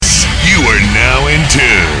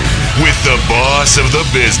with the boss of the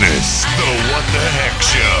business, The What the Heck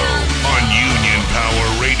Show on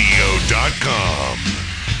UnionPowerRadio.com.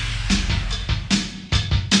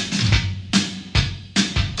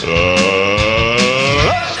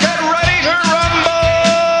 Let's get ready to rumble!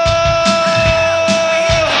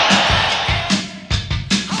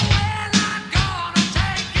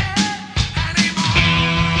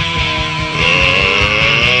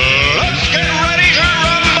 Let's get ready to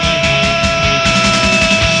rumble!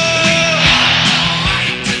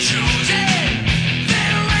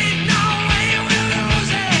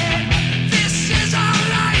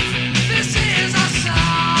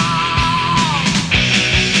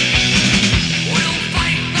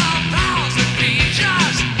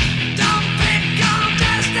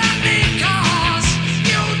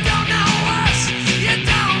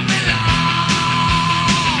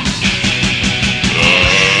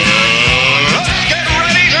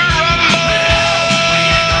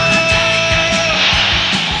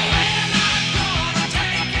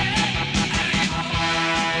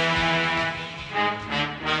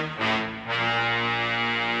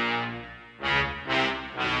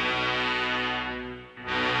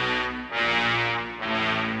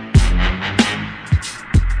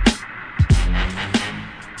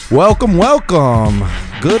 Welcome, welcome.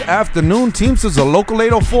 Good afternoon, Teamsters of Local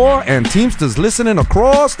 804 and Teamsters listening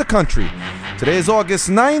across the country. Today is August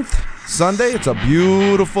 9th, Sunday. It's a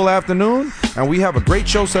beautiful afternoon, and we have a great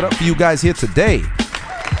show set up for you guys here today.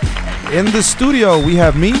 In the studio, we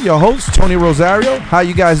have me, your host, Tony Rosario. How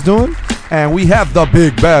you guys doing? And we have the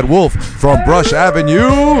big bad wolf from Brush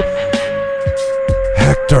Avenue,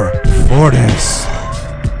 Hector Fortis.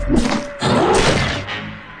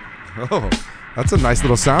 Oh. That's a nice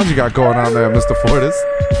little sound you got going on there, Mr. Fortis.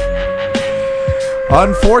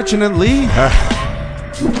 Unfortunately, there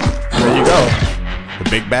you go. The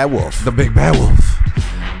big bad wolf. The big bad wolf.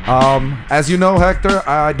 As you know, Hector,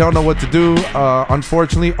 I don't know what to do.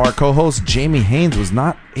 Unfortunately, our co-host Jamie Haynes was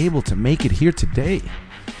not able to make it here today.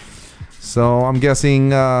 So I'm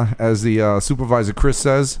guessing, as the supervisor Chris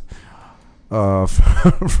says,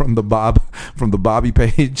 from the Bobby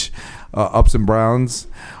page, Ups and Browns.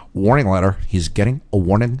 Warning letter. He's getting a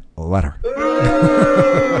warning letter.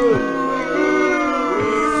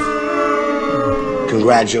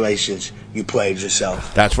 Congratulations. You played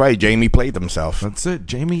yourself. That's right. Jamie played himself. That's it.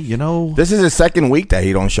 Jamie, you know. This is his second week that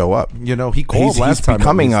he don't show up. You know, he called last time. He's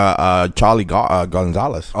becoming Charlie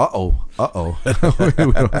Gonzalez. Uh-oh.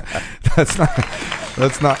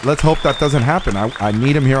 Let's hope that doesn't happen. I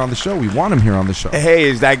need him here on the show. We want him here on the show. Hey,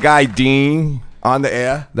 is that guy Dean on the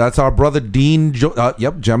air? That's our brother Dean.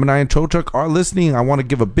 Yep, Gemini and Tow Truck are listening. I want to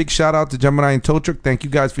give a big shout out to Gemini and Tow Truck. Thank you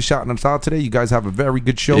guys for shouting us out today. You guys have a very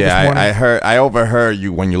good show this morning. I overheard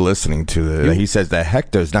you when you're listening to it. He says that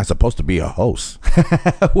Hector is not supposed to be a host.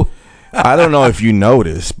 I don't know if you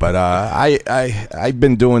noticed, but I've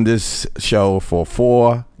been doing this show for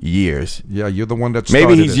 4 years. Yeah, you're the one that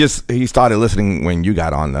started he started listening when you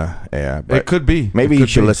got on the air. It could be. Maybe he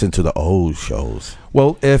should listen to the old shows.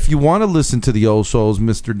 Well, if you want to listen to the old shows,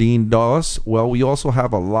 Mr. Dean Doss, well, we also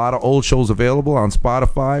have a lot of old shows available on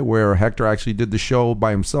Spotify where Hector actually did the show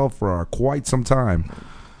by himself for quite some time.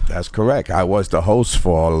 That's correct. I was the host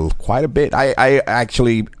for quite a bit. I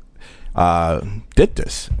actually did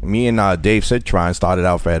this. Me and Dave Citron started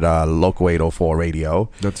out at Local 804 Radio.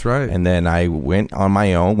 That's right. And then I went on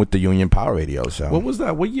my own with the Union Power Radio. So what was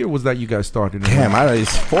that? What year was that you guys started? Damn,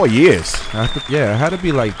 it's 4 years. Yeah, it had to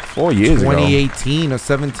be like 4 years 2018 ago. Or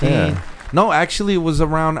 17. Yeah. No, actually, it was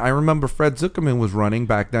around, I remember Fred Zuckerman was running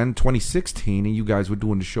back then, 2016, and you guys were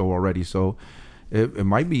doing the show already, so it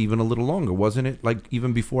might be even a little longer, wasn't it? Like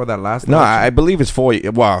even before that last. No, election? I believe it's 4.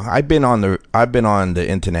 Well, I've been on the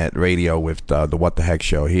internet radio with the What the Heck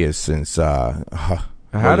Show here since. It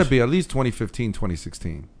had to be at least 2015,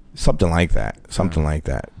 2016. Something like that. Like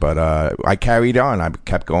that. But I carried on. I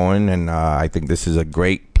kept going, and I think this is a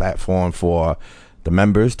great platform for the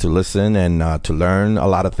members to listen and to learn a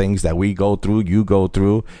lot of things that we go through, you go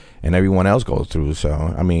through, and everyone else goes through. So,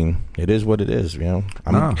 I mean, it is what it is, you know.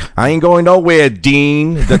 I ain't going nowhere,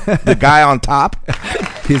 Dean, the guy on top.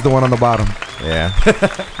 He's the one on the bottom. Yeah.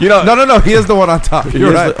 You know. No. He is the one on top.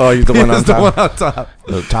 You're right. He's the one on top. He's the one on top.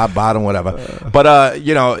 The top, bottom, whatever. But,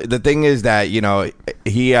 you know, the thing is that, you know,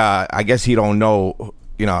 he, I guess he don't know,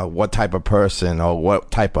 you know, what type of person or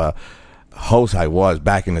what type of host I was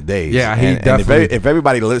back in the days. Yeah, definitely. If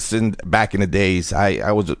everybody listened back in the days,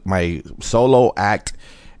 I was my solo act,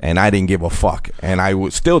 and I didn't give a fuck, and I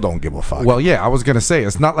still don't give a fuck. Well, yeah, I was gonna say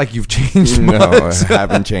it's not like you've changed much. No, I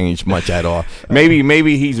haven't changed much at all.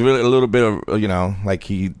 Maybe he's really a little bit of, like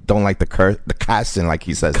he don't like the cussing, like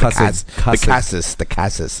he says, the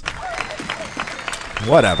cassis.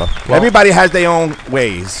 Whatever. Well, everybody has their own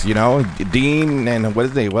ways, Dean and what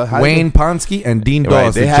is they? Wayne Ponsky and Dean Right,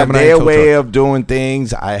 Dawes. they have their way of doing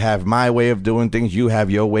things. I have my way of doing things. You have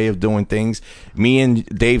your way of doing things. Me and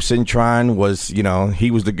Dave Cintron was, he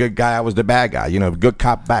was the good guy. I was the bad guy. Good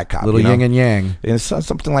cop, bad cop. Little yin and yang. And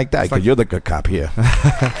something like that. Because you're the good cop here.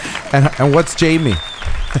 and what's Jamie?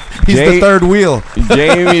 He's the third wheel.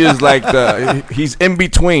 Jamie is like he's in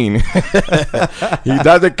between. He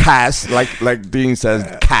doesn't cuss like Dean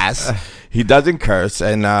says, cuss. He doesn't curse,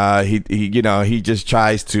 and he just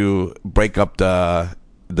tries to break up the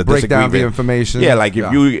break down the information. Yeah, like if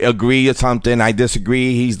you agree or something, I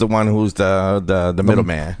disagree. He's the one who's the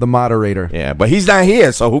middleman, the moderator. Yeah, but he's not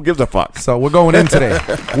here, so who gives a fuck? So we're going in today.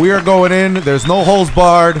 We are going in. There's no holes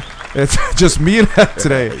barred. It's just me and Heck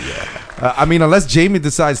today. Unless Jamie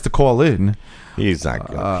decides to call in. He's not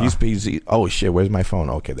good. Oh, shit, where's my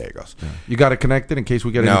phone? Okay, there it goes. Yeah. You got it connected in case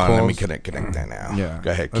we get any calls? No, let me connect that now. Yeah.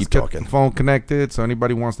 Go ahead, Let's keep talking. Get the phone connected so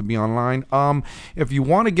anybody wants to be online. If you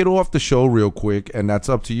want to get off the show real quick, and that's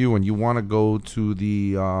up to you, and you want to go to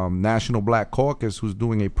the National Black Caucus, who's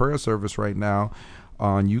doing a prayer service right now,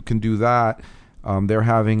 you can do that. They're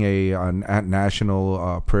having a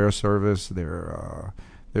national prayer service.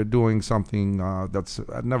 They're doing something that's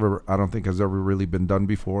I don't think has ever really been done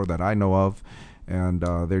before that I know of, and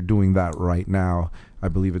they're doing that right now. I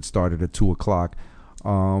believe it started at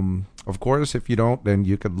 2:00. Of course, if you don't, then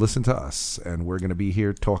you could listen to us, and we're going to be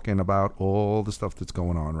here talking about all the stuff that's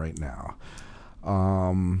going on right now.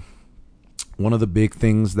 One of the big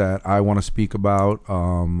things that I want to speak about,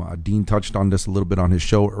 Dean touched on this a little bit on his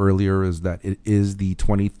show earlier, is that it is the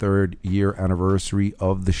 23rd year anniversary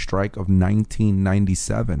of the strike of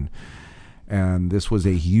 1997. And this was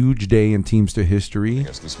a huge day in Teamster history.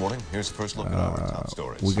 Yes, this morning, here's the first look at our top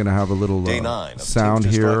stories. We're going to have a little sound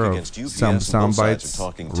here of some sound bites.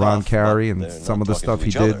 Ron Carey and some of the stuff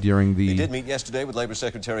he did during the He did meet yesterday with Labor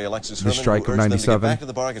Secretary Alexis Herman, strike who of urged them to get 97. back to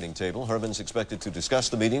the bargaining table. Herman's expected to discuss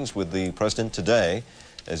the meetings with the president today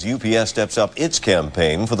as UPS steps up its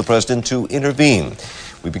campaign for the president to intervene.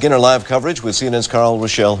 We begin our live coverage with CNN's Carl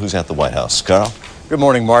Rochelle, who's at the White House. Carl? Good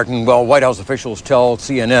morning, Martin. Well, White House officials tell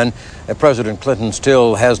CNN that President Clinton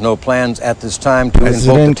still has no plans at this time to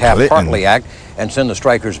invoke the Taft-Hartley Act and send the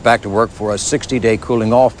strikers back to work for a 60-day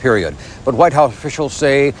cooling-off period. But White House officials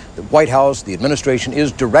say the White House, the administration,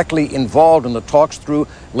 is directly involved in the talks through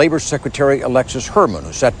Labor Secretary Alexis Herman,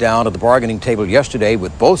 who sat down at the bargaining table yesterday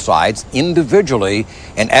with both sides individually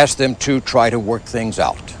and asked them to try to work things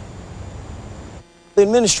out. The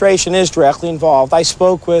administration is directly involved. I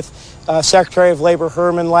spoke with Secretary of Labor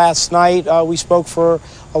Herman last night. We spoke for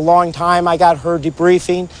a long time. I got her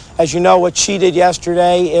debriefing. As you know, what she did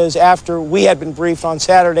yesterday is after we had been briefed on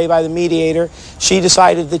Saturday by the mediator, she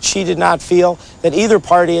decided that she did not feel that either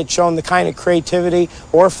party had shown the kind of creativity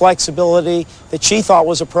or flexibility that she thought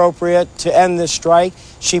was appropriate to end this strike.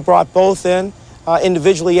 She brought both in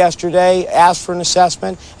individually yesterday, asked for an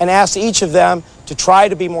assessment, and asked each of them to try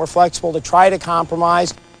to be more flexible, to try to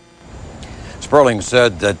compromise. Sperling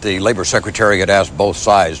said that the Labor Secretary had asked both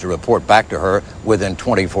sides to report back to her within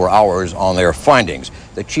 24 hours on their findings.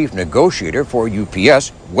 The chief negotiator for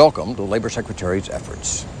UPS welcomed the Labor Secretary's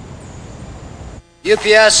efforts.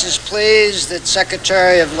 UPS is pleased that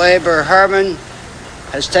Secretary of Labor Herman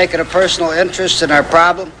has taken a personal interest in our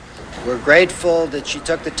problem. We're grateful that she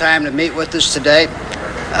took the time to meet with us today.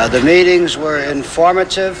 The meetings were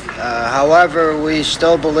informative. However, we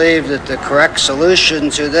still believe that the correct solution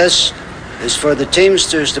to this is for the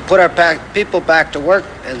Teamsters to put our people back to work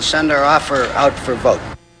and send our offer out for vote.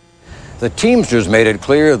 The Teamsters made it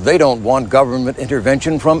clear they don't want government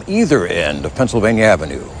intervention from either end of Pennsylvania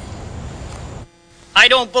Avenue. I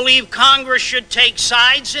don't believe Congress should take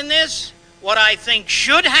sides in this. What I think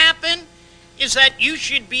should happen is that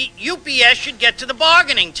UPS should get to the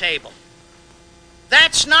bargaining table.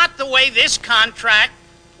 That's not the way this contract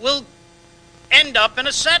will end up in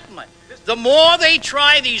a settlement. The more they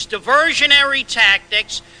try these diversionary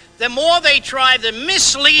tactics, the more they try the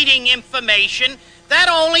misleading information, that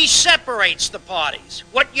only separates the parties.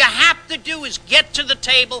 What you have to do is get to the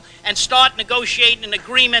table and start negotiating an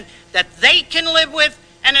agreement that they can live with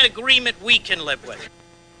and an agreement we can live with.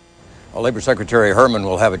 Well, Labor Secretary Herman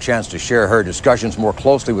will have a chance to share her discussions more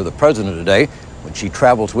closely with the president today. when she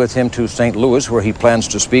travels with him to St. Louis, where he plans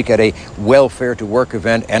to speak at a Welfare to Work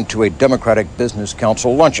event and to a Democratic Business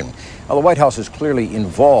Council luncheon. Now, the White House is clearly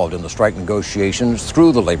involved in the strike negotiations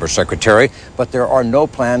through the Labor Secretary, but there are no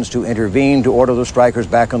plans to intervene to order the strikers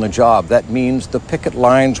back on the job. That means the picket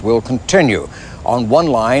lines will continue. On one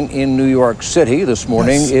line in New York City this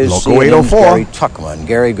morning is CNN's Gary Tuckman.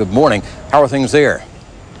 Gary, good morning. How are things there?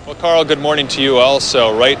 Well, Carl, good morning to you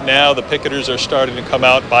also. Right now, the picketers are starting to come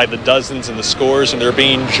out by the dozens and the scores, and they're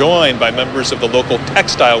being joined by members of the local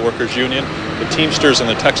Textile Workers Union. The Teamsters and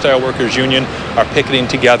the Textile Workers Union are picketing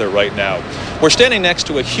together right now. We're standing next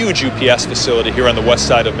to a huge UPS facility here on the west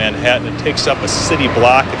side of Manhattan. It takes up a city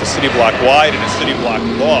block. It's a city block wide and a city block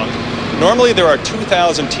long. Normally, there are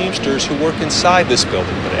 2,000 Teamsters who work inside this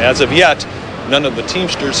building, but as of yet, none of the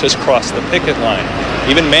Teamsters has crossed the picket line.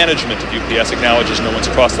 Even management of UPS acknowledges no one's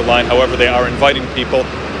crossed the line. However, they are inviting people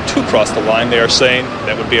to cross the line. They are saying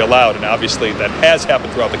that would be allowed, and obviously that has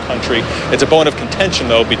happened throughout the country. It's a bone of contention,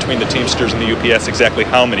 though, between the Teamsters and the UPS exactly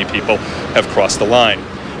how many people have crossed the line.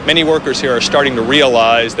 Many workers here are starting to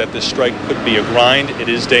realize that this strike could be a grind. It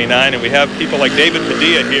is day 9, and we have people like David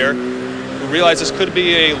Padilla here who realize this could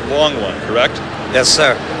be a long one, correct? Yes,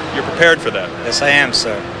 sir. You're prepared for that? Yes, I am,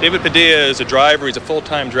 sir. David Padilla is a driver. He's a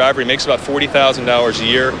full-time driver. He makes about $40,000 a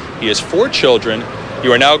year. He has 4 children.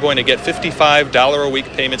 You are now going to get $55 a week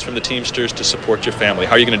payments from the Teamsters to support your family.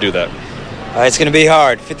 How are you going to do that? It's going to be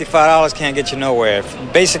hard. $55 can't get you nowhere.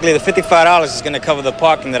 Basically, the $55 is going to cover the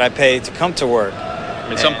parking that I pay to come to work. I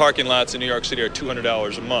mean, some parking lots in New York City are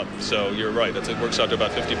 $200 a month, so you're right. It works out to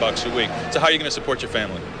about $50 a week. So how are you going to support your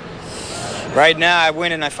family? Right now, I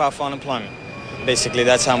win and I file for unemployment. Basically,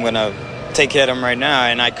 that's how I'm going to take care of them right now.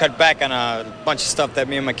 And I cut back on a bunch of stuff that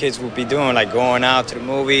me and my kids will be doing, like going out to the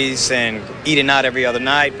movies and eating out every other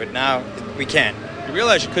night, but now we can't. You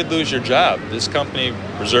realize you could lose your job. This company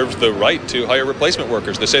reserves the right to hire replacement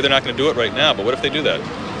workers. They say they're not going to do it right now, but what if they do that?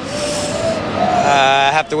 I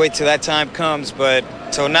have to wait till that time comes, but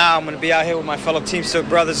till now I'm going to be out here with my fellow Teamster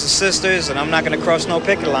brothers and sisters, and I'm not going to cross no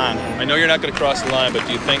picket line. I know you're not going to cross the line, but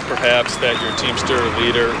do you think perhaps that your Teamster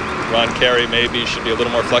leader, Ron Carey, maybe should be a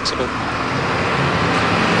little more flexible?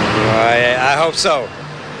 I hope so.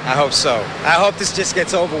 I hope so. I hope this just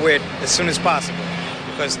gets over with as soon as possible,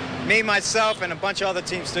 because me, myself, and a bunch of other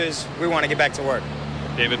Teamsters, we want to get back to work.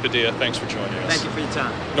 David Padilla, thanks for joining us. Thank you for your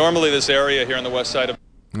time. Normally this area here on the west side of...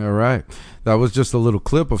 All right. That was just a little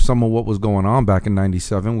clip of some of what was going on back in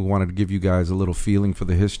 97. We wanted to give you guys a little feeling for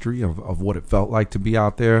the history of what it felt like to be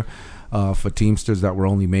out there for Teamsters that were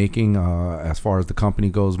only making, as far as the company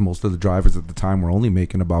goes, most of the drivers at the time were only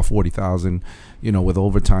making about $40,000, with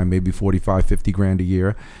overtime, maybe 45, 50 grand a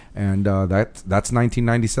year. And that's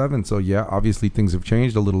 1997. So, yeah, obviously things have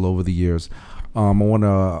changed a little over the years. I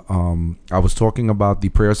was talking about the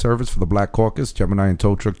prayer service for the Black Caucus. Gemini and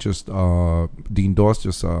Tow Truck Dean Doss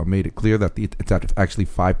just made it clear that it's at actually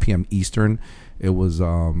 5 p.m. Eastern. It was,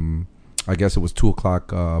 I guess it was 2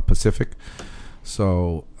 o'clock Pacific.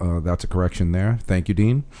 So that's a correction there. Thank you,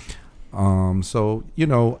 Dean.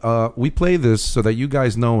 We play this so that you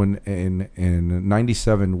guys know in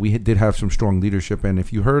 97 we did have some strong leadership, and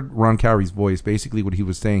if you heard Ron Carey's voice, basically what he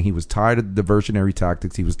was saying, he was tired of the diversionary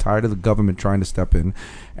tactics, he was tired of the government trying to step in,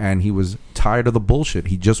 and he was tired of the bullshit.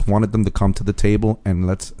 He just wanted them to come to the table and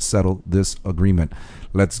let's settle this agreement.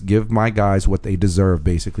 Let's give my guys what they deserve,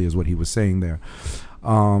 basically, is what he was saying there.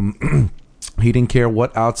 He didn't care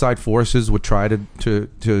what outside forces would try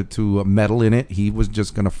to meddle in it. He was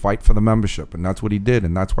just going to fight for the membership, and that's what he did.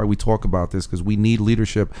 And that's why we talk about this, because we need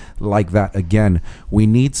leadership like that again. We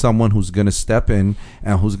need someone who's going to step in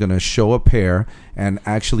and who's going to show a pair and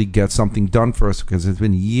actually get something done for us, because it's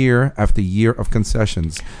been year after year of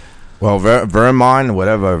concessions. Well, Vermont,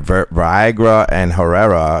 whatever, Viagra and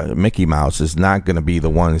Herrera, Mickey Mouse is not going to be the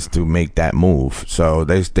ones to make that move. So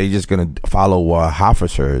they just going to follow what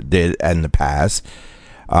Hoffer did in the past.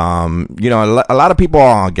 A lot of people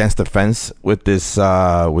are against the fence with this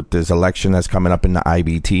election that's coming up in the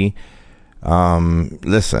IBT.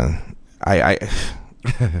 Listen,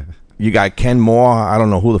 you got Ken Moore. I don't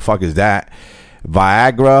know who the fuck is that.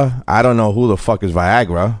 Viagra. I don't know who the fuck is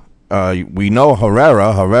Viagra. We know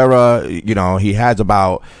Herrera, he has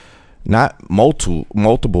about not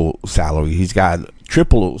multiple salaries. He's got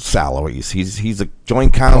triple salaries. He's a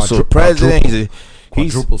joint council president.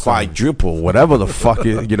 He's quadruple, whatever the fuck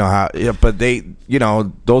is, how. Yeah, but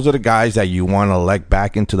those are the guys that you want to elect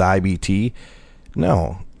back into the IBT.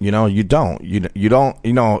 No, you don't. You don't.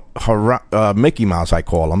 Mickey Mouse, I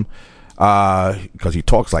call him. Because he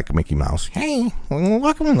talks like a Mickey Mouse. Hey,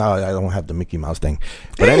 welcome. No, I don't have the Mickey Mouse thing.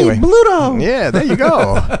 But anyway, Bluto. Yeah, there you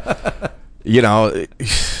go. you know,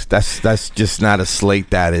 that's just not a slate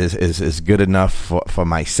that is good enough for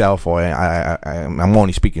myself, or I'm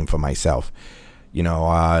only speaking for myself. You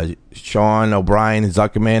know, Sean O'Brien and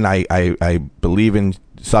Zuckerman, I believe in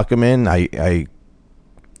Zuckerman.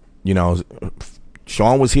 You know,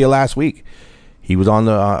 Sean was here last week. He was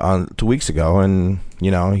on 2 weeks ago, and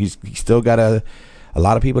you know, he's still got a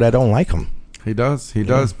lot of people that don't like him. He does,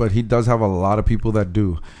 but he does have a lot of people that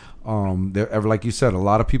do. Like you said, a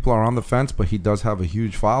lot of people are on the fence, but he does have a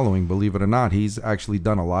huge following. Believe it or not, he's actually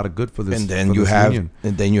done a lot of good for this. And then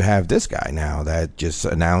you have this guy now that just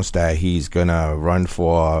announced that he's gonna run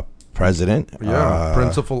for president. Yeah,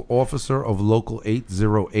 principal officer of Local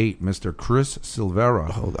 808, Mr. Chris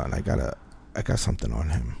Silvera. Hold on, I got something on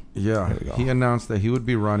him. Yeah, he announced that he would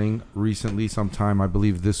be running recently, sometime I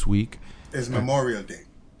believe this week. Is Memorial Day,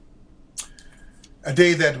 a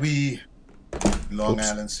day that we. Long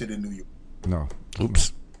Island City, New York. No.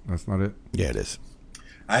 Oops. That's not it. Yeah, it is.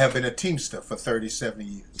 I have been a Teamster for 37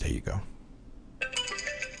 years. There you go.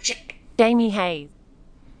 Jamie Hayes.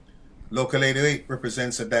 Local 808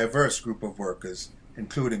 represents a diverse group of workers,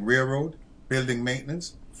 including railroad, building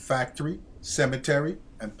maintenance, factory, cemetery,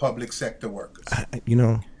 and public sector workers. You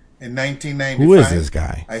know, in 1995, who is this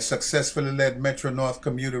guy? I successfully led Metro North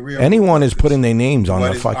Commuter Railroad. Anyone is putting their names on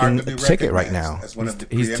the fucking ticket right now. As one of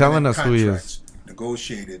the he's telling us who he is.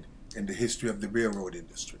 Negotiated in the history of the railroad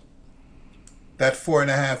industry. That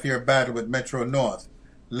 4.5-year battle with Metro North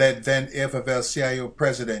led then AFL-CIO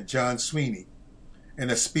President John Sweeney, in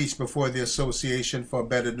a speech before the Association for a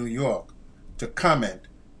Better New York, to comment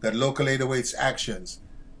that Local 808's actions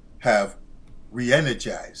have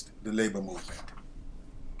re-energized the labor movement.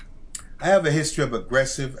 I have a history of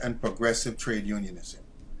aggressive and progressive trade unionism.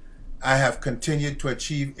 I have continued to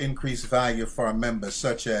achieve increased value for our members,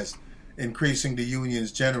 such as increasing the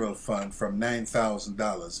union's general fund from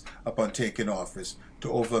 $9,000 upon taking office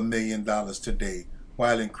to over $1 million today,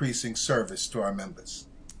 while increasing service to our members.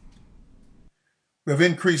 We have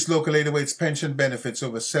increased Local 808's pension benefits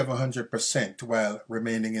over 700% while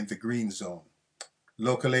remaining in the green zone.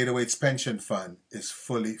 Local 808's pension fund is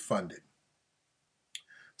fully funded.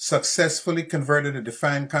 Successfully converted a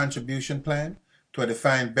defined contribution plan to a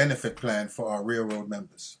defined benefit plan for our railroad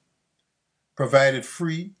members. Provided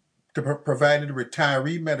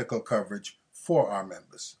retiree medical coverage for our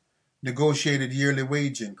members. Negotiated yearly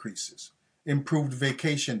wage increases. Improved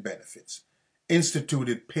vacation benefits.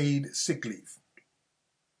 Instituted paid sick leave.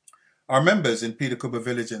 Our members in Peter Cooper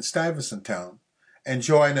Village and Stuyvesant Town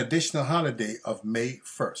enjoy an additional holiday of May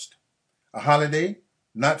 1st, a holiday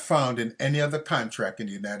not found in any other contract in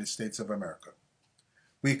the United States of America.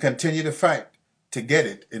 We continue to fight to get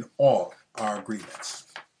it in all our agreements.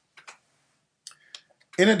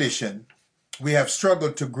 In addition, we have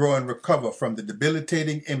struggled to grow and recover from the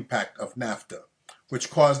debilitating impact of NAFTA, which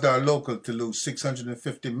caused our local to lose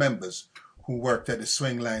 650 members who worked at the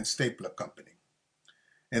Swingline Stapler Company.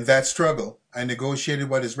 In that struggle, I negotiated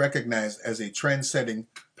what is recognized as a trend-setting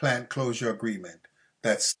plant closure agreement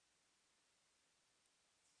that's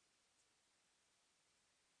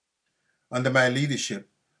under my leadership,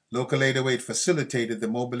 Local 808 facilitated the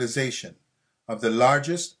mobilization of the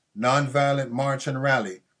largest nonviolent march and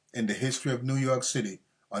rally in the history of New York City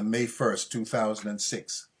on May 1st,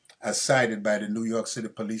 2006, as cited by the New York City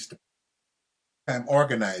Police Department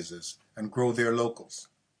organizers and grow their locals.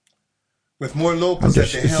 With more locals at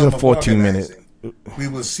the helm of organizing, we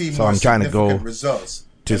will see more significant results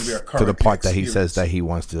than we are currently to the part that he says that he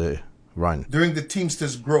wants to run. During the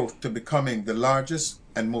Teamsters' growth to becoming the largest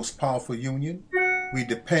and most powerful union, we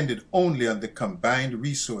depended only on the combined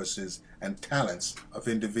resources and talents of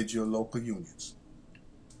individual local unions.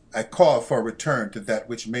 I call for a return to that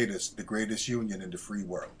which made us the greatest union in the free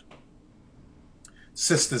world.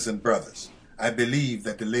 Sisters and brothers, I believe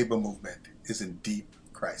that the labor movement is in deep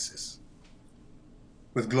crisis.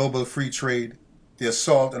 With global free trade, the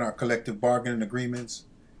assault on our collective bargaining agreements,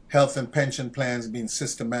 health and pension plans being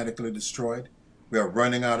systematically destroyed, we are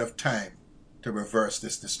running out of time to reverse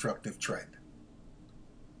this destructive trend.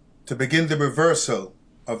 To begin the reversal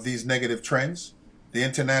of these negative trends, the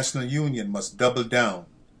International Union must double down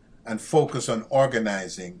and focus on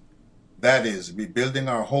organizing, that is, rebuilding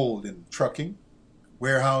our hold in trucking,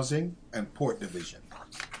 warehousing, and port division.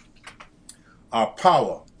 Our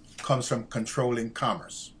power comes from controlling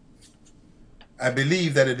commerce. I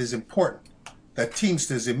believe that it is important that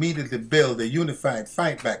Teamsters immediately build a unified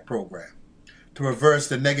fight-back program to reverse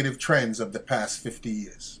the negative trends of the past 50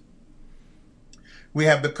 years. We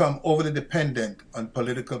have become overly dependent on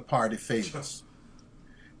political party favors.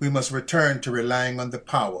 We must return to relying on the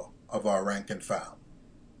power of our rank and file.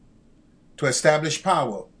 To establish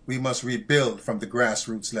power, we must rebuild from the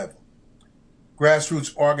grassroots level.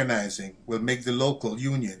 Grassroots organizing will make the local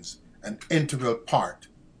unions an integral part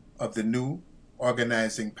of the new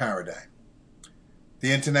organizing paradigm.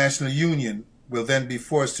 The international union will then be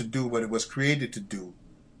forced to do what it was created to do,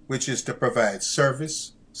 which is to provide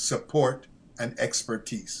service, support, and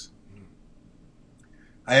expertise.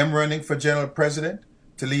 I am running for General President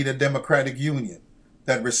to lead a democratic union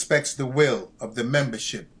that respects the will of the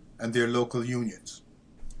membership and their local unions.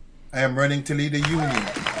 I am running to lead a union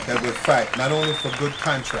that will fight not only for good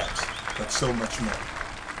contracts, but so much more.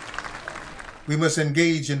 We must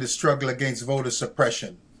engage in the struggle against voter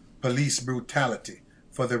suppression, police brutality,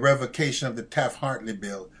 for the revocation of the Taft-Hartley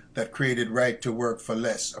bill that created right to work for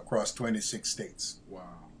less across 26 states.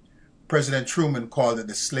 Wow. President Truman called it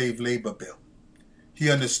the slave labor bill. He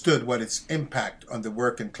understood what its impact on the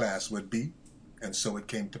working class would be, and so it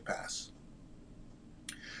came to pass.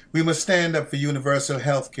 We must stand up for universal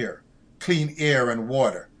health care, clean air and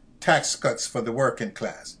water, tax cuts for the working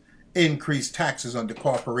class, increased taxes on the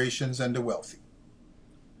corporations and the wealthy.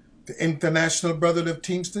 The International Brotherhood of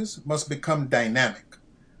Teamsters must become dynamic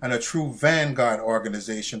and a true vanguard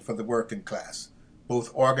organization for the working class, both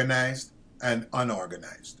organized and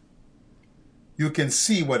unorganized. You can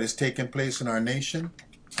see what is taking place in our nation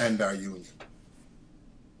and our union.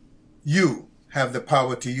 You have the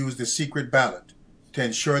power to use the secret ballot to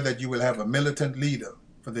ensure that you will have a militant leader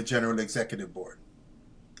for the General Executive Board,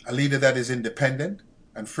 a leader that is independent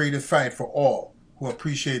and free to fight for all who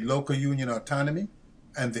appreciate local union autonomy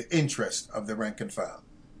and the interest of the rank and file.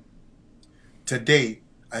 Today,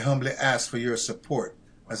 I humbly ask for your support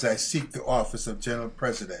as I seek the office of General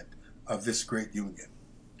President of this great union.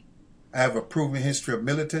 I have a proven history of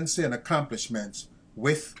militancy and accomplishments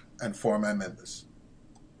with and for my members.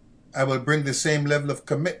 I will bring the same level of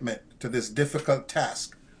commitment to this difficult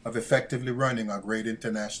task of effectively running our great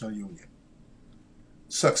international union.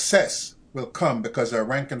 Success will come because our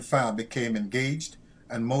rank and file became engaged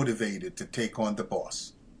and motivated to take on the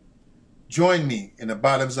boss. Join me in a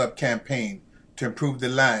bottoms-up campaign to improve the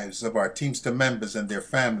lives of our Teamster members and their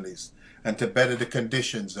families and to better the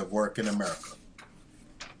conditions of work in America.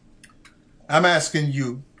 I'm asking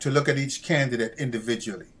you to look at each candidate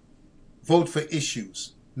individually. Vote for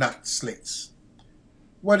issues, not slates.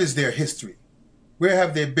 What is their history? Where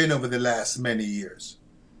have they been over the last many years?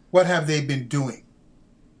 What have they been doing?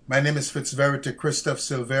 My name is Fitzverity Christoph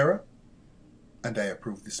Silvera, and I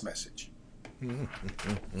approve this message.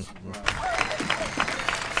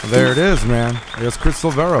 There it is, man. There's Chris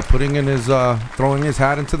Silvera putting in his, throwing his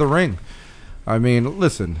hat into the ring. I mean,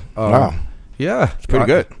 listen. Wow. Yeah, it's pretty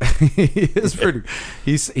good. He is pretty.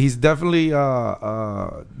 He's definitely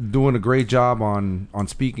doing a great job on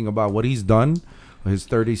speaking about what he's done, his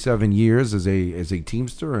 37 years as a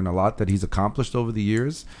Teamster, and a lot that he's accomplished over the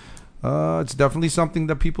years. It's definitely something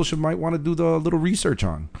that people might want to do the little research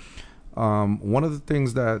on. One of the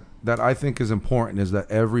things that I think is important is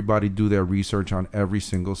that everybody do their research on every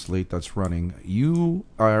single slate that's running. You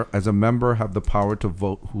are, as a member, have the power to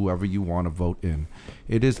vote whoever you want to vote in.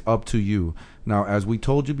 It is up to you. Now, as we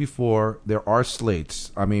told you before, there are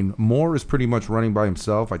slates. I mean, Moore is pretty much running by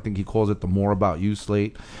himself. I think he calls it the More About You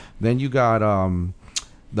slate. Then you got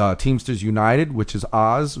the Teamsters United, which is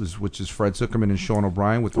Oz, which is Fred Zuckerman and Sean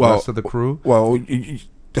O'Brien with the rest of the crew. Well,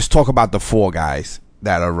 let's talk about the four guys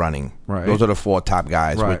that are running. Right. Those are the four top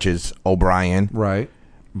guys, Right. which is O'Brien, Right.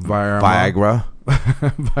 Viagra,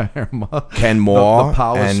 Viagra. Ken Moore, the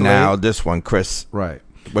power and slate. now this one, Chris. Right.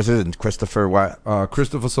 What's his name? Christopher what?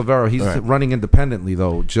 Christopher Silvera. He's Right. running independently,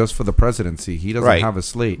 though, just for the presidency. He doesn't Right. have a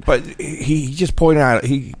slate. But he just pointed out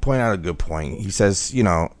a good point. He says,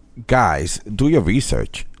 guys, do your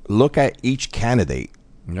research. Look at each candidate.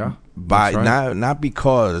 Yeah. By that's right. not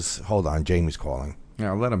because hold on, Jamie's calling.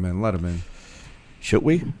 Yeah, let him in. Should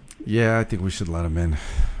we? Yeah, I think we should let him in.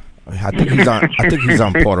 I think he's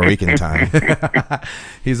on Puerto Rican time.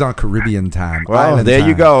 He's on Caribbean time. Well, Island there time.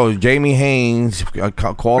 you go. Jamie Haynes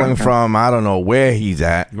calling from I don't know where he's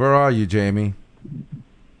at. Where are you, Jamie?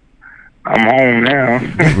 I'm home now.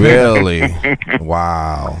 Really?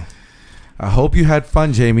 Wow. I hope you had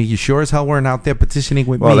fun, Jamie. You sure as hell weren't out there petitioning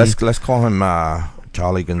with Well, me. let's call him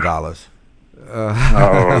Charlie Gonzalez.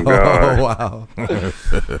 Oh, wow. God.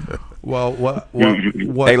 Well, what?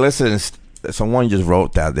 Hey, listen. Someone just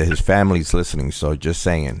wrote that his family's listening, so just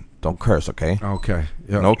saying, don't curse, okay? Okay.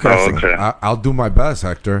 Yeah. No cursing. Okay. I'll do my best,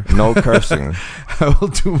 Hector. No cursing. I will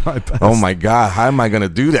do my best. Oh my God, how am I gonna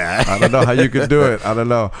do that? I don't know how you could do it. I don't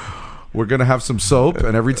know. We're gonna have some soap,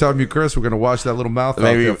 and every time you curse, we're gonna wash that little mouth out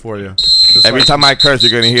there for you. Every time I curse,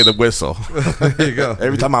 you're going to hear the whistle. There you go.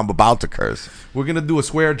 Every time I'm about to curse. We're going to do a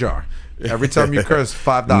swear jar. Every time you curse,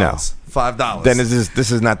 $5. No. $5. Then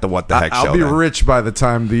this is not the What the Heck show. I'll be then. rich by the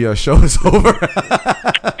time the show is over.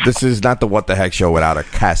 This is not the What the Heck show without a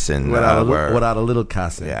cussing. Without a little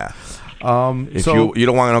cussing. Yeah. If so you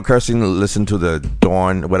don't want no cursing, listen to the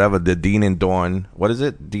Dawn, whatever, the Dean and Dawn. What is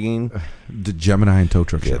it? Dean? The Gemini and Tow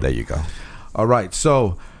Truck show. Yeah, there you go. All right.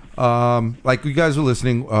 So, like you guys were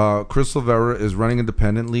listening, Chris Silvera is running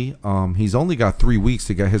independently. He's only got 3 weeks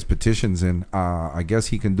to get his petitions in. I guess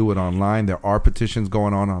he can do it online. There are petitions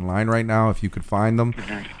going on online right now if you could find them.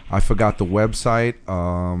 I forgot the website.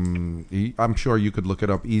 I'm sure you could look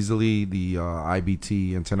it up easily, the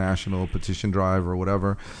IBT International Petition Drive or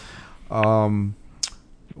whatever.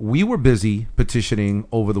 We were busy petitioning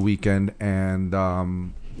over the weekend,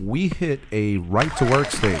 and we hit a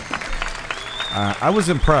right-to-work state. I was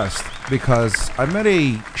impressed because I met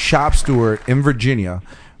a shop steward in Virginia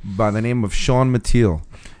by the name of Sean Mathiel,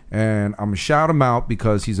 and I'm going to shout him out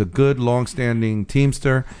because he's a good, long-standing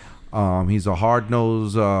Teamster. He's a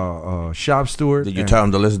hard-nosed shop steward. Did you tell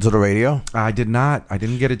him to listen to the radio? I did not. I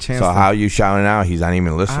didn't get a chance. So how are you shouting out? He's not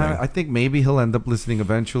even listening. I think maybe he'll end up listening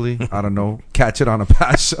eventually. I don't know. Catch it on a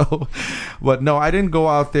past show. But no, I didn't go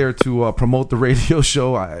out there to promote the radio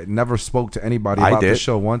show. I never spoke to anybody about the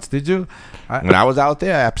show once. Did you? When I was out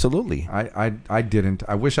there, absolutely. I didn't.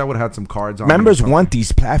 I wish I would have had some cards on. Members want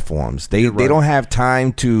these platforms. They don't have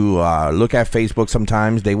time to look at Facebook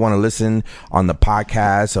sometimes. They want to listen on the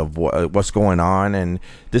podcast of what's going on, and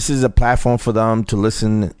this is a platform for them to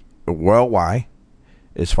listen worldwide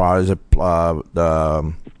as far as the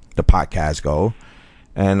podcast go.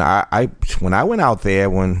 And I when I went out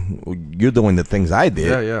there, when you're doing the things I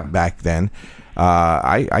did back then,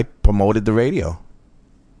 I promoted the radio,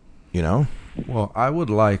 you know. Well, I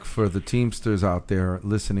would like for the Teamsters out there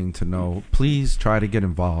listening to know, please try to get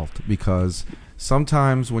involved, because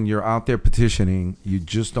sometimes when you're out there petitioning, you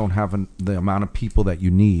just don't have the amount of people that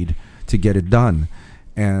you need to get it done.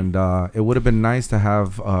 And it would have been nice to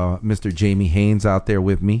have Mr. Jamie Haynes out there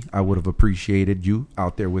with me. I would have appreciated you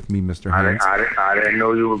out there with me, Mr. Haynes. I didn't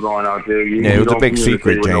know you were going out there. It was a big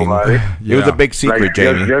secret, Jamie. It was a big secret,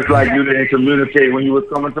 Jamie. Just like you didn't communicate when you were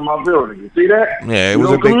coming to my building. You see that? Yeah,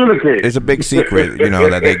 it's a big secret, you know,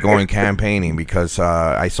 that they're going campaigning, because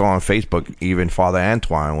I saw on Facebook even Father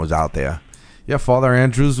Antoine was out there. Yeah, Father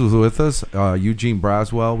Andrews was with us. Eugene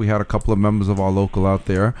Braswell. We had a couple of members of our local out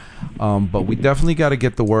there. But we definitely got to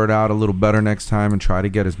get the word out a little better next time and try to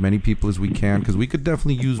get as many people as we can, because we could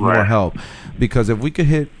definitely use more help. Because if we could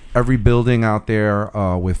hit every building out there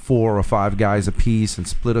with 4 or 5 guys apiece and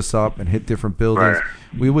split us up and hit different buildings,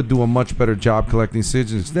 we would do a much better job collecting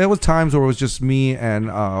signatures. There was times where it was just me and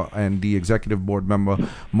the executive board member,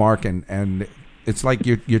 Mark, and it's like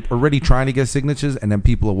you're already trying to get signatures, and then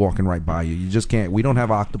people are walking right by you. You just can't. We don't have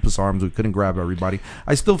octopus arms. We couldn't grab everybody.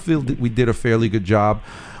 I still feel that we did a fairly good job,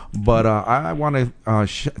 but I want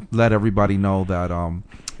to let everybody know that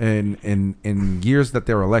in years that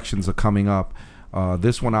their elections are coming up,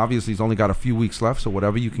 this one obviously has only got a few weeks left, so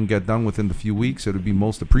whatever you can get done within the few weeks, it would be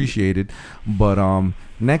most appreciated. But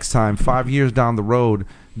next time, 5 years down the road,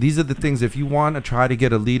 these are the things. If you want to try to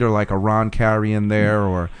get a leader like a Ron Carey in there,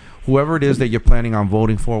 or whoever it is that you're planning on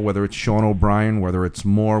voting for, whether it's Sean O'Brien, whether it's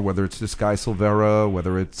Moore, whether it's this guy Silvera,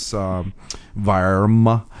 whether it's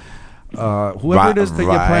Virma, whoever it is that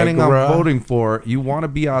you're planning on voting for, you want to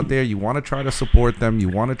be out there. You want to try to support them. You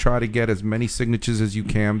want to try to get as many signatures as you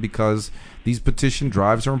can, because these petition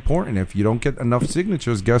drives are important. If you don't get enough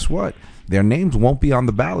signatures, guess what? Their names won't be on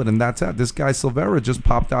the ballot, and that's it. This guy Silvera just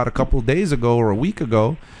popped out a couple of days ago or a week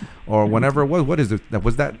ago, or whenever it was. What is it?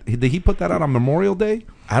 Did he put that out on Memorial Day?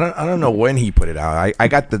 I don't know when he put it out. I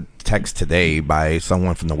got the text today by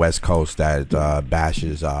someone from the West Coast that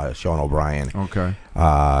bashes Sean O'Brien. Okay.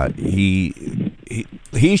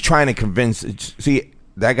 He's trying to convince. See,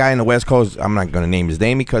 that guy in the West Coast, I'm not going to name his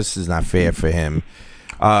name because it's not fair for him.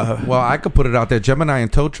 Well, I could put it out there. Gemini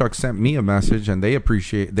and Tow Truck sent me a message, and they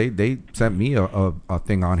sent me a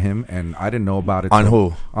thing on him, and I didn't know about it. On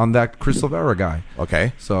who? On that Chris Silvera guy.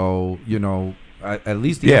 Okay. So, you know, at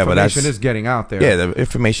least the information is getting out there. Yeah, the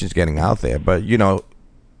information is getting out there, but you know,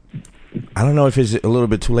 I don't know if it's a little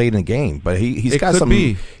bit too late in the game, but he's got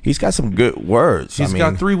some good words. He's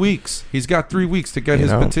got 3 weeks. He's got 3 weeks to get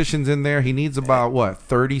his petitions in there. He needs about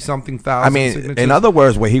 30-something thousand. signatures? In other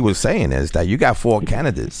words, what he was saying is that you got 4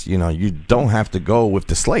 candidates. You know, you don't have to go with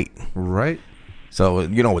the slate, right? So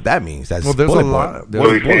you know what that means. That's there's a lot.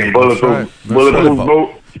 Bulletproof vote.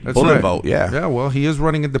 That's bullet right. vote, yeah. Yeah, well, he is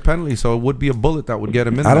running independently, so it would be a bullet that would get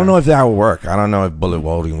him in there. I don't know if that would work. I don't know if bullet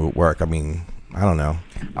voting would work. I mean, I don't know.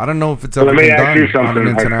 I don't know if it's So ever let me been ask you done on an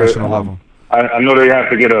something. international level. I know they have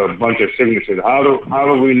to get a bunch of signatures. How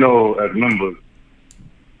do we know as members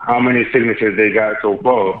how many signatures they got so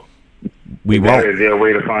far? We won't. Is there a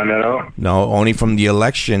way to find that out? No, only from the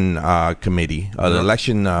election committee, the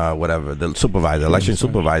election whatever, the supervisor, election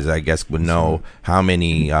supervisor, I guess, would know how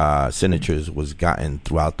many signatures was gotten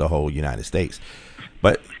throughout the whole United States.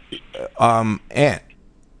 But Aunt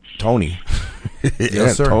Tony,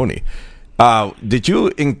 Yes, sir. Tony, did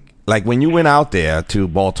you like when you went out there to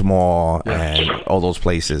Baltimore and all those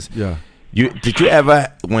places? Yeah. Did you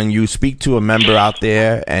ever, when you speak to a member out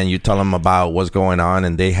there and you tell them about what's going on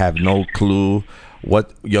and they have no clue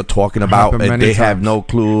what you're talking about, Happened and many they have times. no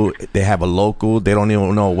clue, they have a local, they don't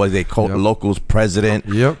even know what they call local's president,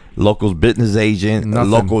 local's business agent, a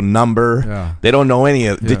Nothing. local number. Yeah. They don't know any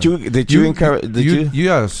of. Yeah. Did you encourage? Did you?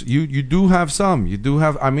 Yes, you do have some. You do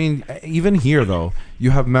have. I mean, even here though,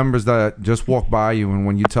 you have members that just walk by you, and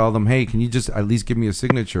when you tell them, "Hey, can you just at least give me a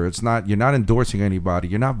signature?" It's not. You're not endorsing anybody.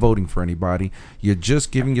 You're not voting for anybody. You're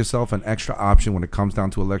just giving yourself an extra option when it comes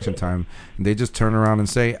down to election time. And they just turn around and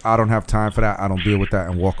say, "I don't have time for that. I don't deal with that,"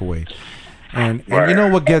 and walk away. And you know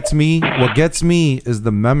what gets me? What gets me is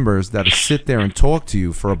the members that sit there and talk to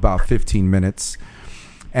you for about 15 minutes,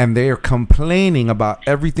 and they are complaining about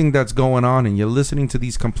everything that's going on, and you're listening to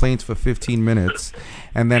these complaints for 15 minutes,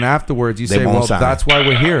 and then afterwards you They say, won't well, sign. that's why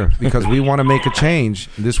we're here, because we want to make a change.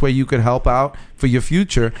 This way you could help out for your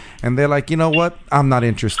future. And they're like, you know what? I'm not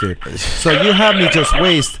interested. So you have me just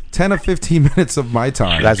waste 10 or 15 minutes of my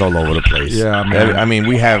time. That's all over the place. Yeah, man. I mean,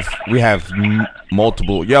 we have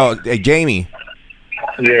multiple. Yo, hey, Jamie.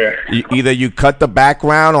 Yeah. Either you cut the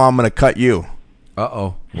background or I'm gonna cut you.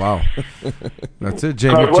 Uh-oh. Wow. That's it,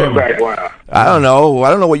 Jamie. Cut what Jamie. background? I don't know. I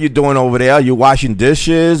don't know what you're doing over there. Are you washing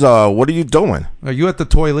dishes or what are you doing? Are you at the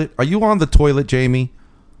toilet? Are you on the toilet, Jamie?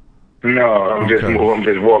 No, I'm just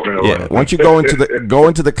walking around. Yeah. Once you go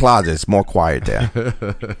into the closet, it's more quiet there.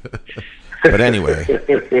 But anyway.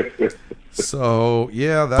 So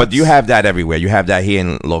yeah, that's, But you have that everywhere. You have that here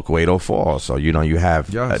in Local 804. So you have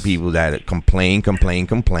people that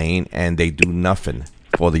complain, and they do nothing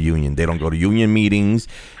for the union. They don't go to union meetings.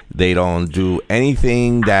 They don't do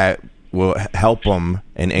anything that will help them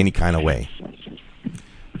in any kind of way.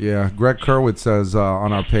 Yeah, Greg Kerwitz says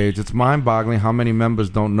on our page, it's mind-boggling how many members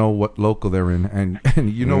don't know what local they're in. And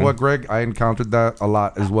you know what, Greg? I encountered that a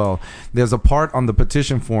lot as well. There's a part on the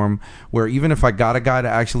petition form where even if I got a guy to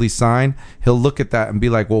actually sign, he'll look at that and be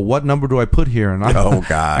like, well, what number do I put here? And Oh,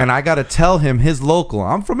 God. And I got to tell him his local.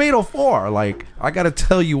 I'm from 804. Like, I got to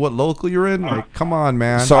tell you what local you're in. Like, come on,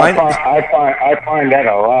 man. So I find that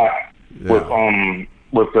a lot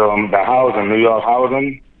with the housing, New York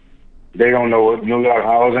housing. They don't know what New York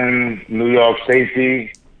housing, New York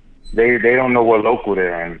safety. They don't know what local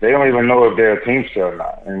they're in. They don't even know if they're a Teamster or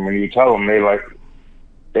not. And when you tell them, they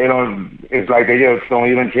don't. It's like they just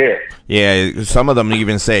don't even care. Yeah, some of them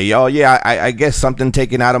even say, "Oh, yeah, I guess something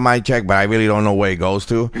taken out of my check, but I really don't know where it goes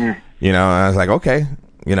to." You know, and I was like, okay,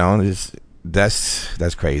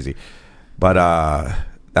 that's crazy, but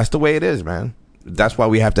that's the way it is, man. That's why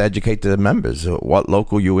we have to educate the members what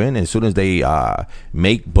local you in. As soon as they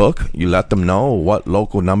make book, you let them know what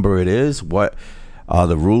local number it is, what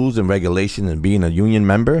the rules and regulations and being a union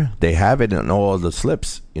member. They have it in all the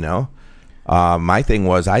slips. My thing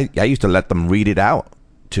was I used to let them read it out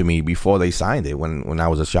to me before they signed it when I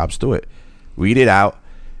was a shop steward. Read it out.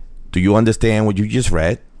 Do you understand what you just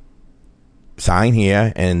read? Sign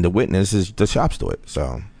here, and the witness is the shop steward.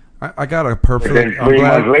 So. I got a perfect. And then 3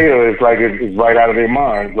 months later, it's like it's right out of their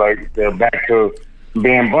minds. Like they're back to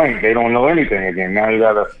being blank. They don't know anything again. Now you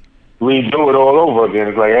gotta redo it all over again.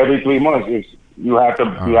 It's like every 3 months, you have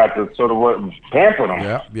to sort of pamper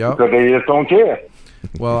them because they just don't care.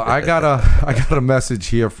 Well, I got a message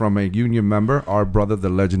here from a union member, our brother, the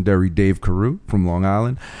legendary Dave Carew from Long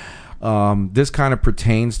Island. This kind of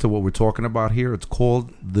pertains to what we're talking about here. It's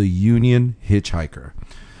called the Union Hitchhiker.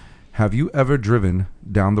 Have you ever driven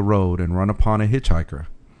down the road and run upon a hitchhiker?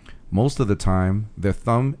 Most of the time, their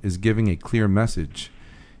thumb is giving a clear message.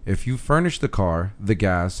 If you furnish the car, the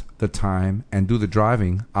gas, the time, and do the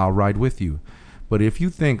driving, I'll ride with you. But if you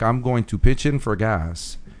think I'm going to pitch in for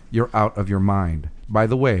gas, you're out of your mind. By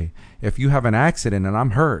the way, if you have an accident and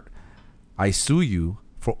I'm hurt, I sue you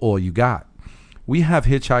for all you got. We have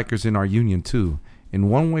hitchhikers in our union too. In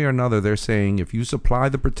one way or another, they're saying if you supply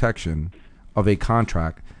the protection of a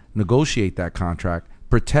contract, negotiate that contract,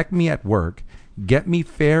 protect me at work, get me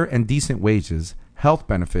fair and decent wages, health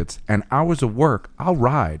benefits, and hours of work, I'll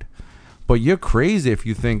ride. But you're crazy if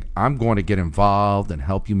you think I'm going to get involved and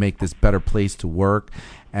help you make this better place to work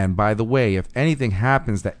And by the way, if anything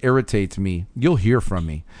happens that irritates me, you'll hear from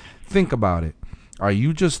me. Think about it. Are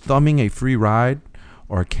you just thumbing a free ride,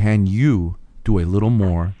 or can you do a little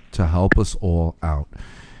more to help us all out?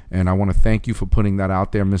 And I want to thank you for putting that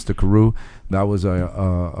out there, Mr. Carew. That was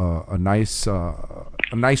a nice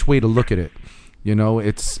way to look at it. You know,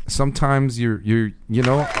 it's sometimes you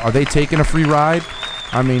know, are they taking a free ride?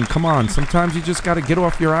 I mean, come on. Sometimes you just got to get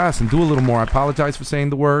off your ass and do a little more. I apologize for saying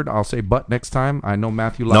the word. I'll say "but" next time. I know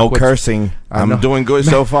Matthew. No cursing. I'm doing good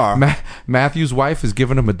so far. Matthew's wife is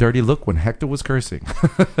giving him a dirty look when Hector was cursing.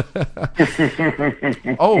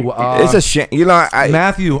 It's a shame. You know,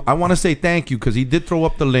 Matthew, I want to say thank you because he did throw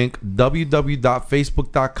up the link,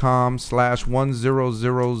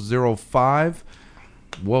 www.facebook.com/10005.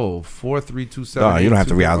 Whoa, 43278. No, you don't have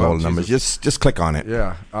to read out all the numbers. Just click on it.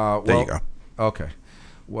 Yeah. There you go. Okay.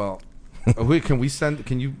 Well,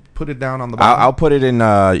 can you put it down on the bottom? I'll put it in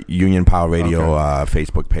Union Power Radio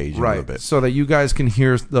Facebook page in a little bit. So that you guys can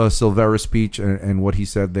hear the Silvera speech and what he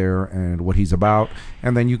said there and what he's about.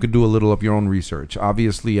 And then you could do a little of your own research.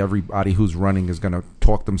 Obviously, everybody who's running is going to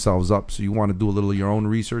talk themselves up. So you want to do a little of your own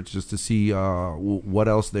research just to see what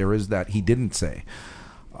else there is that he didn't say.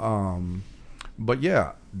 But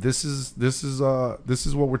yeah, this is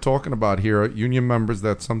what we're talking about here. Union members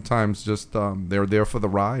that sometimes just they're there for the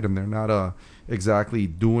ride and they're not exactly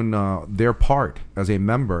doing their part as a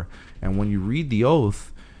member. And when you read the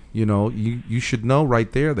oath, you know, you should know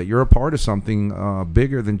right there that you're a part of something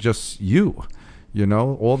bigger than just you. You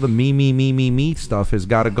know, all the me stuff has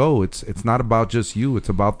got to go. It's not about just you. It's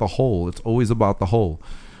about the whole. It's always about the whole.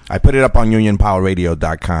 I put it up on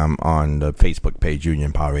UnionPowerRadio.com on the Facebook page,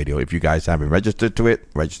 Union Power Radio. If you guys haven't registered to it,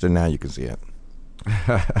 register now. You can see it.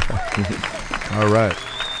 All right.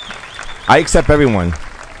 I accept everyone.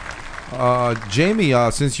 Jamie,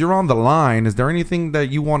 since you're on the line, is there anything that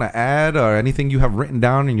you want to add or anything you have written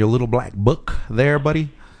down in your little black book there, buddy?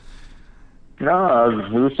 No,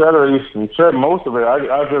 you said it. You said most of it.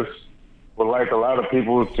 I just would like a lot of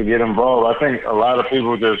people to get involved. I think a lot of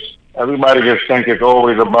people everybody just think it's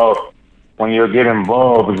always about when you get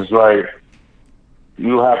involved. It's like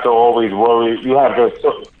you have to always worry. You have to.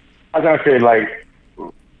 I gotta say, like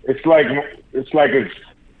it's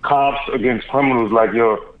cops against criminals. Like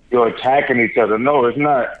you're attacking each other. No, it's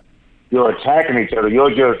not. You're attacking each other. You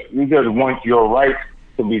just want your rights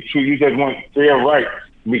to be treated. You just want fair rights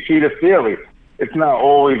to be treated fairly. It's not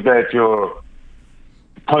always that you're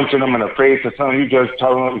punching them in the face or something. You just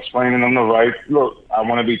telling them, explaining them the rights. Look, I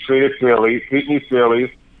want to be treated fairly. Treat me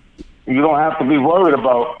fairly. You don't have to be worried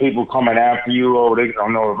about people coming after you. Oh, they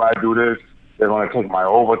don't know if I do this, they're going to take my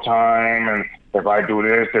overtime, and if I do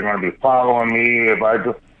this, they're going to be following me. If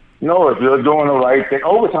you're doing the right thing,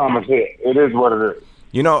 overtime is here. It is what it is.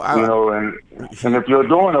 And if you're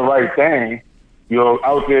doing the right thing, you're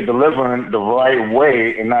out there delivering the right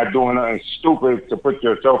way and not doing nothing stupid to put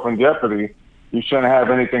yourself in jeopardy. You shouldn't have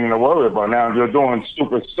anything to worry about. Now, if you're doing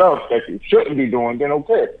stupid stuff that you shouldn't be doing, then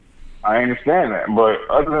okay. I understand that. But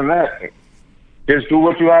other than that, just do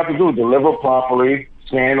what you have to do. Deliver properly,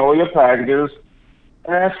 scan all your packages,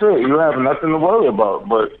 and that's it. You have nothing to worry about.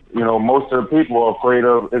 But, most of the people are afraid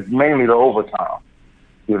of, it's mainly the overtime.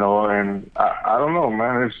 And I don't know,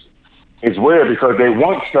 man. It's weird because they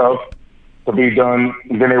want stuff to be done,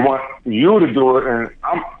 then they want you to do it, and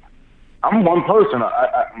I'm one person.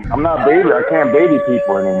 I'm not baby. I can't baby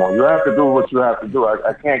people anymore. You have to do what you have to do.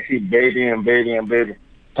 I can't keep babying,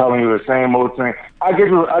 telling you the same old thing. I'll give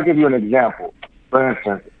you an example. For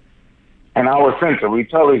instance, in our center, we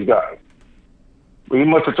tell these guys, we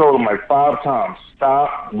must have told them like 5 times,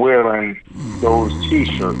 stop wearing those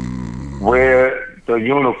T-shirts. Wear the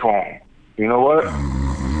uniform. You know what?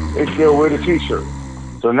 They still wear the T-shirt.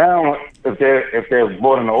 So now, if they're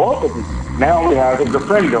brought in the office, now we have to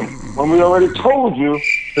defend them when we already told you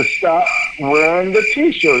to stop wearing the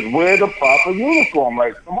T-shirt, wear the proper uniform.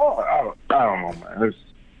 Like, come on, I don't know, man.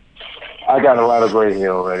 I got a lot of gray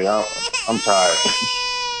hair already. I'm tired.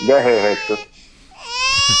 Go ahead, Hector.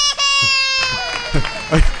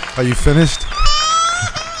 Are you finished?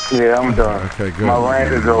 Yeah, I'm done. Okay, good. My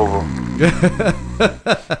rant is over.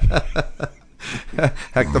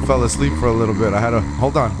 Hector fell asleep for a little bit. I had to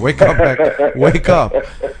hold on. Wake up, Hector. Wake up.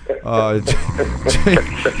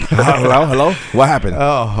 Hello. What happened?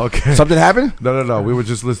 Oh, okay. Something happened? No. We were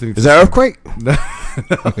just listening. Is that an earthquake?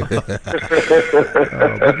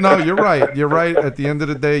 But no, you're right. You're right. At the end of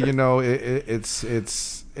the day,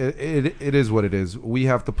 it is what it is. We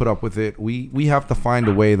have to put up with it. We have to find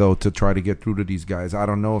a way though to try to get through to these guys. I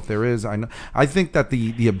don't know if there is. I think that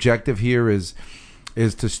the objective here is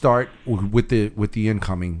is to start with the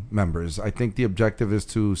incoming members. I think the objective is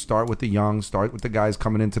to start with the young, start with the guys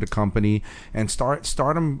coming into the company, and start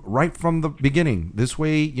them right from the beginning. This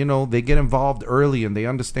way, they get involved early and they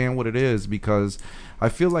understand what it is, because I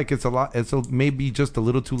feel like it's maybe just a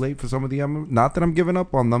little too late for some of them. Not that I'm giving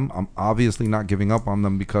up on them. I'm obviously not giving up on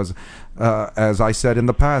them, because as I said in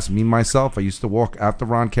the past, me myself, I used to walk after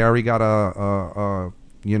Ron Carey got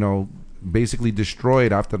basically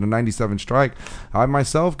destroyed after the 97 strike. I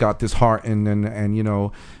myself got disheartened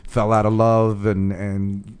and fell out of love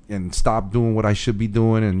and stopped doing what I should be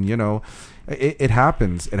doing, and it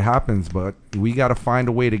happens, but we got to find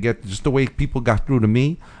a way to get, just the way people got through to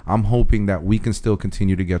me, I'm hoping that we can still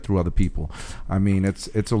continue to get through other people. I mean,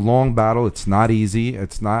 it's a long battle. It's not easy.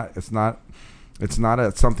 It's not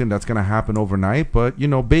something that's going to happen overnight, but,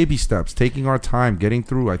 baby steps, taking our time, getting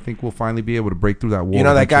through. I think we'll finally be able to break through that wall.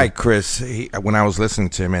 That guy, Chris, when I was listening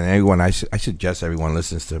to him, and everyone, I suggest everyone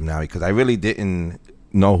listens to him now, because I really didn't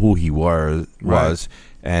know who he was,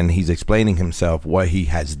 and he's explaining himself, what he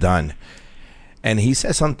has done. And he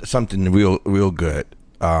says something real good,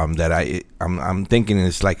 that I'm thinking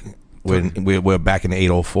it's like when we're back in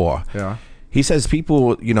 804. Yeah. He says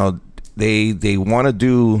people, they want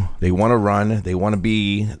to run, they want to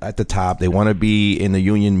be at the top, they want to be in the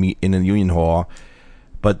union hall,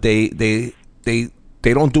 but they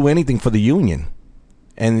don't do anything for the union.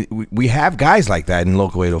 And we have guys like that in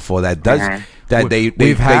Local 804 that does that.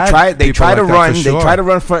 They try to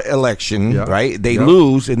run for election, right? They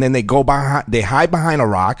lose, and then they go behind, they hide behind a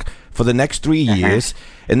rock for the next 3 years,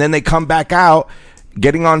 and then they come back out,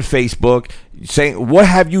 getting on Facebook, saying, "What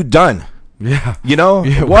have you done?" Yeah.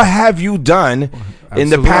 What have you done in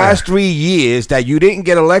the past 3 years that you didn't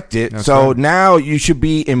get elected? That's so right. Now you should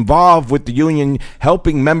be involved with the union,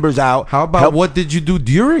 helping members out. How about what did you do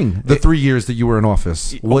during the 3 years that you were in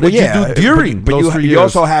office? What did you do during those 3 years? You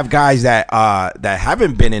also have guys that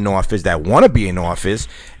haven't been in office, that want to be in office,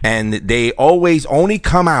 and they always only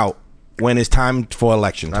come out when it's time for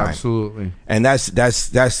election time. Absolutely. And that's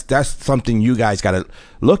something you guys got to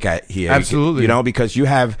look at here. Absolutely. Because you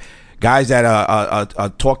have guys that are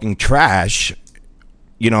talking trash,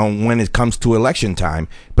 when it comes to election time,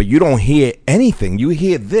 but you don't hear anything. You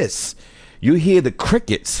hear this. You hear the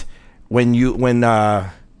crickets when the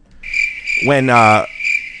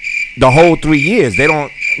whole 3 years they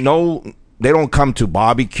don't come to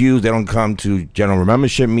barbecues, they don't come to general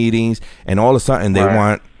membership meetings, and all of a sudden they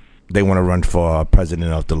want to run for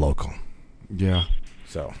president of the local. Yeah.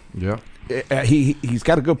 So yeah. He's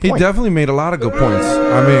got a good point. He definitely made a lot of good points.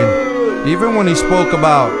 I mean, even when he spoke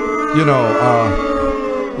about,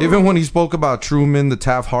 Truman, the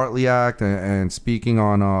Taft-Hartley Act, and speaking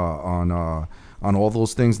on all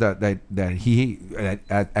those things that he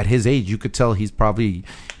at his age, you could tell he's probably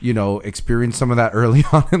experienced some of that early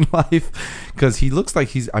on in life, because he looks like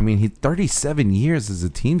he's 37 years as a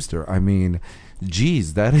Teamster. I mean,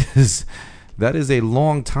 geez, that is a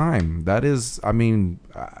long time. That is,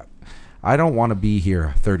 I don't want to be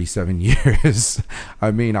here 37 years.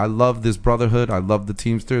 I love this brotherhood. I love the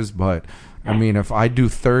Teamsters. But, if I do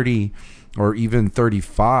 30 or even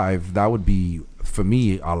 35, that would be, for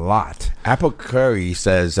me, a lot. Apple Curry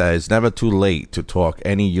says it's never too late to talk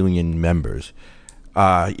any union members.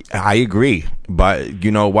 I agree. But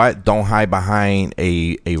you know what? Don't hide behind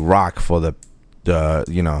a rock for the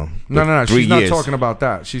No. She's not talking about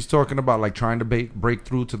that. She's talking about like trying to break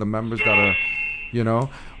through to the members that are,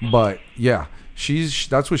 But yeah,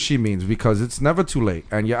 that's what she means, because it's never too late.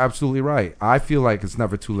 And you're absolutely right. I feel like it's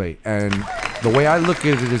never too late. And the way I look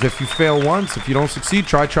at it is, if you fail once, if you don't succeed,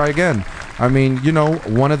 try again. One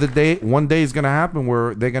day is gonna happen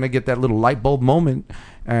where they're gonna get that little light bulb moment,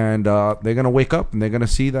 and they're gonna wake up and they're gonna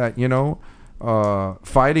see that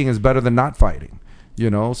fighting is better than not fighting.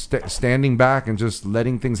 Standing back and just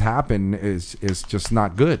letting things happen is just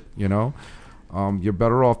not good. You're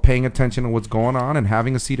better off paying attention to what's going on and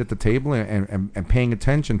having a seat at the table and paying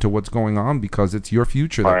attention to what's going on, because it's your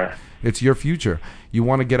future. Right. It's your future. You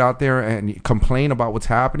want to get out there and complain about what's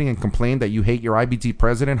happening and complain that you hate your IBT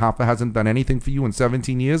president. Hoffa hasn't done anything for you in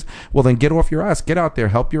 17 years. Well, then get off your ass. Get out there.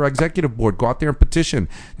 Help your executive board. Go out there and petition.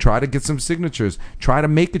 Try to get some signatures. Try to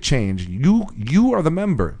make a change. You are the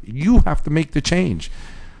member. You have to make the change.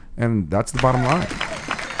 And that's the bottom line.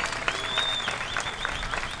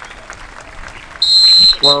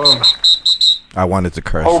 Well, I wanted to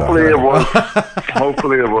curse. Hopefully it works.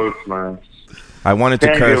 Hopefully it works, man. I wanted to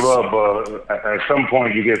curse. Can't give up. At some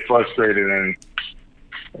point, you get frustrated, and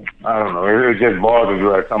I don't know. It just bothers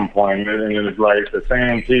you at some point. And it's like the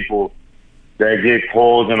same people that get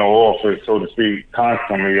called into office, so to speak,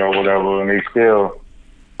 constantly or whatever, and they still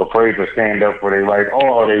afraid to stand up for their rights,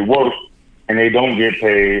 or they work and they don't get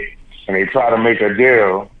paid, and they try to make a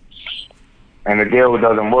deal, and the deal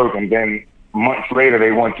doesn't work, and then months later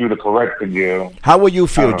they want you to correct the deal. How would you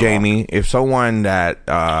feel, Jamie, if someone that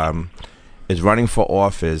is running for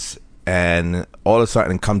office and all of a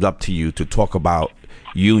sudden comes up to you to talk about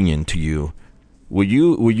union to you? Would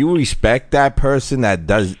you respect that person that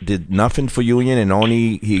did nothing for union and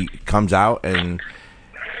only he comes out and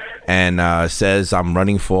says, I'm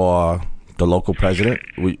running for the local president?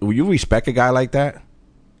 Would you respect a guy like that?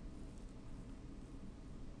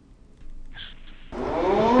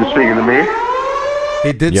 You speaking to me?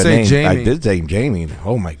 He did say Jamie. I did say Jamie.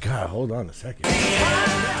 Oh my God! Hold on a second.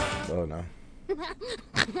 Oh no.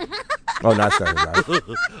 Oh, not that.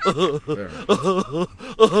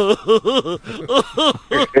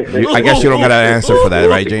 I guess you don't got an answer for that,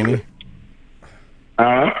 right, Jamie?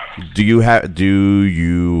 Do you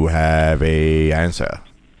have a answer?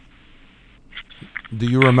 Do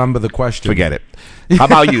you remember the question? Forget it. How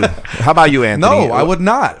about you? How about you, Anthony? No, I would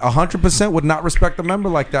not. 100% would not respect a member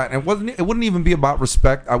like that. And it wouldn't even be about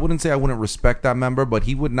respect. I wouldn't say I wouldn't respect that member, but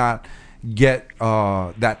he would not get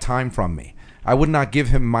that time from me. I would not give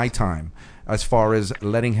him my time as far as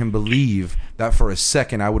letting him believe that for a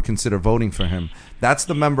second I would consider voting for him. That's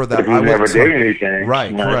the member that I would never did anything.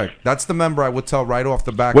 Right, correct. That's the member I would tell right off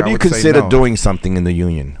the back. What do you consider doing something in the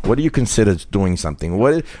union? What do you consider doing something?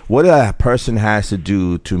 What a person has to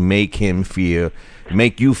do to make you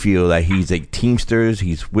feel that he's a Teamsters,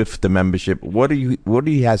 he's with the membership? What do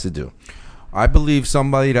he has to do? I believe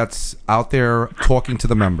somebody that's out there talking to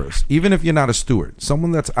the members, even if you're not a steward,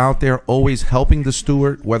 someone that's out there always helping the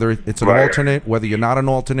steward, whether it's an alternate, whether you're not an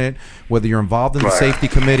alternate, whether you're involved in the safety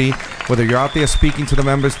committee, whether you're out there speaking to the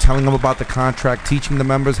members, telling them about the contract, teaching the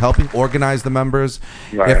members, helping organize the members.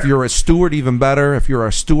 If you're a steward, even better. If you're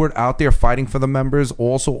a steward out there fighting for the members,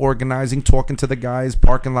 also organizing, talking to the guys,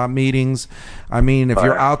 parking lot meetings. I mean, if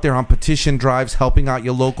you're out there on petition drives, helping out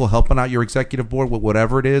your local, helping out your executive board with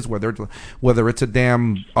whatever it is, whether it's a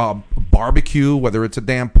damn barbecue, whether it's a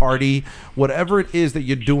damn party, whatever it is that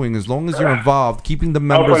you're doing, as long as you're involved, keeping the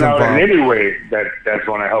members involved. In any way that's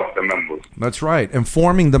going to help the members. That's right.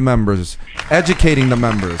 Informing the members, educating the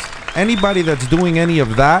members. Anybody that's doing any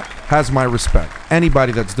of that has my respect.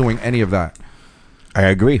 Anybody that's doing any of that. I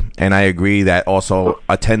agree. And I agree that also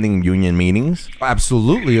attending union meetings.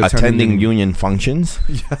 Absolutely. Attending union functions.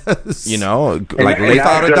 Yes. You know,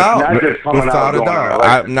 without a doubt. Without a doubt.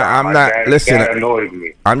 I'm not, listen, that annoys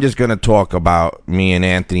me. I'm just going to talk about me and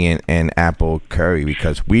Anthony and Apple Curry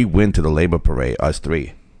because we went to the labor parade, us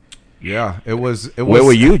three. Yeah, it was. Where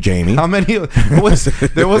were you, Jamie? How many?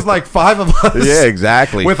 There was like 5 of us. Yeah,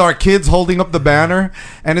 exactly. With our kids holding up the banner,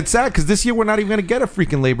 and it's sad because this year we're not even going to get a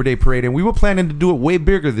freaking Labor Day parade, and we were planning to do it way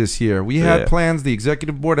bigger this year. We had plans. The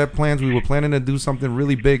executive board had plans. We were planning to do something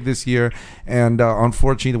really big this year, and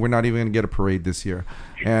unfortunately, we're not even going to get a parade this year.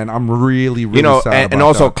 And I'm really sad about that. And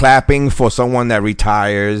also clapping for someone that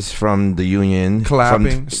retires from the union.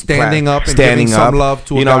 Clapping, standing up and giving some love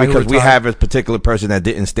to a guy because who we have a particular person that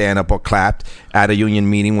didn't stand up or clapped at a union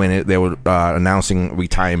meeting when they were announcing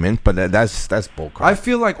retirement. But that's bullcrap. I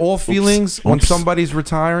feel like all feelings when somebody's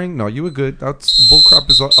retiring. No, you were good. That's bullcrap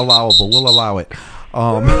is allowable. We'll allow it.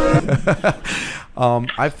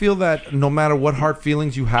 I feel that no matter what hard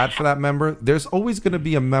feelings you had for that member, there's always going to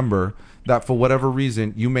be a member that for whatever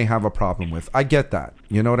reason you may have a problem with. I get that.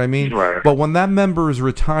 You know what I mean? Right. But when that member is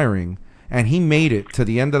retiring and he made it to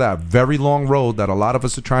the end of that very long road that a lot of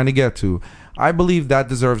us are trying to get to, I believe that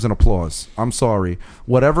deserves an applause. I'm sorry.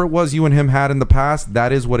 Whatever it was you and him had in the past,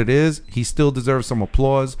 that is what it is. He still deserves some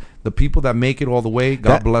applause. The people that make it all the way,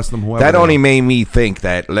 God bless them, whoever. That only made me think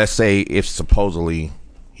that, let's say if supposedly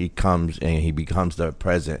he comes and he becomes the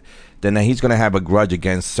president, then he's going to have a grudge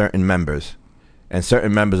against certain members. And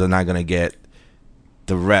certain members are not going to get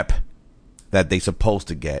the rep that they supposed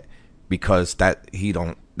to get because that's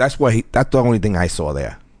the only thing I saw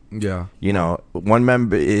there. Yeah. You know, one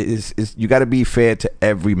member is you got to be fair to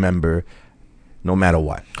every member no matter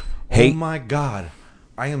what. Oh my God.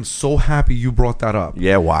 I am so happy you brought that up.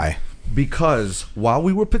 Yeah, why? Because while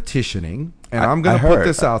we were petitioning, and I'm going to put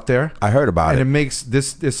this out there. I heard about it. And it makes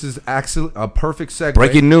this is actually a perfect segue.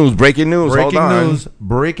 Breaking news. Hold on.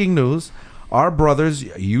 Breaking news. Our brothers,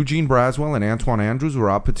 Eugene Braswell and Antoine Andrews, were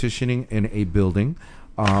out petitioning in a building.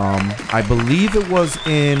 I believe it was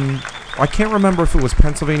I can't remember if it was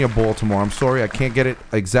Pennsylvania, Baltimore. I'm sorry, I can't get it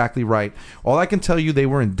exactly right. All I can tell you, they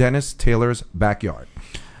were in Dennis Taylor's backyard.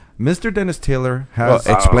 Mr. Dennis Taylor has...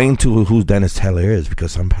 Well, explain to who Dennis Taylor is,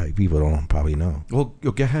 because some people don't probably know. Well,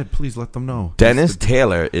 go ahead. Please let them know. Dennis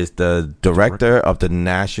Taylor is the director of the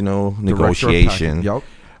national negotiation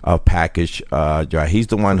of package. He's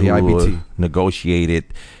the one The who IBT. negotiated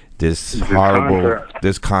this horrible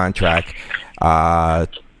contract.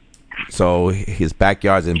 So his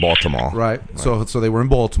backyard's in Baltimore. Right. So they were in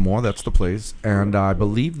Baltimore. That's the place. And I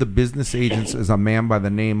believe the business agent is a man by the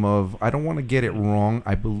name of, I don't want to get it wrong,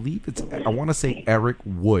 I want to say Eric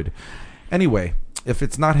Wood. Anyway, if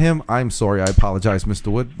it's not him, I'm sorry. I apologize, Mr.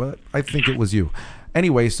 Wood, but I think it was you.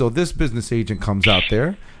 Anyway, so this business agent comes out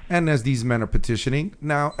there, and as these men are petitioning,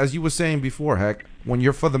 now, as you were saying before, Heck, when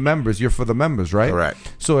you're for the members, you're for the members, right?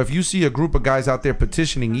 Correct. So if you see a group of guys out there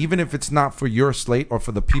petitioning, even if it's not for your slate or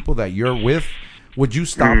for the people that you're with, would you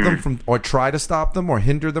stop them from, or try to stop them or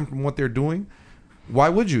hinder them from what they're doing? Why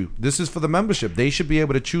would you? This is for the membership. They should be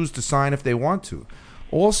able to choose to sign if they want to.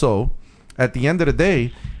 Also, at the end of the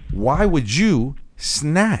day, why would you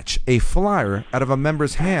snatch a flyer out of a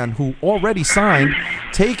member's hand who already signed,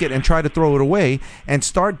 take it and try to throw it away, and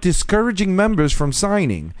start discouraging members from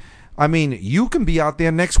signing? I mean, you can be out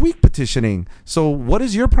there next week petitioning. So what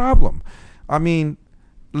is your problem? I mean,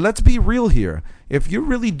 let's be real here. If you're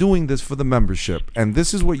really doing this for the membership and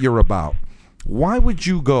this is what you're about, why would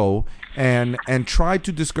you go and try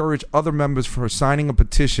to discourage other members from signing a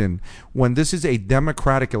petition when this is a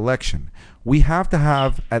democratic election? We have to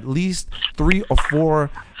have at least 3 or 4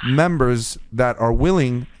 members that are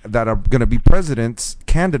willing, that are going to be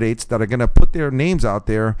candidates that are going to put their names out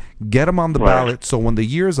there, get them on the ballot, so when the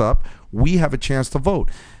year's up, we have a chance to vote.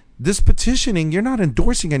 This petitioning, you're not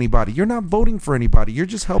endorsing anybody. You're not voting for anybody. You're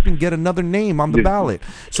just helping get another name on the ballot.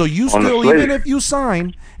 So you still, even if you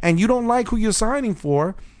sign and you don't like who you're signing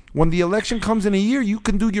for, when the election comes in a year, you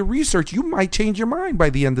can do your research. You might change your mind by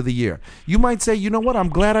the end of the year. You might say, you know what, I'm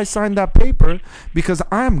glad I signed that paper because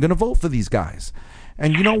I'm going to vote for these guys.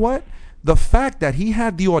 And you know what? The fact that he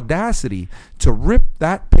had the audacity to rip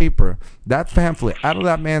that paper, that pamphlet, out of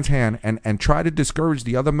that man's hand and try to discourage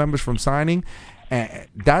the other members from signing,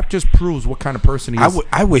 that just proves what kind of person he is.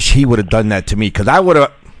 I wish he would have done that to me, because I would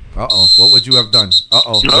have... What would you have done? There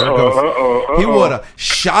it goes. He would have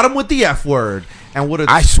shot him with the F word and would have...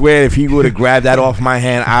 I swear, if he would have grabbed that off my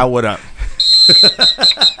hand, I would have...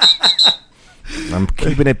 I'm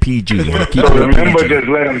keeping it PG. Remember, just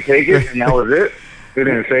let him take it, and that was it? They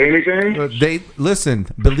didn't say anything? Listen,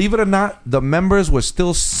 believe it or not, the members were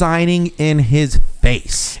still signing in his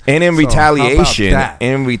face. And in retaliation, I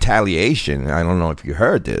don't know if you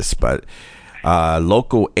heard this, but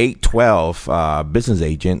local 812 business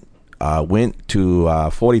agent went to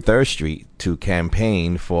 43rd Street to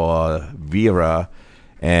campaign for Vera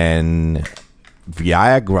and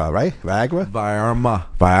Viagra, right? Viagra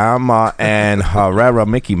and Herrera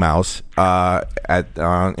Mickey Mouse in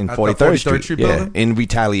 43rd Street. Yeah, in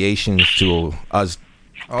retaliation to us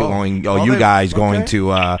going to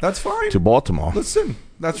that's fine. to Baltimore. Listen,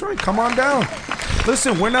 that's right. Come on down.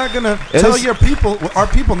 Listen, we're not gonna tell our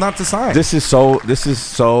people not to sign. This is so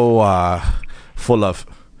full of.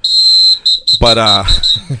 But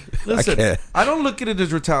listen, I don't look at it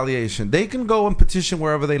as retaliation. They can go and petition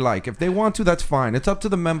wherever they like. If they want to, that's fine. It's up to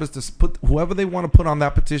the members to put whoever they want to put on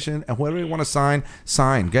that petition, and whoever they want to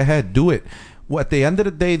sign. Go ahead, do it. Well, at the end of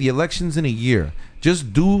the day, the election's in a year.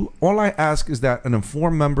 Just do. All I ask is that an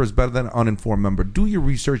informed member is better than an uninformed member. Do your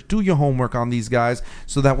research, do your homework on these guys,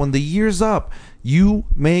 so that when the year's up, you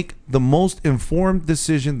make the most informed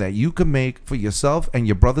decision that you can make for yourself and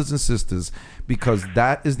your brothers and sisters, because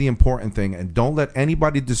that is the important thing. And don't let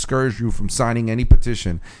anybody discourage you from signing any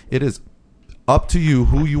petition. It is up to you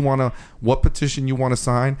what petition you want to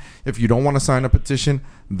sign. If you don't want to sign a petition,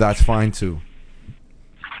 that's fine too.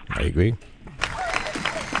 I agree.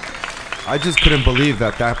 I just couldn't believe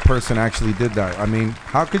that person actually did that. I mean,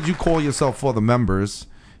 how could you call yourself for the members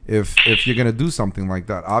if you're going to do something like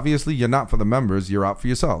that? Obviously, you're not for the members. You're out for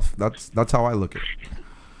yourself. That's how I look at it.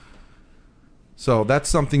 So that's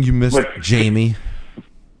something you missed, Jamie.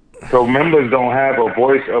 So members don't have a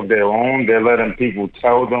voice of their own. They're letting people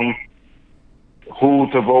tell them who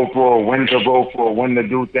to vote for, when to vote for, when to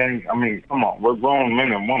do things. I mean, come on. We're grown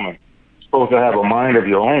men and women. Supposed to have a mind of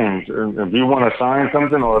your own. If you want to sign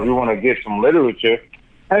something, or if you want to get some literature,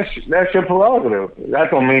 that's your prerogative.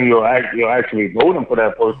 That don't mean you're actually voting for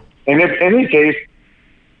that person. And if in any case,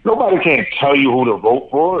 nobody can tell you who to vote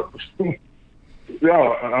for.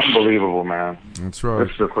 Yo, unbelievable, man. That's right.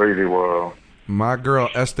 It's a crazy world. My girl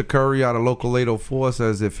Esther Curry out of Local 804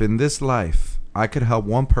 says, if in this life I could help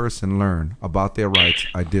one person learn about their rights,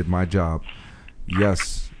 I did my job.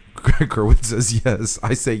 Yes. Greg Kerwood says yes.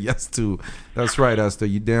 I say yes too. That's right, Esther.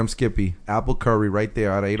 You damn Skippy. Apple Curry right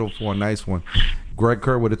there out of 804. Nice one. Greg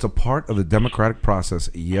Kerwood, it's a part of the democratic process.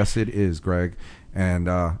 Yes, it is, Greg. And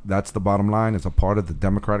that's the bottom line. It's a part of the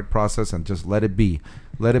democratic process, and just let it be.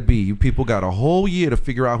 let it be. You people got a whole year to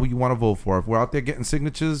figure out who you want to vote for. If we're out there getting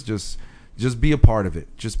signatures, just be a part of it.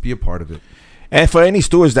 Just be a part of it. And for any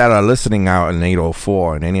stewards that are listening out in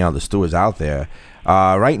 804 and any other stewards out there,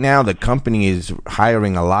 right now the company is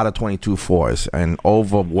hiring a lot of 22-4s, and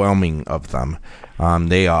overwhelming of them.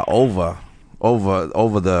 They are over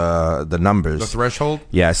the numbers. The threshold?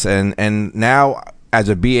 Yes, and now as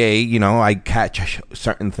a BA, you know, I catch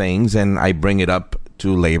certain things and I bring it up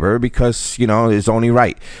to labor because, you know, it's only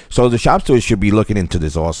right. So the shop stewards should be looking into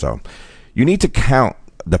this also. You need to count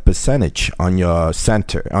the percentage on your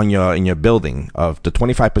center, in your building of the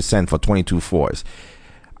 25% for 22-4s.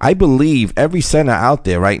 I believe every center out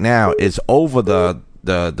there right now is over the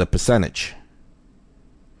percentage.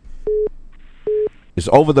 It's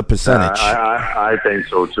over the percentage. I think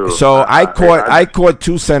so too. So I caught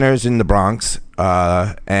two centers in the Bronx,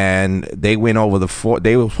 and they went over the four.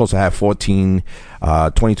 They were supposed to have 14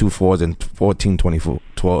 22-4s and 14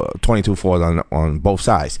 22-4s on both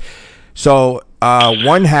sides. So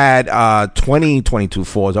one had 20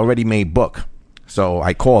 22-4s already made book. So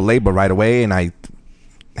I called labor right away and I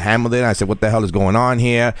hammered it. I said, "What the hell is going on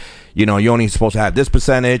here? You know, you're only supposed to have this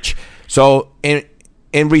percentage." So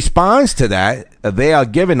in response to that, they are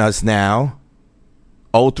giving us now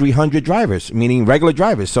 0300 drivers, meaning regular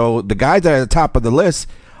drivers. So the guys that are at the top of the list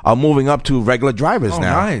are moving up to regular drivers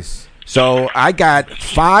now. Nice. So I got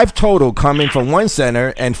 5 total coming from one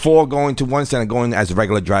center and 4 going to one center going as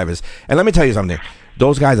regular drivers. And let me tell you something.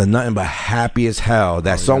 Those guys are nothing but happy as hell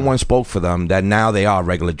that someone spoke for them, that now they are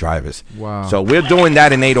regular drivers. Wow. So we're doing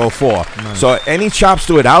that in 804. Nice. So any shop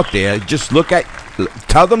steward out there, just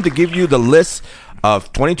tell them to give you the list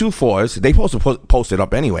of 22-4s. They supposed to post it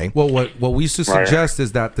up anyway. Well, what we should suggest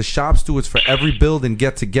is that the shop stewards for every building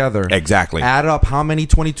get together. Exactly. Add up how many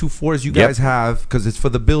 22-4s you guys have, because it's for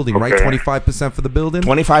the building, right? 25% for the building?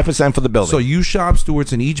 25% for the building. So you shop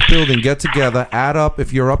stewards in each building get together, add up.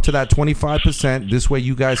 If you're up to that 25%, this way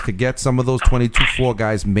you guys could get some of those 22-4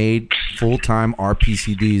 guys made full-time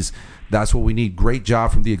RPCDs. That's what we need. Great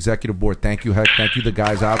job from the executive board. Thank you, Heck. Thank you, the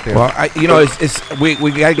guys out there. Well,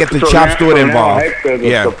 we gotta get the shop steward involved.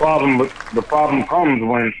 The problem comes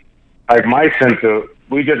when, like my center,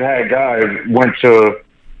 we just had guys went to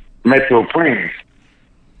Metro Queens.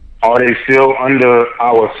 Are they still under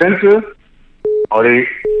our center? Are they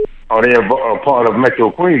a part of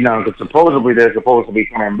Metro Queens now? Because supposedly they're supposed to be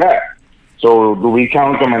coming back. So do we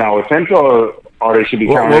count them in our center, or they should be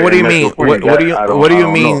counted? What do you mean? What do you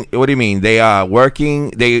mean? What do you mean? They are working.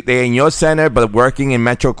 They're in your center, but working in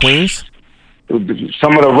Metro Queens.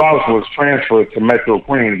 Some of the routes was transferred to Metro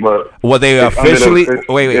Queens, but they officially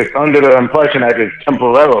wait. It's under the impression that it's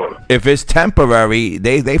temporary. If it's temporary,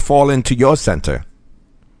 they fall into your center.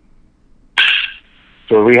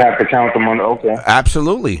 So we have to count them on. Okay.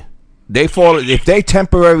 Absolutely, they fall if they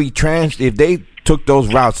temporary if they took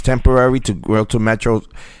those routes temporary to go to Metro,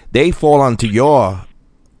 they fall onto your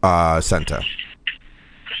center.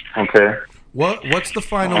 Okay. What's the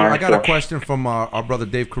final? I got a question from our brother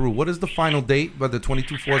Dave Carew. What is the final date where the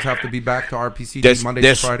 22-4s have to be back to RPCD Monday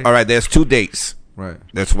to Friday? All right, there's 2 dates. Right.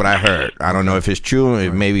 That's what I heard. I don't know if it's true.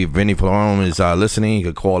 If maybe Vinny Palome is listening, he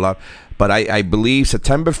could call up. But I believe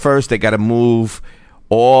September 1st, they got to move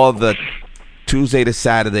all the Tuesday to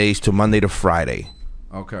Saturdays to Monday to Friday.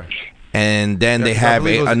 Okay. And then they have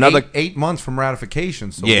another 8 months from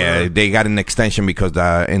ratification. So they got an extension because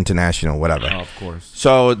the international whatever. Oh, of course.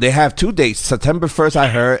 So they have 2 dates: September 1st, I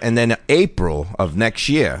heard, and then April of next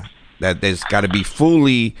year. That there's got to be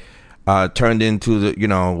fully turned into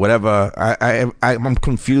the whatever. I'm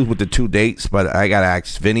confused with the 2 dates, but I gotta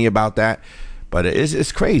ask Vinny about that. But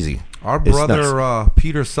it's crazy. Our brother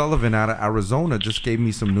Peter Sullivan out of Arizona just gave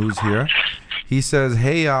me some news here. He says,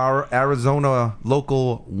 "Hey, our Arizona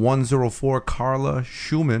local 104 Carla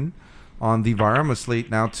Schumann on the Vairma slate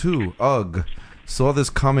now too. Ugh. Saw this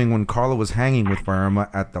coming when Carla was hanging with Vairma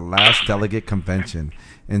at the last delegate convention.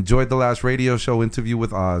 Enjoyed the last radio show interview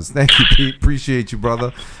with Oz. Thank you, Pete. Appreciate you,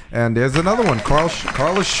 brother." And there's another one,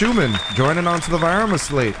 Carla Schumann, joining on to the Vairma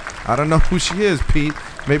slate. I don't know who she is, Pete.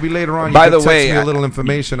 Maybe later on you can text me a little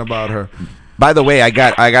information about her. By the way, I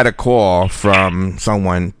got a call from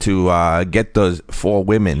someone to get those 4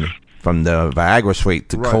 women from the Viagra suite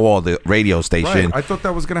to call the radio station. Right. I thought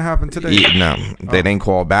that was going to happen today. No, they didn't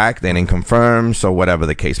call back. They didn't confirm. So whatever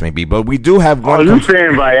the case may be, but we do have one. Are you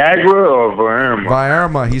saying Viagra or Vairma?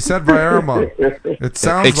 Vairma. He said Vairma. It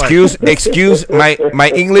sounds. Excuse.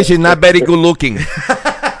 My English is not very good looking.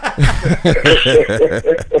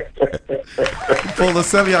 Pulled a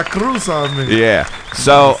Celia Cruz on me. Yeah.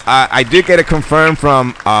 So I did get it confirmed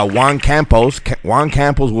from Juan Campos. Juan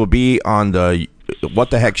Campos will be on the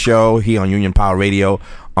What the Heck Show here on Union Power Radio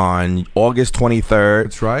on August 23rd.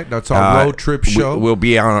 That's right. That's our road trip show. We'll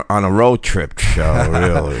be on a road trip show,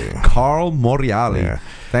 really. Carl Moriali. Yeah.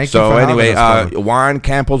 Thank you so for anyway, having us, Juan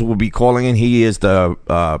Campos will be calling in. He is the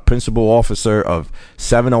principal officer of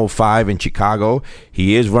 705 in Chicago.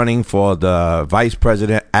 He is running for the vice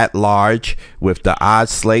president at large with the odd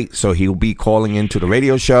slate, so he'll be calling into the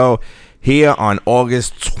radio show here on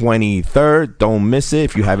August 23rd. Don't miss it.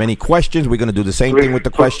 If you have any questions, we're going to do the same thing with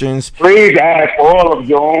the questions. Please ask all of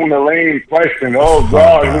Joan Elaine questions. Oh,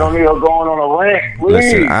 God, you don't need her going on a rant.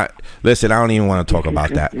 Please. Listen, I don't even want to talk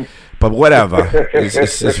about that. But whatever.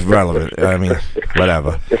 It's relevant. I mean,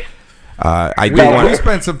 whatever. We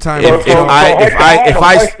spent some time. If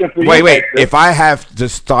I have to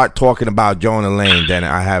start talking about Joan Elaine, then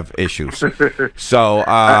I have issues. So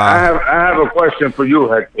I have a question for you,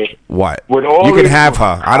 Hector. What? You can have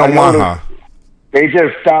her. I don't want her. They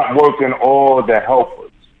just stopped working all the helpers,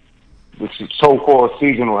 which is so-called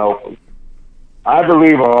seasonal helpers. I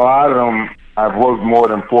believe a lot of them have worked more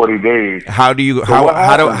than 40 days. How do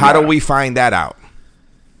we find that out?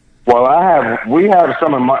 Well, we have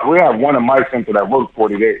one in my center that worked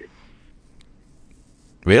 40 days.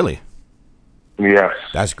 Really? Yes.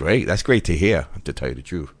 That's great. That's great to hear, to tell you the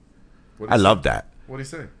truth. I love that. What did he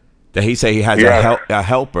say? That he say he has a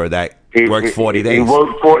helper that works 40 days.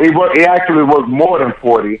 He actually worked more than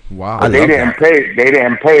 40. Wow. They didn't pay him. They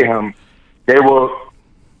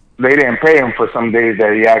didn't pay him for some days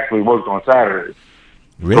that he actually worked on Saturdays.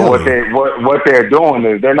 Really? So what they're doing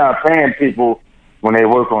is they're not paying people when they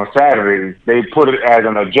work on Saturdays. They put it as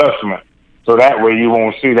an adjustment, so that way you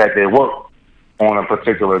won't see that they work on a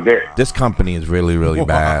particular day. This company is really, really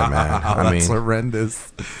bad, man. I mean,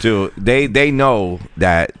 horrendous. Dude, they know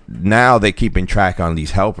that now they're keeping track on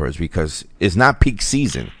these helpers because it's not peak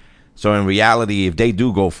season. So in reality, if they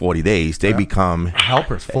do go 40 days, they become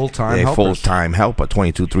helpers, full-time helpers. Full-time helper,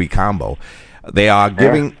 22-3 combo. They are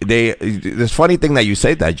giving this funny thing that you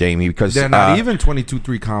said that, Jamie, because they're not even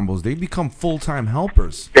 22-3 combos. They become full-time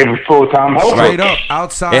helpers. They be full-time helpers. Straight up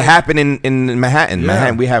outside. It happened in Manhattan.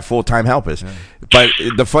 Manhattan, we have full-time helpers. Yeah. But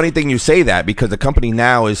the funny thing you say that because the company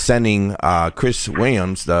now is sending Chris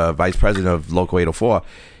Williams, the vice president of Local 804.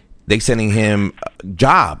 They're sending him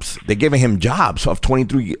jobs. They're giving him jobs of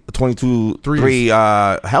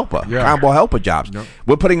 22-3 helper, combo helper jobs. Yep.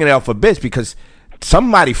 We're putting it out for bids because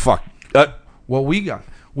somebody fucked. Well, we got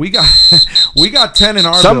 10 in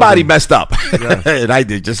our Somebody building. Messed up. Yes. And I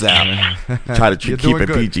did just now. Try to keep it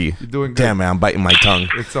PG. You're doing good. Damn, man, I'm biting my tongue.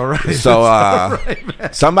 It's all right. So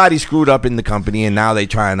somebody screwed up in the company, and now they're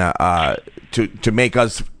trying to make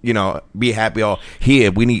us, be happy. Oh,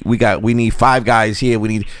 here we need 5 guys here.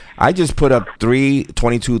 I just put up 3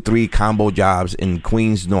 22-3 combo jobs in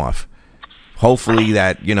Queens North. Hopefully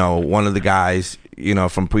that one of the guys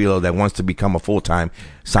from Preload that wants to become a full-time,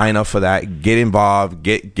 sign up for that, get involved,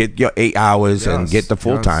 get your 8 hours and get the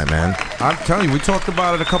full-time, man. I'm telling you, we talked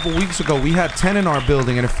about it a couple weeks ago. We had 10 in our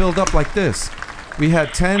building and it filled up like this. We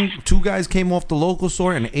had 10, 2 guys came off the local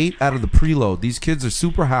store and 8 out of the Preload. These kids are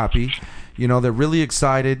super happy. They're really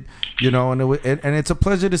excited, and it's a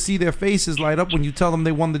pleasure to see their faces light up when you tell them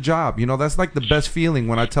they won the job. That's like the best feeling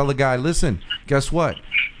when I tell a guy, listen, guess what?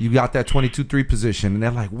 You got that 22-3 position. And they're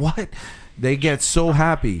like, what? They get so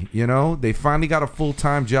happy, They finally got a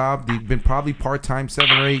full-time job. They've been probably part-time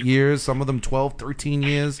 7 or 8 years, some of them 12, 13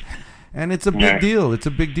 years. And it's a big deal. It's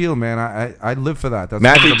a big deal, man. I live for that. That's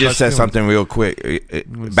Matthew just said something real quick.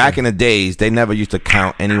 Back in the days, they never used to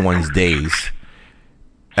count anyone's days.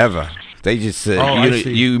 Ever. They just said,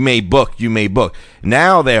 you may book.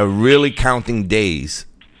 Now they're really counting days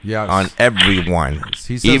on everyone.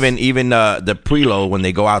 Even the preload when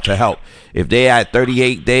they go out to help. If they had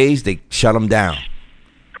 38 days, they shut them down.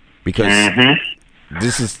 Because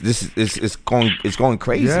this is going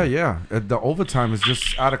crazy. Yeah. The overtime is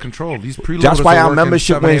just out of control. These preloaders That's why our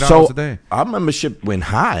membership went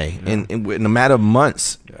high in a matter of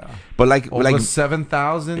months. Yeah. But over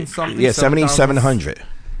 7,000 something. Yeah, 7,700.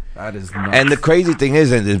 That is nuts. And the crazy thing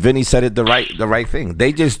is, and Vinny said it the right thing.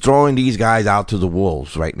 They just throwing these guys out to the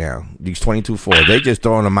wolves right now. These 22-4. They just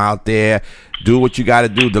throwing them out there. Do what you got to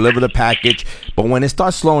do. Deliver the package. But when it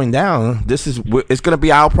starts slowing down, it's going to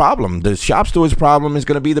be our problem. The shop steward's problem is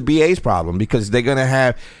going to be the BA's problem because they're going to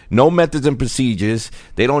have no methods and procedures.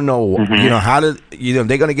 They don't know, how to. They're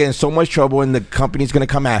going to get in so much trouble, and the company's going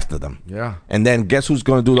to come after them. Yeah. And then guess who's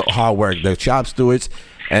going to do the hard work? The shop stewards.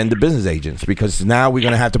 and the business agents, because now we're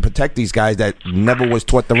going to have to protect these guys that never was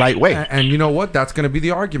taught the right way. And you know what? That's going to be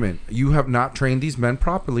the argument. You have not trained these men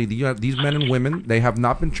properly. These men and women, they have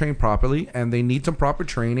not been trained properly, and they need some proper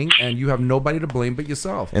training, and you have nobody to blame but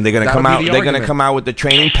yourself. And they're going to come out. They're going to come out with the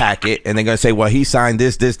training packet, and they're going to say, "Well, he signed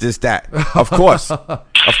this, that." Of course,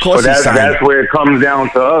 that's where it comes down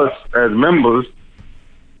to us as members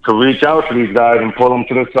to reach out to these guys and pull them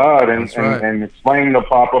to the side and explain the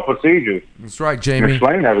proper procedures. That's right, Jamie.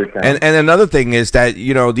 Explain everything. And another thing is that,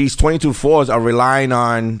 these 22-4s are relying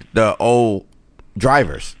on the old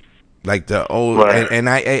drivers. Like the old, right. and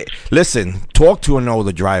I listen, talk to an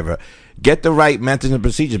older driver. Get the right methods and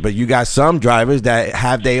procedures. But you got some drivers that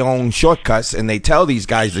have their own shortcuts, and they tell these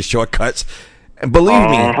guys the shortcuts. And believe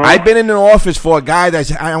me, I've been in the office for a guy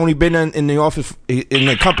I only been in the office in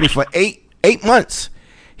the company for eight months.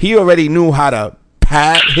 He already knew how to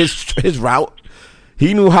pad his route.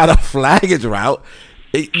 He knew how to flag his route.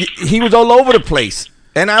 He was all over the place.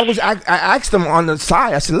 And I asked him on the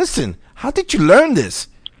side. I said, "Listen, how did you learn this?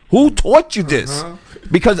 Who taught you this?"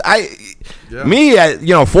 Because me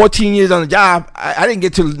at 14 years on the job, I didn't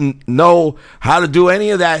get to know how to do any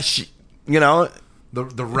of that. The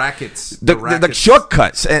rackets, the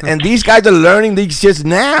shortcuts, and these guys are learning these just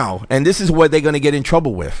now, and this is what they're going to get in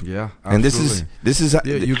trouble with. Yeah, absolutely. And this is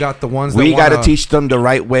you got the ones. We got to teach them the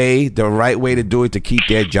right way to do it to keep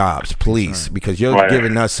their jobs, please, because you're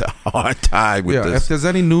giving us a hard time with this. If there's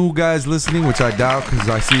any new guys listening, which I doubt, because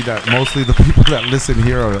I see that mostly the people that listen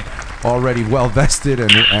here are already well vested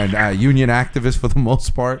and union activists for the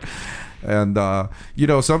most part. And,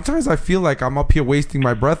 sometimes I feel like I'm up here wasting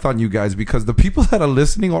my breath on you guys because the people that are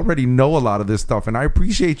listening already know a lot of this stuff. And I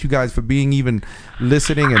appreciate you guys for being even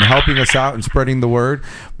listening and helping us out and spreading the word.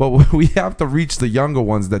 But we have to reach the younger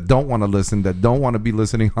ones that don't want to listen, that don't want to be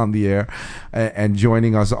listening on the air and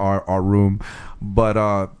joining us our room. But,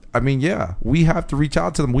 we have to reach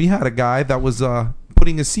out to them. We had a guy that was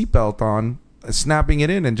putting his seatbelt on, snapping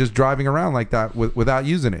it in and just driving around like that without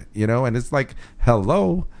using it, and it's like,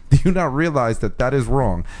 hello. Do you not realize that is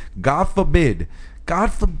wrong? God forbid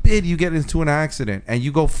you get into an accident and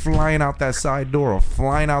you go flying out that side door or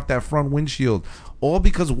flying out that front windshield, all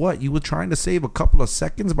because what? You were trying to save a couple of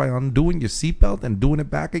seconds by undoing your seatbelt and doing it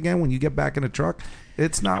back again when you get back in the truck.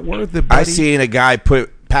 It's not worth it, buddy. I seen a guy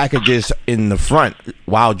put packages in the front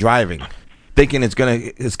while driving, thinking it's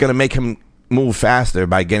gonna make him move faster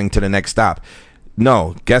by getting to the next stop.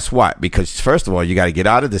 No, guess what? Because first of all, you got to get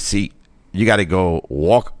out of the seat. You got to go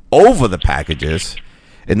walk over the packages,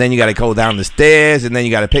 and then you got to go down the stairs, and then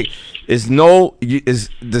you got to pick. It's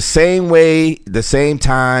the same way, the same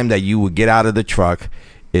time that you would get out of the truck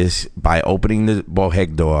is by opening the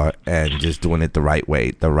bulkhead door and just doing it the right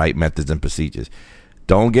way, the right methods and procedures.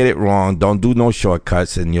 Don't get it wrong. Don't do no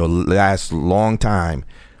shortcuts, and you'll last a long time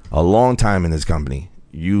in this company.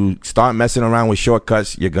 You start messing around with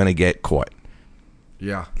shortcuts, you're gonna get caught.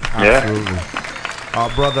 Yeah, absolutely.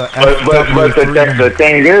 Brother, but the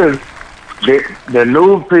thing is, the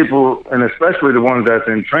new people, and especially the ones that's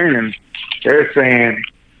in training, they're saying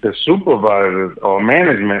the supervisors or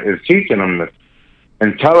management is teaching them this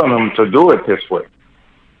and telling them to do it this way.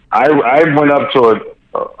 I went up to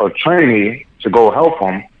a trainee to go help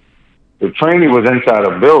him. The trainee was inside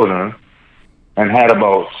a building and had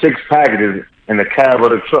about 6 packages in the cab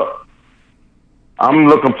of the truck. I'm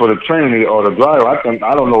looking for the trainee or the driver.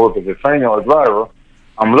 I don't know if it's a trainee or a driver.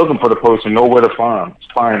 I'm looking for the person, know where to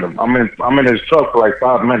find him. I'm in his truck for like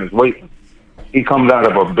 5 minutes waiting. He comes out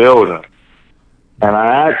of a building. And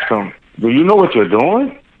I asked him, "Do you know what you're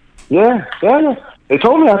doing?" Yeah. They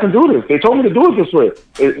told me I can do this. They told me to do it this way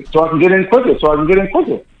so I can get in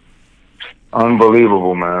quicker.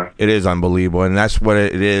 Unbelievable, man. It is unbelievable, and that's what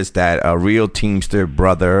it is, that a real Teamster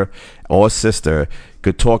brother or sister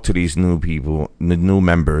could talk to these new people, the new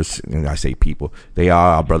members, and I say people, they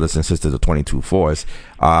are our brothers and sisters of 22-4s.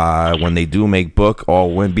 When they do make book,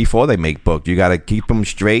 or before they make book, you got to keep them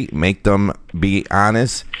straight, make them be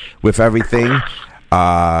honest with everything.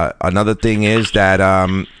 Another thing is that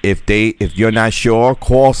if you're not sure,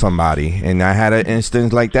 call somebody. And I had an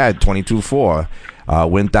instance like that, 22-4.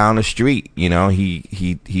 Went down the street.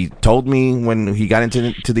 He told me when he got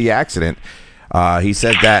into the accident. He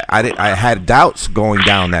said that I had doubts going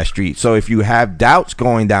down that street. So if you have doubts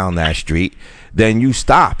going down that street, then you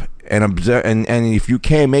stop and observe. And if you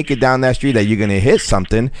can't make it down that street, that you're gonna hit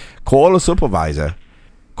something, call a supervisor,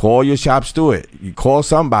 call your shop steward. You call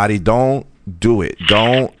somebody. Don't do it.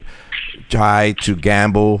 Don't try to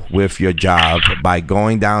gamble with your job by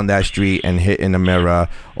going down that street and hitting a mirror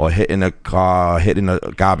or hitting a car, hitting a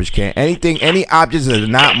garbage can. Any objects that are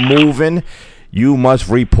not moving, you must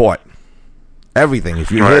report. Everything.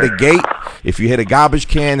 If you hit a gate, if you hit a garbage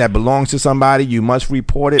can that belongs to somebody, you must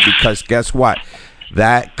report it, because guess what?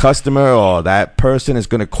 That customer or that person is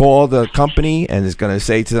going to call the company and is going to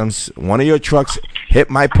say to them, one of your trucks hit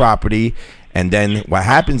my property. And then what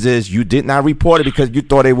happens is you did not report it because you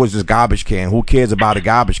thought it was this garbage can. Who cares about a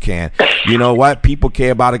garbage can? You know what? People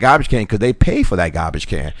care about a garbage can because they pay for that garbage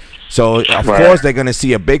can. So, of course, they're going to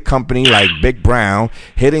see a big company like Big Brown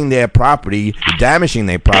hitting their property, damaging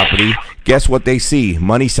their property. Guess what they see?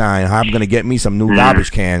 Money sign. I'm going to get me some new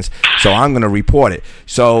garbage cans, so I'm going to report it.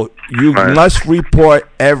 So you must report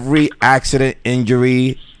every accident,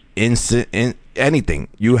 injury, incident, anything.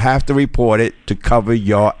 You have to report it to cover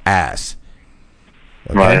your ass.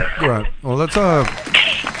 Okay? Right. Well, let's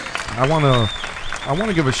I want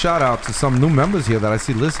to give a shout out to some new members here that I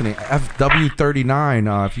see listening.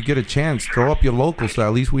 FW39. If you get a chance, throw up your local, so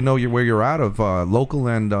at least we know where you're out of, local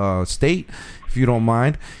and state, if you don't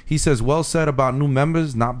mind. He says, well said about new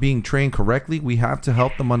members not being trained correctly. We have to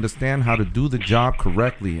help them understand how to do the job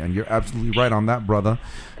correctly, and you're absolutely right on that, brother.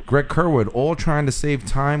 Greg Kerwood, all trying to save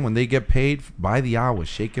time when they get paid by the hour.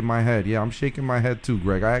 Shaking my head. Yeah, I'm shaking my head too,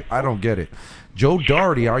 Greg. I don't get it. Joe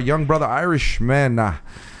Doherty, our young brother Irishman,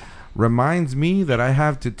 reminds me that I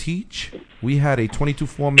have to teach. We had a 22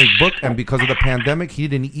 Form 8 book, and because of the pandemic, he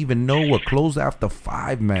didn't even know what close after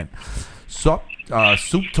 5 meant. So,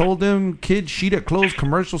 Soup told him, kid, sheet at close,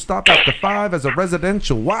 commercial stop after 5 as a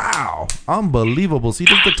residential. Wow. Unbelievable. See,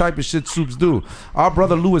 this is the type of shit Soups do. Our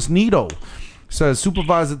brother Louis Nito says,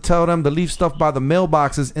 supervisor, tell them to leave stuff by the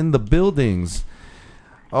mailboxes in the buildings.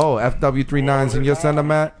 Oh, FW39's in your center,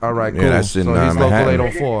 Matt? All right, cool. Yeah, that's in so he's local Manhattan.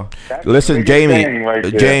 804. Listen, Jamie,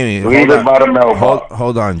 Jamie, hold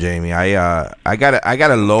on, Jamie. I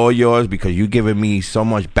gotta lower yours because you giving me so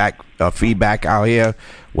much feedback out here.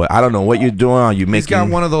 Well, I don't know what you're doing. Are you making? He's got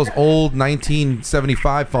one of those old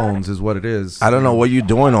 1975 phones, is what it is. I don't know what you're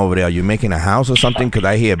doing over there. Are you making a house or something? Because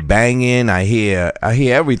I hear banging. I hear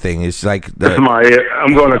everything. It's like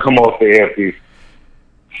I'm going to come off the earpiece.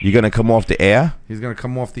 You're going to come off the air? He's going to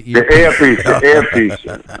come off the earpiece. The earpiece.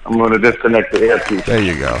 I'm going to disconnect the earpiece. There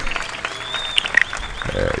you go.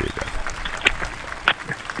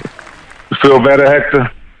 You feel better,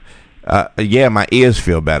 Hector? Yeah, my ears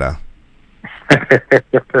feel better.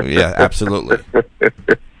 Yeah, absolutely.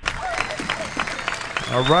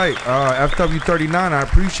 All right, FW39, I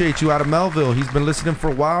appreciate you out of Melville. He's been listening for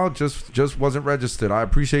a while, just wasn't registered. I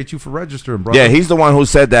appreciate you for registering, brother. Yeah, he's the one who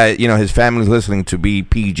said that, his family's listening to be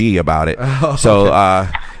PG about it. So,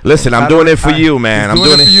 listen, I'm doing it for you, man. I'm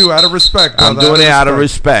doing it for you out of respect, brother. I'm doing it out of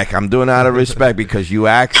respect. I'm doing it out of respect because you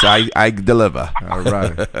ask, I deliver. All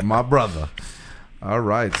right, my brother. All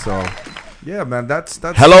right, so, yeah, man, that's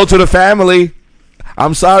hello to the family.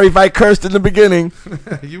 I'm sorry if I cursed in the beginning.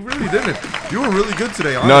 You really didn't. You were really good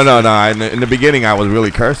today, honestly. No. In the beginning, I was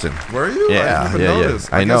really cursing. Were you? Yeah, I didn't even notice.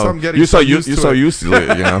 I know. Guess I'm getting you're so used to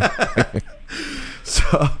it,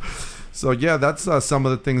 So yeah, that's some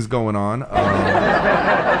of the things going on.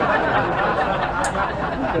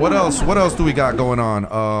 What else? What else do we got going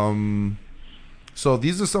on? So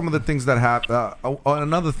these are some of the things that happen.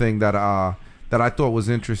 Another thing that I thought was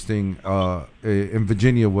interesting in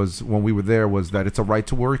Virginia was when we were there was that it's a right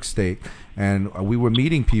to work state, and we were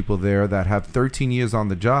meeting people there that have 13 years on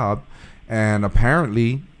the job and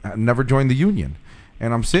apparently never joined the union.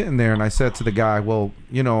 And I'm sitting there and I said to the guy, well,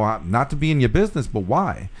 not to be in your business, but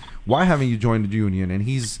why? Why haven't you joined the union? And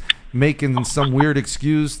he's making some weird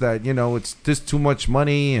excuse that, it's just too much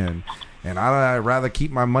money and I'd rather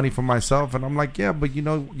keep my money for myself. And I'm like, yeah, but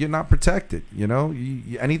you're not protected.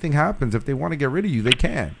 Anything happens, if they want to get rid of you, they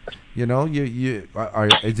can.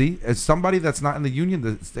 Is somebody that's not in the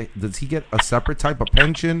union, does he get a separate type of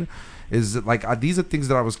pension? Is it like these are things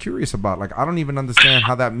that I was curious about. Like I don't even understand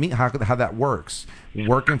how that works,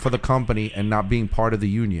 working for the company and not being part of the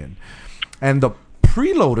union. And the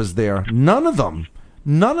preloaders there, none of them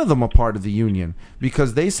are part of the union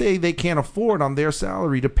because they say they can't afford on their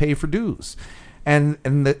salary to pay for dues. And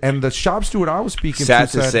the shop steward I was speaking sad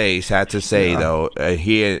to said, sad to say though,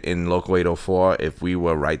 here in Local 804, if we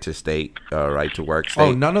were right to work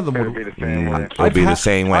state, none of them would be the same way. It would be the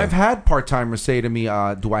same way. I've had part-timers say to me,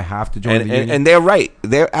 do I have to join the union? And they're right.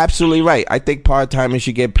 They're absolutely right. I think part-timers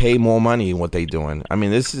should get paid more money in what they're doing. I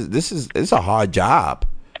mean, it's a hard job.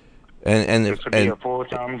 And it should be a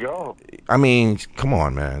full-time job. I mean, come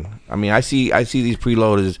on, man. I mean, I see these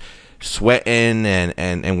preloaders sweating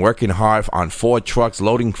and working hard on Ford trucks,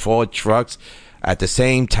 loading Ford trucks at the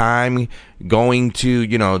same time, going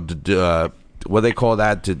to what they call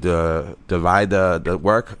that, to divide the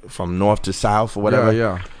work from north to south or whatever.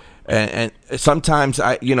 Yeah. And sometimes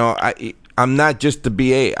I I'm not just the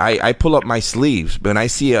BA. I pull up my sleeves when I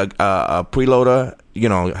see a preloader,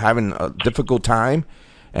 having a difficult time,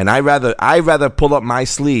 and I rather pull up my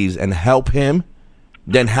sleeves and help him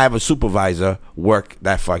than have a supervisor work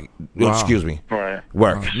that fuck. Wow. Excuse me. Right.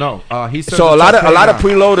 Work. No. He said So a lot of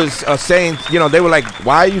preloaders are saying, they were like,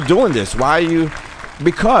 "Why are you doing this? Why are you?"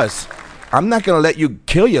 Because I'm not gonna let you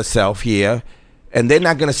kill yourself here. And they're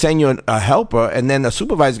not going to send you a helper, and then the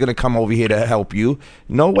supervisor is going to come over here to help you.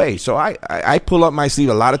 No way. So I pull up my sleeve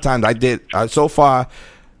a lot of times. I did so far,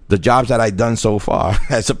 the jobs that I've done so far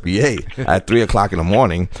as a PA at 3 o'clock in the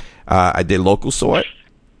morning. I did local sort.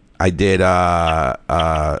 I did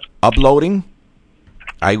uploading.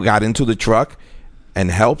 I got into the truck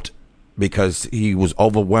and helped because he was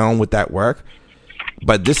overwhelmed with that work.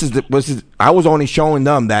 But I was only showing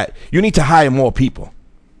them that you need to hire more people.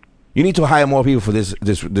 You need to hire more people for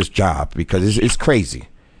this job because it's crazy.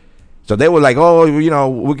 So they were like, "Oh,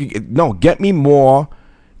 get me more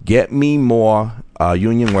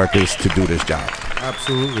union workers to do this job."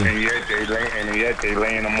 Absolutely. And yet they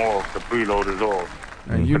laying them off. The preloaders off.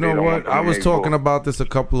 And you know what? I was talking about this a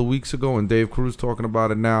couple of weeks ago, and Dave Cruz talking about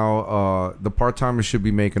it now. The part-timers should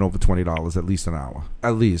be making over $20 at least an hour.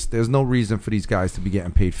 At least. There's no reason for these guys to be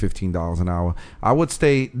getting paid $15 an hour. I would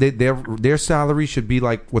say their salary should be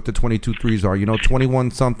like what the 22-3s are.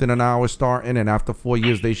 21-something an hour starting, and after 4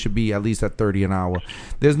 years, they should be at least at $30 an hour.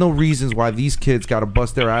 There's no reasons why these kids got to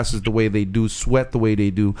bust their asses the way they do, sweat the way they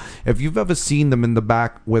do. If you've ever seen them in the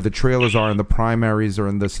back where the trailers are in the primaries or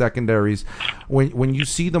in the secondaries, when you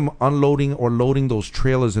see them unloading or loading those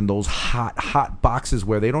trailers in those hot boxes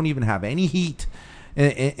where they don't even have any heat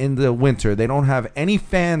in the winter, they don't have any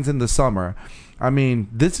fans in the summer. I mean,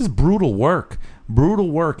 this is brutal work,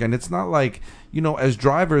 and it's not like, as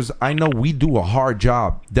drivers, I know we do a hard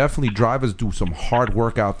job. Definitely drivers do some hard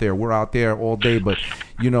work out there. We're out there all day, but,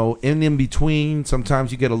 in between,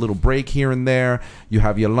 sometimes you get a little break here and there. You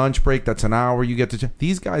have your lunch break, that's an hour.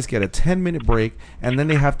 These guys get a 10-minute break, and then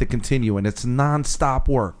they have to continue, and it's nonstop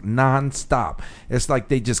work, nonstop. It's like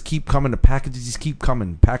they just keep coming. The packages just keep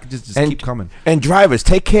coming. Keep coming. And drivers,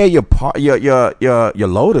 take care of your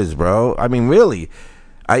loaders, bro. I mean, really.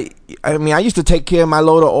 I used to take care of my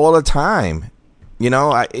loader all the time.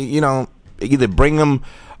 Either bring them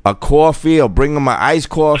a coffee or bring them an iced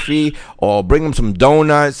coffee or bring them some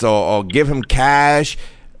donuts or give him cash.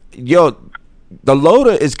 The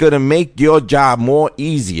loader is going to make your job more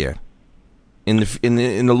easier in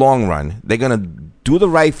the long run. They're going to do the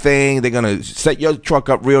right thing. They're going to set your truck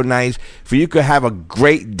up real nice for you to have a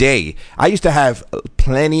great day. I used to have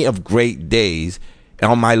plenty of great days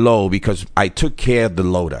on my load because I took care of the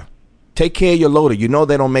loader. Take care of your loader.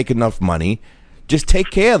 They don't make enough money. Just take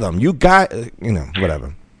care of them. You got,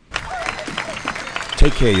 whatever.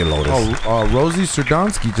 Take care of your loaders. Rosie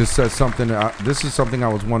Serdonsky just said something. This is something I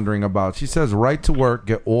was wondering about. She says, right to work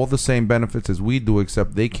get all the same benefits as we do,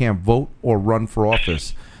 except they can't vote or run for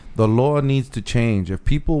office. The law needs to change. If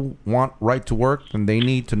people want right to work, then they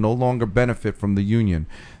need to no longer benefit from the union.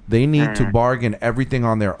 They need to bargain everything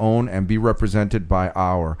on their own and be represented by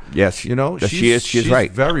our. Yes, she's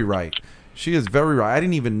right. Very right. She is very right. I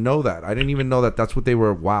didn't even know that. That's what they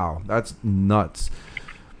were. Wow, that's nuts.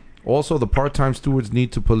 Also, the part-time stewards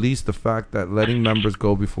need to police the fact that letting members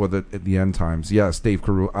go before the end times. Yes, Dave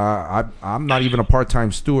Carew. I'm not even a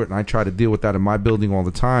part-time steward, and I try to deal with that in my building all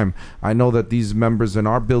the time. I know that these members in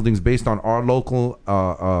our buildings, based on our local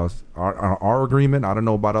our agreement, I don't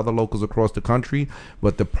know about other locals across the country,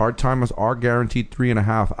 but the part-timers are guaranteed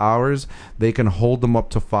 3.5 hours. They can hold them up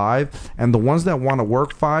to 5, and the ones that want to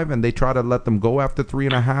work 5 and they try to let them go after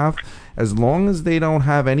 3.5, as long as they don't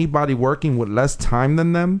have anybody working with less time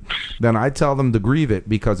than them, then I tell them to grieve it,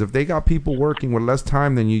 because if they got people working with less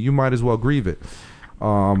time than you might as well grieve it.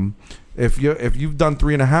 If you've done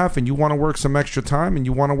 3.5 and you want to work some extra time and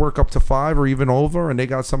you want to work up to 5 or even over, and they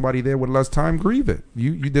got somebody there with less time, grieve it.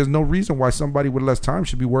 There's no reason why somebody with less time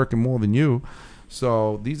should be working more than you.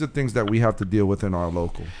 So these are things that we have to deal with in our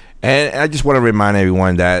local. And I just want to remind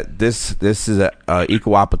everyone that this is a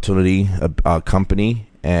equal opportunity company,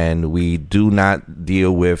 and we do not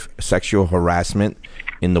deal with sexual harassment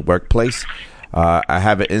in the workplace. I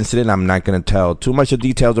have an incident. I'm not going to tell too much of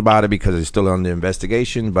details about it because it's still under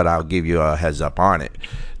investigation, but I'll give you a heads up on it.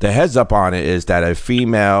 The heads up on it is that a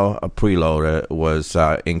female preloader was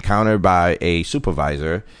encountered by a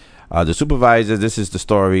supervisor. The supervisor, this is the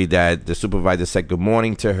story, that the supervisor said good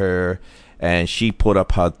morning to her, and she put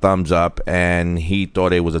up her thumbs up, and he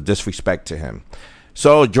thought it was a disrespect to him.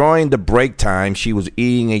 So during the break time, she was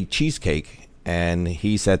eating a cheesecake, and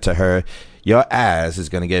he said to her, "Your ass is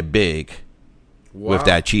going to get big with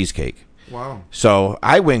that cheesecake." Wow. So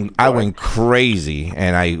I went crazy,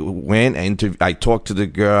 and I went and I talked to the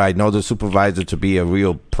girl. I know the supervisor to be a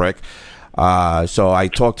real prick. So I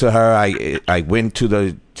talked to her. I went to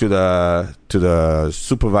the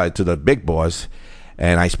supervisor, to the big boss,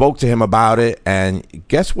 and I spoke to him about it. And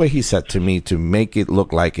guess what he said to me to make it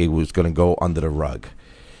look like it was going to go under the rug?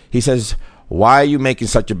 He says, "Why are you making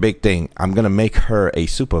such a big thing? I'm going to make her a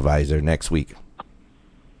supervisor next week."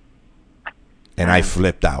 And I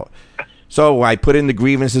flipped out. So I put in the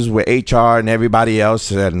grievances with HR and everybody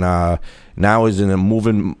else, and now is in a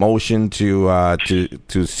moving motion to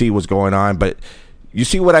see what's going on. But you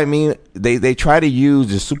see what I mean? They try to use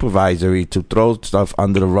the supervisory to throw stuff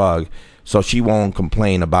under the rug so she won't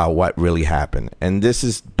complain about what really happened. And this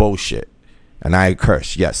is bullshit. And I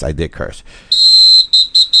cursed. Yes, I did curse.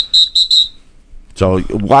 So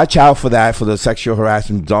watch out for that, for the sexual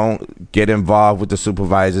harassment. Don't get involved with the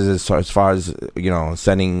supervisors as far as,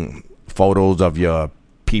 sending photos of your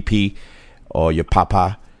pee-pee or your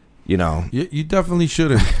papa, You definitely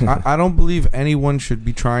shouldn't. I don't believe anyone should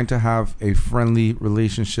be trying to have a friendly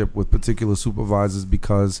relationship with particular supervisors,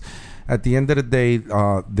 because at the end of the day,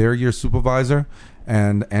 they're your supervisor,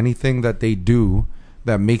 and anything that they do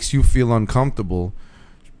that makes you feel uncomfortable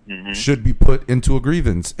should be put into a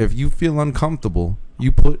grievance. If you feel uncomfortable,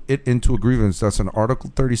 you put it into a grievance. That's an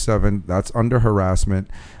Article 37. That's under harassment.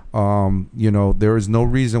 There is no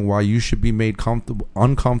reason why you should be made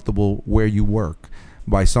uncomfortable where you work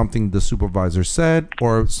by something the supervisor said,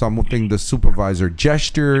 or something the supervisor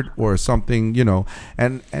gestured, or something,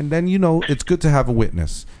 and then, it's good to have a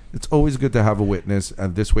witness. It's always good to have a witness,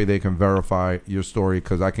 and this way they can verify your story,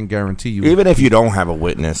 because I can guarantee you, even if you don't have a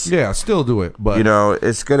witness, still do it. But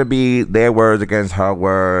it's gonna be their words against her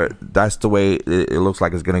word. That's the way it looks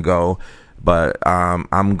like it's gonna go. But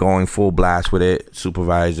I'm going full blast with it,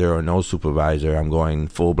 supervisor or no supervisor. I'm going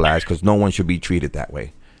full blast, because no one should be treated that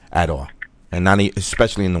way at all, and not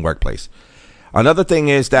especially in the workplace. Another thing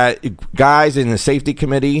is that guys in the safety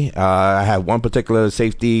committee, I have one particular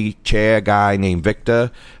safety chair guy named Victor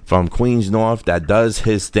from Queens North that does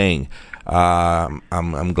his thing.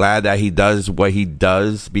 I'm glad that he does what he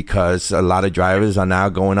does, because a lot of drivers are now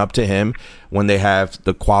going up to him when they have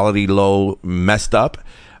the quality low messed up.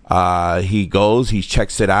 He goes, he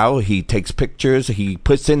checks it out, he takes pictures, he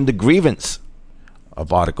puts in the grievance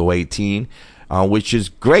of Article 18, which is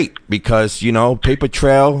great, because, paper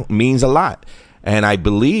trail means a lot. And I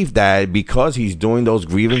believe that because he's doing those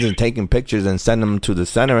grievances and taking pictures and sending them to the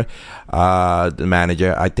center, the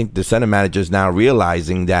manager, I think the center manager is now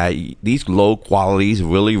realizing that these low qualities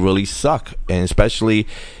really, really suck. And especially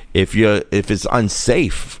if it's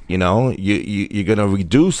unsafe, you're going to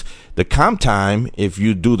reduce the comp time if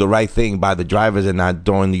you do the right thing by the drivers and not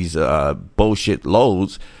doing these bullshit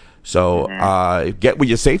loads. So get with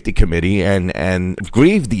your safety committee and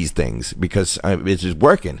grieve these things, because it's just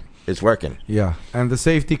working. It's working. Yeah, and the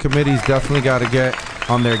safety committee's definitely got to get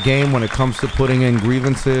on their game when it comes to putting in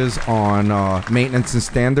grievances on maintenance and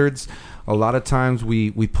standards. A lot of times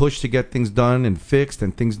we push to get things done and fixed,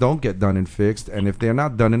 and things don't get done and fixed. And if they're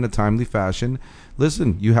not done in a timely fashion,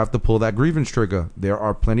 listen, you have to pull that grievance trigger. There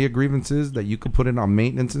are plenty of grievances that you can put in on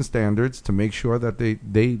maintenance and standards to make sure that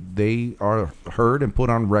they are heard and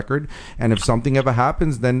put on record. And if something ever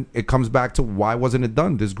happens, then it comes back to, why wasn't it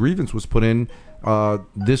done? This grievance was put in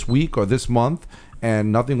this week or this month,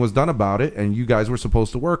 and nothing was done about it, and you guys were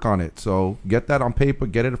supposed to work on it. So get that on paper,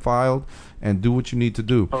 get it filed, and do what you need to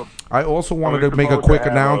do. I also wanted to make a quick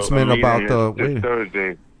announcement about this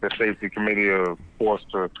Thursday. The safety committee of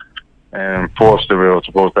Forster and Forsterville is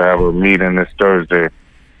supposed to have a meeting this Thursday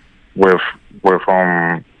with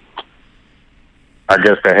I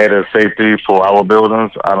guess the head of safety for our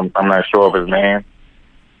buildings. I'm not sure of his name.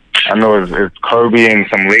 I know it's Kirby and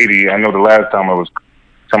some lady. I know the last time it was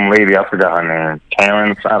some lady. I forgot her name.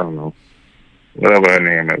 Karen. I don't know. Whatever her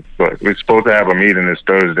name is. But we're supposed to have a meeting this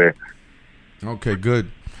Thursday. Okay,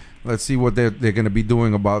 good. Let's see what they're going to be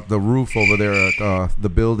doing about the roof over there at the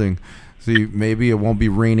building. See, maybe it won't be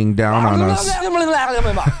raining down on us.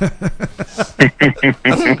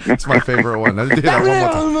 That's my favorite one.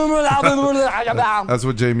 That's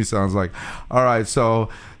what Jamie sounds like. All right, so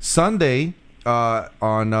Sunday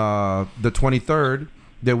on the 23rd,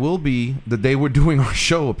 there will be, the day we're doing our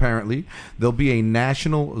show, apparently, there'll be a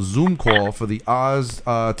national Zoom call for the Oz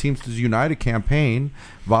Teamsters United campaign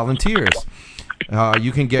volunteers.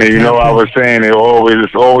 You can get. I was saying it's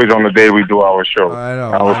always on the day we do our show. I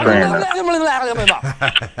know. I was saying that.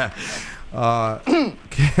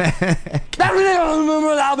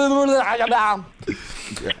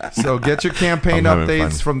 So get your campaign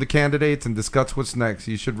updates from the candidates and discuss what's next.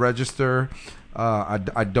 You should register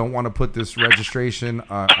I don't want to put this registration.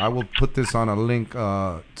 I will put this on a link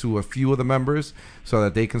to a few of the members so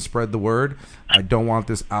that they can spread the word. I don't want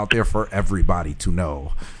this out there for everybody to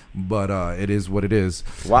know, but it is what it is.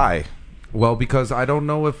 Why? Well, because I don't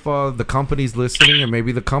know if the company's listening, and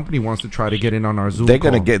maybe the company wants to try to get in on our Zoom They're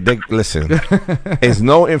call. going to get... Listen, there's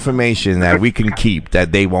no information that we can keep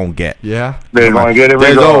that they won't get. Yeah? They're going to get it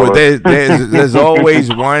regardless. There's always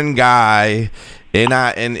one guy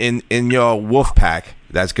in your wolf pack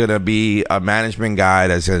that's going to be a management guy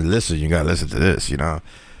that says, listen, you got to listen to this, you know?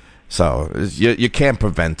 So you can't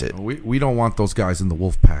prevent it. We don't want those guys in the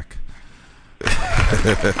wolf pack.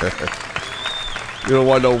 You don't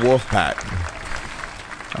want no wolf pack.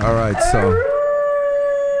 All right, so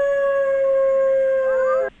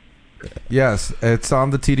yes, it's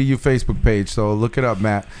on the TDU Facebook page, so look it up,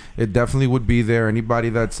 Matt. It definitely would be there. Anybody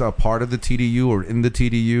that's a part of the TDU or in the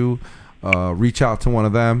TDU, reach out to one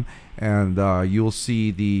of them, and you'll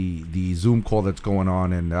see the Zoom call that's going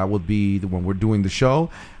on, and that would be when we're doing the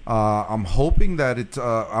show. I'm hoping that it's.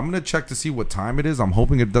 I'm gonna check to see what time it is. I'm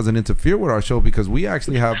hoping it doesn't interfere with our show because we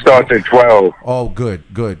actually have. Starts at 12. Oh, good.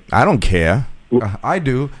 I don't care. I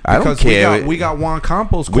do. I don't care. We got Juan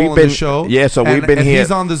Campos calling the show. Yeah, so we've been if here. If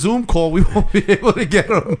he's on the Zoom call, we won't be able to get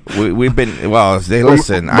him. We've been. Well, they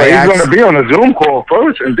listen. But he's going to be on the Zoom call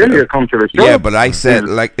first, and then he'll come to the show. Yeah, but I said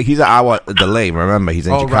like he's an hour delay. Remember, he's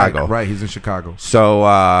in Chicago. Right. He's in Chicago. So,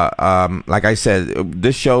 like I said,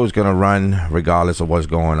 this show is going to run regardless of what's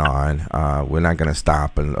going on. We're not going to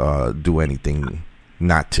stop and do anything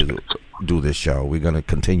not to do this show. We're going to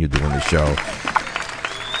continue doing the show.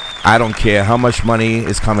 I don't care how much money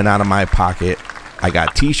is coming out of my pocket. I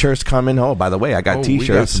got T-shirts coming. Oh, by the way, I got T-shirts.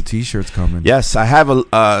 We got some T-shirts coming. Yes, I have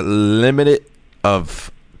a limited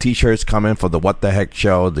of T-shirts coming for the What the Heck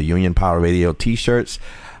Show, the Union Power Radio T-shirts.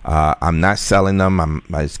 I'm not selling them.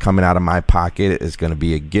 It's coming out of my pocket. It's going to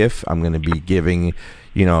be a gift. I'm going to be giving,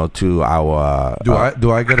 to our.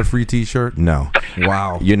 Do I get a free T-shirt? No.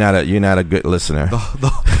 Wow. You're not a good listener.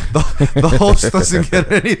 The host doesn't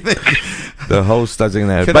get anything. The host doesn't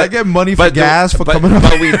have. Can I get money for gas for coming up?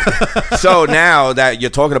 So now that you're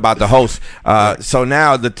talking about the host, so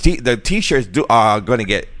now the T-shirts are going to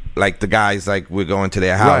get like the guys like we're going to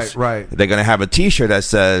their house. Right. They're going to have a T-shirt that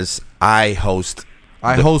says I hosted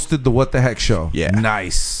the What the Heck Show. Yeah.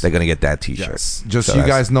 Nice. They're going to get that T-shirt. Yes. Just so you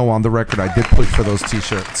guys know on the record, I did push for those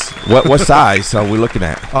T-shirts. What size are we looking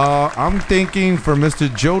at? I'm thinking for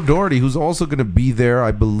Mr. Joe Doherty, who's also going to be there,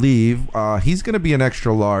 I believe. He's going to be an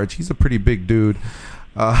extra large. He's a pretty big dude.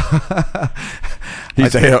 You got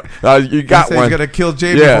he's one. He's going to kill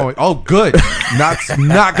Jamie. Yeah. Oh, good.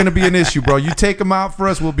 not going to be an issue, bro. You take him out for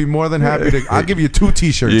us, we'll be more than happy to. I'll give you 2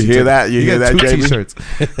 T-shirts. You hear that? You hear that, 2 Jamie? T-shirts.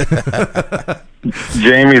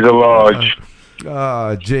 Jamie's a large.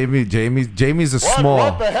 Jamie's a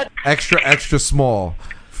small, extra small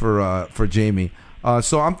for Jamie.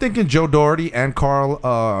 So I'm thinking Joe Doherty and Carl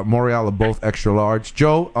Morial are both extra large.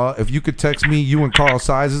 Joe, if you could text me you and Carl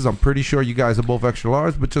sizes, I'm pretty sure you guys are both extra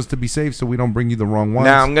large. But just to be safe, so we don't bring you the wrong ones.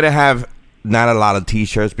 Now I'm gonna have not a lot of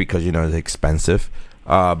T-shirts because it's expensive.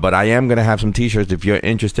 But I am gonna have some T-shirts. If you're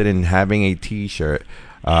interested in having a T-shirt.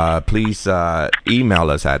 Please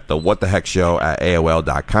email us at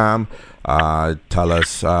thewhattheheckshow@aol.com. Tell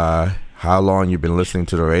us how long you've been listening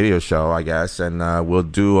to the radio show, I guess, and we'll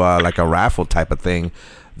do like a raffle type of thing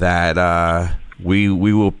that we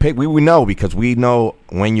will pick. We know because we know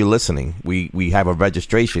when you're listening. We have a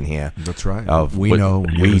registration here. That's right. We know.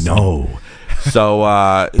 So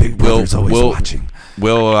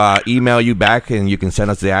we'll email you back, and you can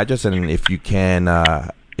send us the address, and if you can.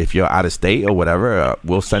 If you're out of state or whatever,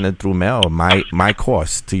 we'll send it through mail. My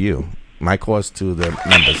cost to you, my cost to the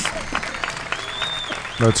members.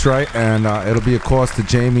 That's right, and it'll be a cost to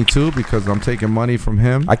Jamie too because I'm taking money from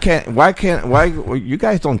him. Why you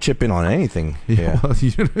guys don't chip in on anything? Yeah, well,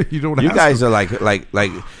 you don't. You guys are like one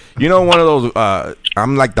of those.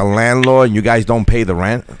 I'm like the landlord, and you guys don't pay the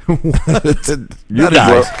rent. We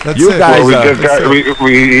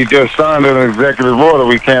just signed an executive order.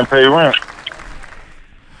 We can't pay rent.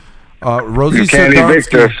 Rosie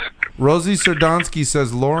Serdonsky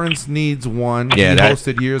says Lawrence needs one. Yeah, he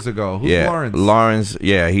hosted years ago. Who's Lawrence? Lawrence,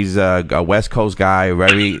 he's a West Coast guy.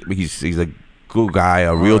 He's a good guy,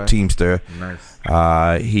 a real Teamster. Nice.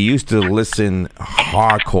 He used to listen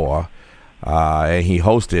hardcore, and he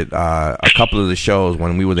hosted a couple of the shows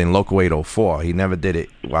when we were in Local 804. He never did it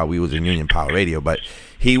while we was in Union Power Radio, but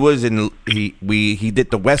he was in. He did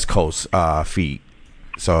the West Coast feed.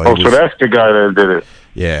 So that's the guy that did it.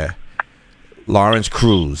 Yeah. Lawrence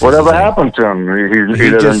Cruz. Whatever happened to him?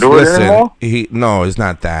 He doesn't do it anymore? No, it's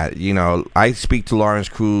not that. I speak to Lawrence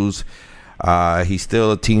Cruz He's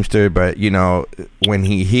still a Teamster, but you know, when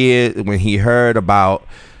he heard about,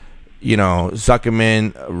 you know,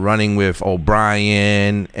 Zuckerman running with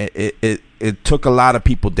O'Brien, it took a lot of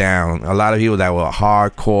people down. A lot of people that were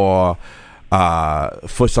hardcore,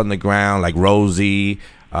 foots on the ground, like Rosie,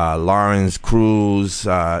 Lawrence Cruz.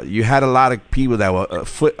 You had a lot of people that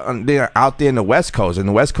were out there in the West Coast, and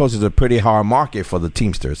the West Coast is a pretty hard market for the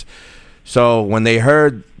Teamsters. So when they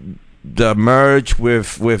heard the merge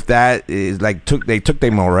with that, is like they took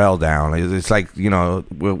their morale down. It's like, you know,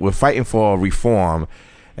 we're fighting for reform,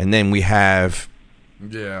 and then we have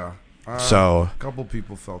so a couple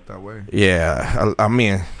people felt that way. Yeah, I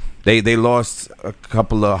mean, they lost a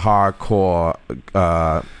couple of hardcore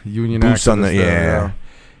union boots on the activists.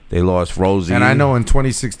 They lost Rosie, and I know in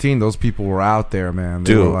 2016 those people were out there, man.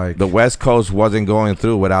 They Dude, were like, the West Coast wasn't going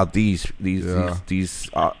through without these boots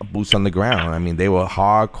on the ground. I mean, they were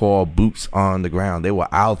hardcore boots on the ground. They were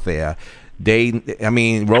out there.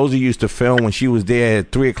 Rosie used to film when she was there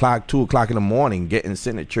at 3 o'clock, 2 o'clock in the morning, getting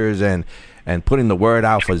signatures and putting the word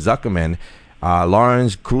out for Zuckerman.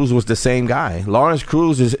 Lawrence Cruz was the same guy. Lawrence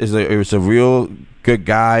Cruz is a real good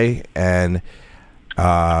guy, and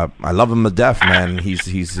I love him to death, man. He's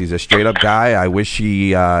a straight up guy. I wish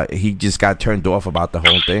he just got turned off about the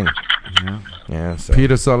whole thing. Yeah. So.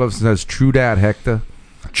 Peter Sullivan says, "True that, Hector.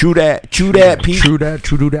 True that, Pete. True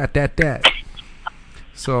that.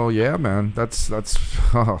 So yeah, man. That's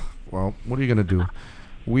well. What are you gonna do?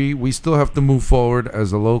 We still have to move forward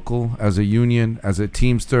as a local, as a union, as a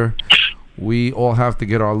Teamster. We all have to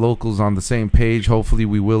get our locals on the same page. Hopefully,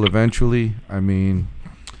 we will eventually. I mean,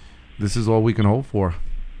 this is all we can hope for.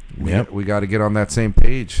 We got to get on that same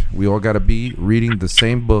page. We all got to be reading the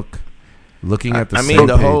same book, looking at the same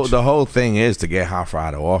page. The whole thing is to get Hoffa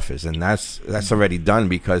out of office, and that's already done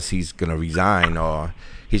because he's going to resign, or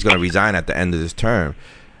he's going to resign at the end of this term.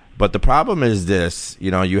 But the problem is this: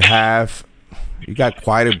 you know, you got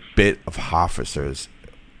quite a bit of officers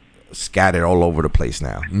scattered all over the place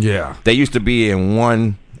now. Yeah, they used to be in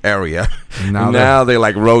one area. Now they're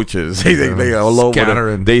like roaches. They all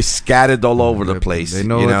over. They scattered all over the place. They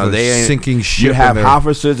know they sinking ship. You have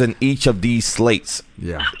officers in each of these slates.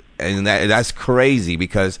 Yeah, and that's crazy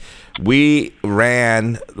because we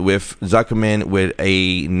ran with Zuckerman with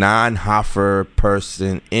a non-Hoffa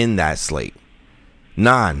person in that slate,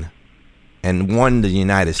 and won the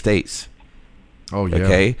United States. Oh yeah.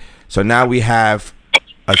 Okay, so now we have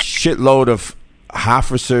a shitload of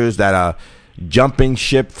officers that are jumping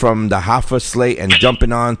ship from the Hoffa slate and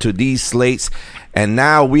jumping on to these slates, and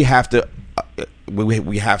now we have to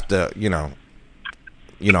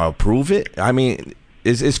approve it. I mean,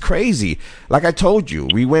 it's crazy. Like I told you,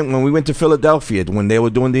 when we went to Philadelphia when they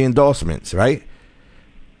were doing the endorsements, right?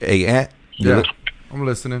 Hey, Ant, I'm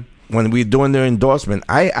listening. When we doing their endorsement,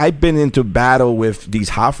 I've been into battle with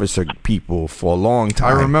these Hoffa people for a long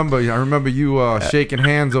time. I remember you shaking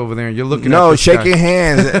hands over there, and you're looking. No, at shaking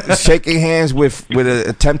hands with an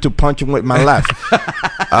attempt to punch him with my left.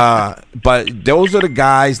 But those are the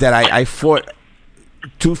guys that I fought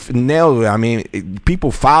tooth and nail. I mean, people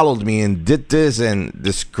followed me and did this and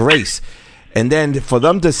disgrace, and then for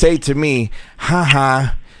them to say to me,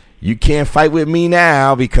 "Ha." You can't fight with me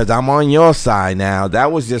now because I'm on your side now.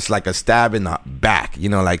 That was just like a stab in the back, you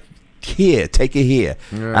know, like, here, take it here.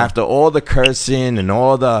 Yeah. After all the cursing and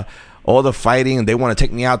all the fighting, they want to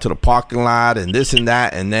take me out to the parking lot and this and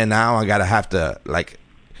that, and then now I gotta have to like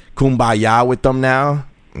kumbaya with them now.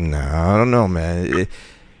 No, I don't know, man.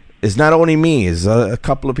 It's not only me. It's a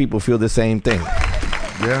couple of people feel the same thing.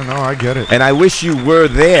 Yeah, no, I get it. And I wish you were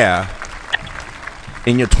there.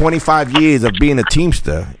 In your 25 years of being a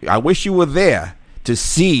Teamster, I wish you were there to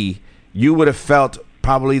see. You would have felt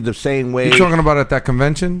probably the same way. You're talking about at that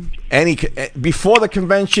convention? Before the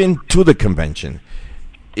convention to the convention.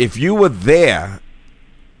 If you were there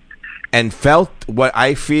and felt what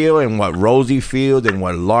I feel and what Rosie feels and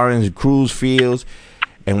what Lawrence Cruz feels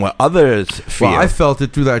and what others feel. Well, I felt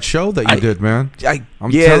it through that show that you did, man.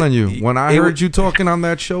 I'm telling you. When I heard you talking on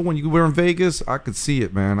that show when you were in Vegas, I could see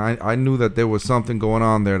it, man. I knew that there was something going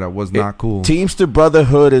on there that was not cool. Teamster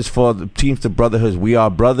Brotherhood is for the Teamster Brotherhood. We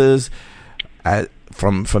are brothers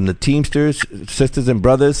from the Teamsters, sisters and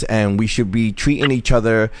brothers, and we should be treating each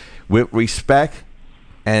other with respect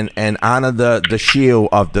and honor the shield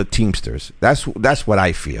of the Teamsters. That's what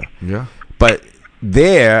I feel. Yeah. But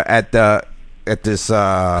there at this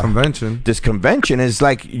convention is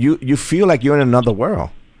like you feel like you're in another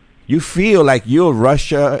world. You feel like you're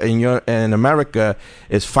Russia and America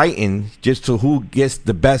is fighting just to who gets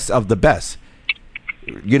the best of the best.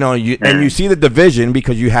 You know, and you see the division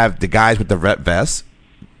because you have the guys with the red vests,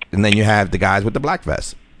 and then you have the guys with the black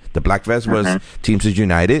vests. The Black Vest was Teamsters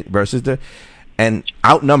United versus and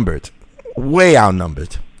outnumbered, way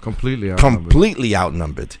outnumbered. Completely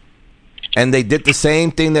outnumbered. And they did the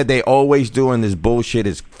same thing that they always do, and this bullshit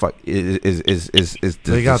is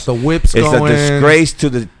they got the whips going. It's a disgrace to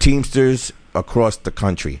the Teamsters across the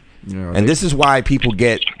country. Yeah, and this is why people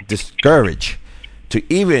get discouraged to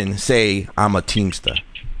even say I'm a Teamster.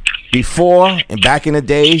 Before and back in the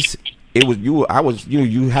days, it was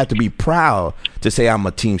you had to be proud to say I'm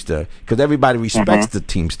a Teamster because everybody respects the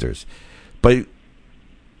Teamsters. But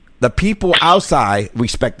the people outside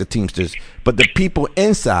respect the Teamsters, but the people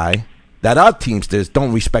inside that are Teamsters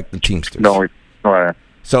don't respect the Teamsters. No, right.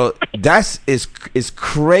 So that's is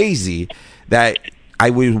crazy that I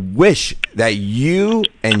would wish that you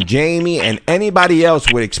and Jamie and anybody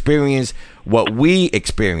else would experience what we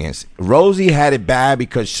experienced. Rosie had it bad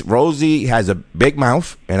because Rosie has a big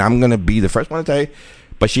mouth, and I'm gonna be the first one to tell you,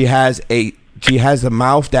 but she has a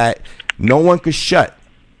mouth that no one could shut.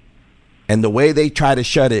 And the way they try to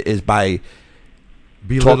shut it is by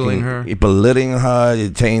belittling her,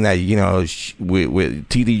 saying that with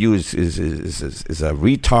TDU is a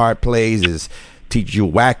retard place, is teach you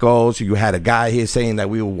wackos. You had a guy here saying that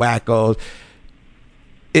we were wackos.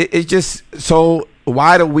 It's just so.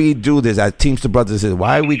 Why do we do this as Teamster Brothers?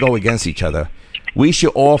 Why do we go against each other? We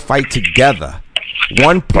should all fight together.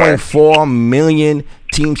 1.4 million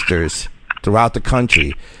Teamsters throughout the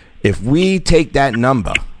country. If we take that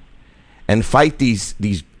number and fight these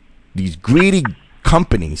greedy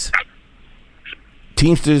companies,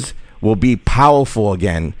 Teamsters will be powerful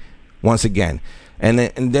again, once again. And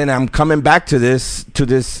then I'm coming back to this.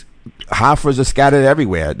 Hoffers are scattered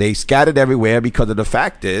everywhere. They scattered everywhere because of the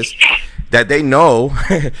fact is that they know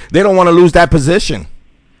they don't want to lose that position.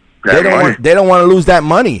 They don't want to lose that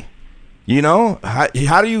money. You know,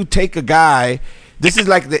 how do you take a guy? This is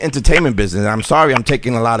like the entertainment business. I'm sorry, I'm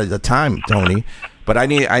taking a lot of the time, Tony. But I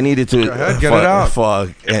needed to get it out.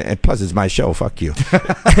 And plus it's my show. Fuck you.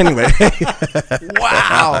 Anyway.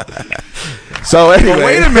 Wow. So anyway, but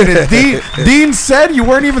wait a minute. Dean said you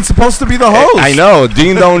weren't even supposed to be the host. I know.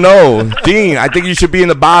 Dean don't know. Dean, I think you should be in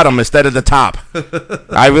the bottom instead of the top.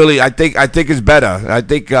 I think it's better. I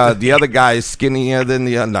think the other guy is skinnier than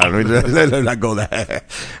the other. No, let's not go there.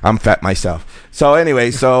 I'm fat myself. So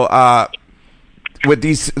anyway, with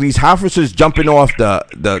these officers jumping off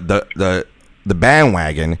the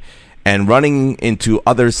bandwagon and running into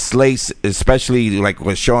other slates, especially like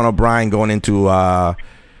with Sean O'Brien going into with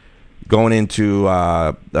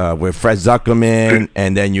Fred Zuckerman,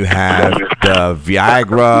 and then you have the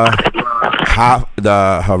Viagra,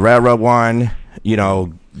 the Herrera one,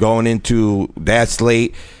 going into that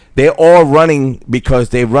slate. They're all running because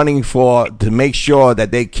they're running to make sure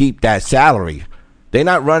that they keep that salary. They're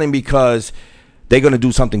not running because they're going to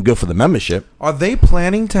do something good for the membership. Are they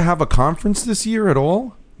planning to have a conference this year at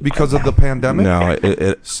all because of the pandemic? No.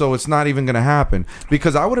 So it's not even going to happen.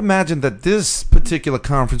 Because I would imagine that this particular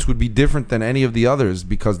conference would be different than any of the others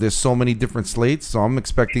because there's so many different slates. So I'm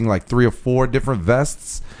expecting like 3 or 4 different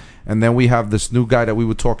vests. And then we have this new guy that we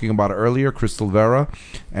were talking about earlier, Crystal Vera.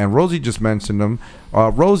 And Rosie just mentioned him.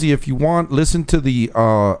 Rosie, if you want, listen to the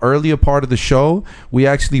earlier part of the show. We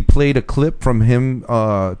actually played a clip from him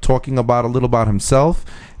talking about a little about himself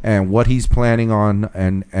and what he's planning on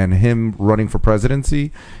and him running for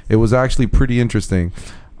presidency. It was actually pretty interesting.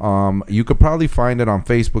 You could probably find it on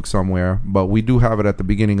Facebook somewhere, but we do have it at the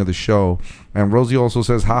beginning of the show. And Rosie also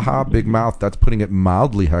says, haha, big mouth. That's putting it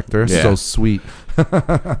mildly, Hector. Yeah. So sweet.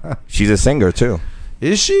 She's a singer, too.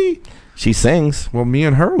 Is she? She sings. Well, me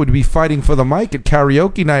and her would be fighting for the mic at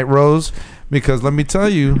karaoke night, Rose, because let me tell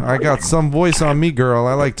you, I got some voice on me, girl.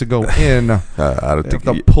 I like to go in. I don't think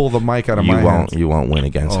to pull the mic out of my hands. You won't win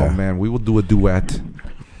against her. Oh, man, we will do a duet.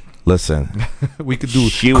 Listen, we could do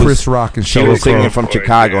Chris Rock and She was singing from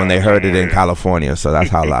Chicago, and they heard it in California, so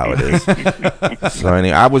that's how loud it is. So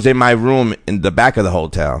anyway, I was in my room in the back of the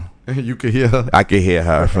hotel. You could hear her. I could hear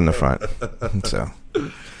her from the front. So,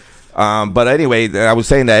 but anyway, I was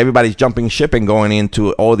saying that everybody's jumping ship and going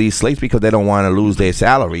into all these slates because they don't want to lose their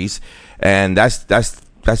salaries, and that's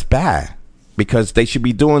bad because they should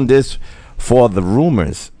be doing this for the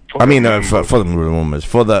rumors. For the rumors,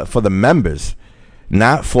 for the members.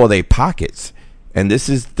 Not for their pockets. And this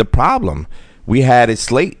is the problem. We had a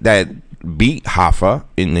slate that beat Hoffa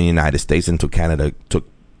in the United States until Canada took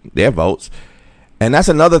their votes. And that's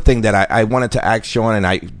another thing that I wanted to ask Sean, and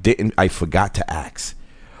I forgot to ask.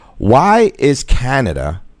 Why is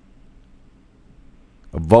Canada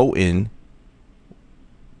voting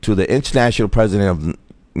to the international president of the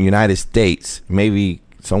United States? Maybe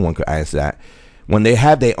someone could ask that. When they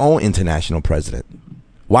have their own international president.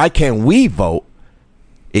 Why can't we vote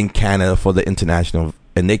in Canada for the international,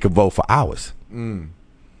 and they could vote for ours.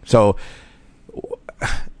 So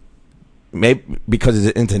maybe because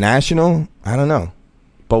it's international, I don't know.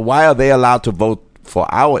 But why are they allowed to vote for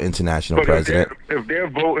our international president? If they're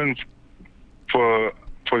voting for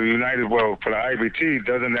the United, for the IBT,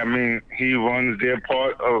 doesn't that mean he runs their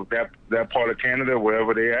part of that part of Canada,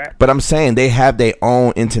 wherever they at? But I'm saying they have their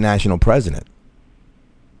own international president.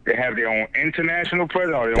 They have their own international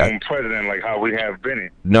president, or their own president, like how we have Benny.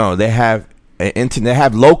 No, they have they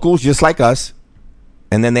have locals just like us,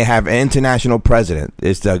 and then they have an international president.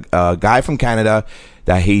 It's the guy from Canada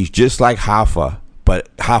that he's just like Hoffa,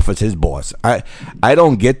 but Hoffa's his boss. I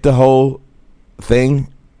don't get the whole thing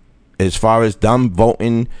as far as them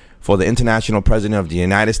voting for the international president of the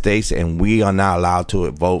United States, and we are not allowed to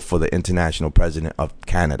vote for the international president of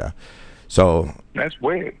Canada. So that's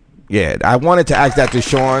weird. Yeah, I wanted to ask that to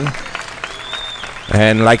Sean,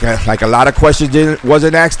 and like a lot of questions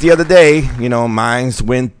wasn't asked the other day. You know, mine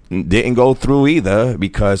didn't go through either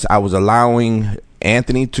because I was allowing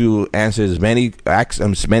Anthony to answer as many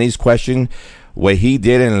questions what he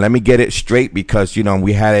did, and let me get it straight because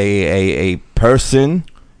we had a person.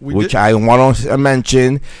 Which I want to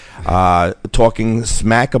mention, talking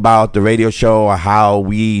smack about the radio show or how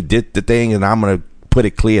we did the thing, and I'm going to put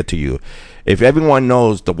it clear to you. If everyone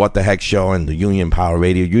knows the What the Heck show and the Union Power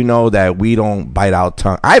Radio, you know that we don't bite our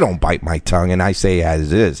tongue. I don't bite my tongue, and I say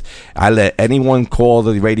as is. I let anyone call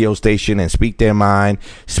the radio station and speak their mind,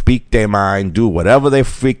 do whatever they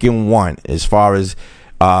freaking want as far as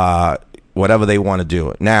whatever they want to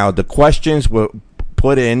do. Now, the questions were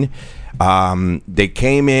put in. They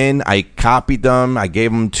came in, I copied them, I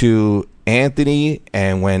gave them to Anthony,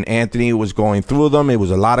 and when Anthony was going through them, it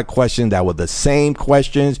was a lot of questions that were the same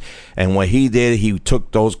questions, and what he did, he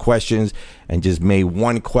took those questions and just made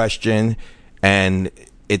one question, and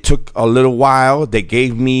it took a little while. They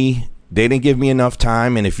didn't give me enough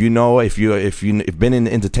time, and if you've been in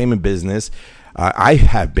the entertainment business, I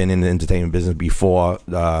have been in the entertainment business before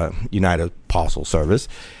United Parcel Service.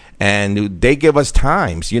 And they give us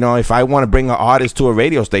times. If I want to bring an artist to a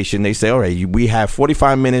radio station, they say, all right, we have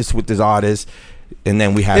 45 minutes with this artist, and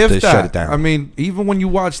then we have to shut it down. I mean, even when you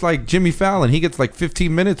watch like Jimmy Fallon, he gets like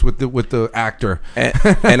 15 minutes with the actor.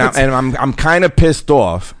 And I'm kind of pissed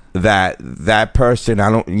off that person,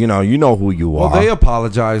 I don't, you know who you are. Well, they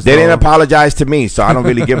apologized. They didn't apologize to me, so I don't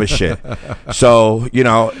really give a shit. So,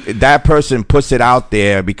 that person puts it out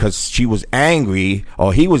there because she was angry,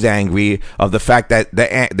 or he was angry of the fact that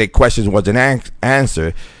the question wasn't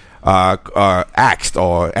answered. Asked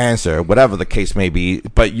or answer, whatever the case may be,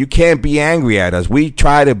 but you can't be angry at us. We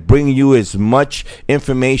try to bring you as much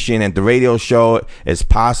information at the radio show as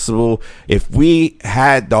possible. If we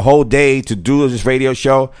had the whole day to do this radio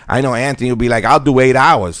show, I know Anthony would be like, I'll do 8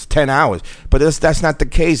 hours, 10 hours, but that's not the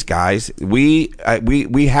case, guys. We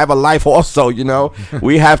have a life also,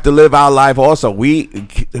 we have to live our life also. We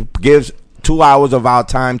give 2 hours of our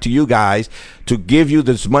time to you guys to give you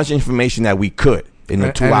as much information that we could in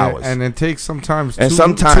the 2 hours. And it takes sometimes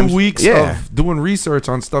 2 weeks of doing research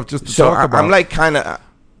on stuff just to talk about. I'm like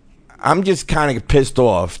I'm just kind of pissed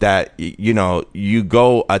off that, you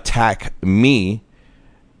go attack me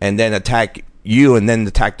and then attack you and then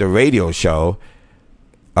attack the radio show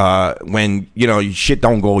when, shit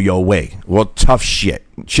don't go your way. Well, tough shit.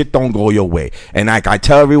 Shit don't go your way. And like I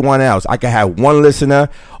tell everyone else, I can have one listener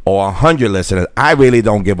or 100 listeners. I really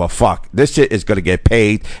don't give a fuck. This shit is going to get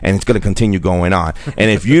paid, and it's going to continue going on.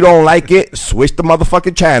 And if you don't like it, switch the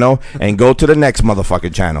motherfucking channel and go to the next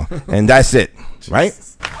motherfucking channel. And that's it. Right?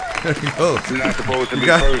 You're not supposed to be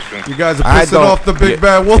person. You guys are pissing off the big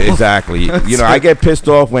bad wolf. Exactly. I get pissed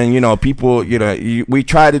off when, people, we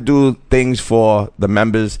try to do things for the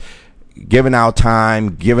members, giving out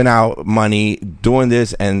time, giving out money, doing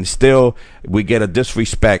this, and still we get a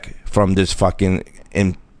disrespect from this fucking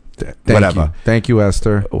whatever. Thank you,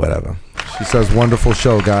 Esther. Whatever. She says, wonderful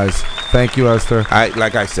show, guys. Thank you, Esther.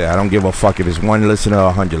 Like I said, I don't give a fuck if it's one listener or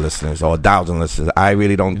 100 listeners or 1,000 listeners. I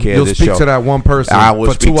really don't care. You'll speak to that one person. I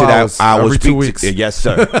will speak to that. I will speak 2 weeks. Yes,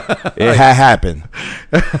 sir. It had happened.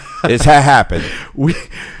 It had happened.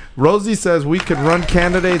 Rosie says we could run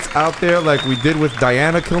candidates out there like we did with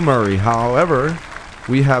Diana Kilmurray. However,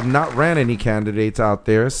 we have not ran any candidates out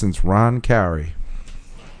there since Ron Carey.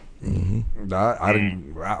 Mm-hmm.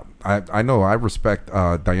 I know. I respect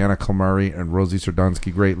Diana Kilmurray and Rosie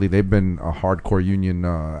Serdonsky greatly. They've been a hardcore union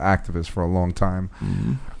activist for a long time.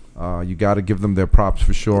 Mm-hmm. You got to give them their props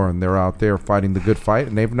for sure, and they're out there fighting the good fight,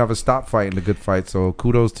 and they've never stopped fighting the good fight. So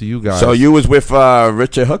kudos to you guys. So you was with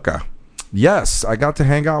Richard Hooker. Yes, I got to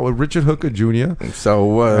hang out with Richard Hooker Jr. So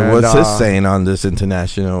what's his saying on this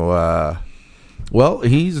international? Well,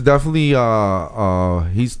 he's definitely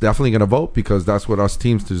going to vote because that's what us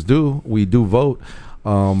Teamsters do. We do vote.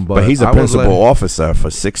 But he's a principal officer for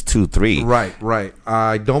 623. Right.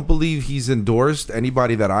 I don't believe he's endorsed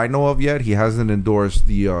anybody that I know of yet. He hasn't endorsed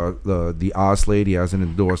the Oslade. He hasn't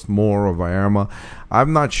endorsed Moore or Vierma.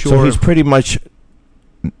 I'm not sure. So he's pretty much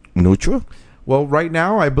neutral? Well, right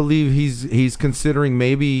now, I believe he's considering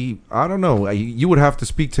maybe, I don't know. You would have to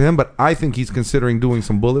speak to him, but I think he's considering doing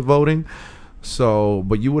some bullet voting. So,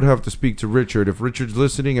 but you would have to speak to Richard. If Richard's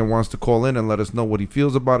listening and wants to call in and let us know what he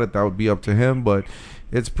feels about it, that would be up to him. But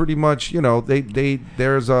it's pretty much,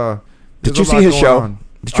 there's a. Did you see his show?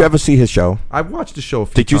 Did you ever see his show? I watched the show a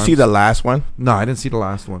few Did you times. see the last one? No, I didn't see the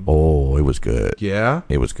last one. Oh, it was good. Yeah?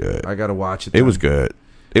 It was good. I got to watch it. It was good.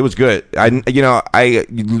 It was good. I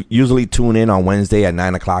usually tune in on Wednesday at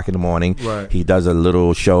 9 o'clock in the morning. Right. He does a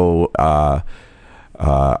little show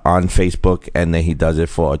on Facebook, and then he does it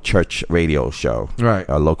for a church radio show, right?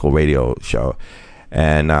 A local radio show,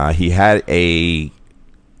 and he had a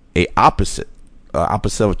opposite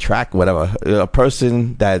of track, whatever, a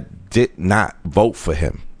person that did not vote for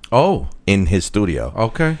him. Oh, in his studio.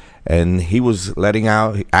 Okay, and he was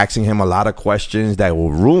asking him a lot of questions that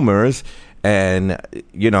were rumors, and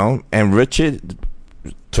and Richard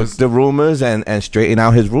took the rumors and straightened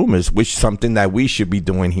out his rumors, which is something that we should be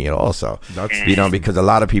doing here also. That's because a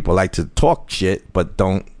lot of people like to talk shit but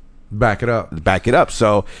don't back it up.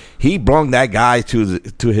 So he brought that guy to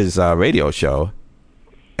his radio show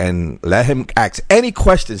and let him ask any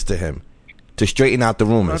questions to him to straighten out the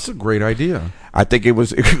rumors. That's a great idea. I think it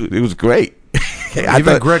was great.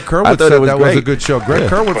 Even Greg Kerwood said that was a good show. Greg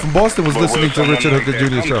Kerwood from Boston was listening to Richard Hooker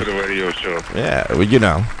Jr. show. The radio show. Yeah,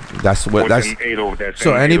 well, that's.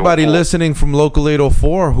 So anybody listening from Local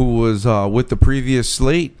 804 who was with the previous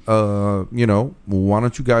slate, why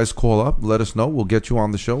don't you guys call up? Let us know. We'll get you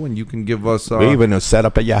on the show, and you can give us. We even set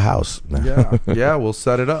up at your house. Yeah, we'll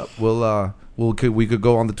set it up. We could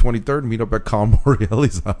go on the 23rd and meet up at Carl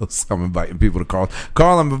Morelli's house. I'm inviting people to Carl.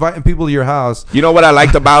 Carl, I'm inviting people to your house. You know what I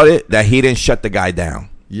liked about it? That he didn't shut the guy down.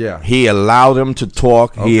 Yeah. He allowed him to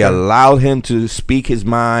talk. Okay. He allowed him to speak his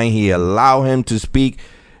mind. He allowed him to speak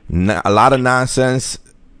a lot of nonsense,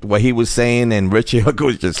 what he was saying, and Richard Hooker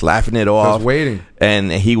was just laughing it off. Just waiting.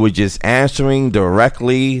 And he was just answering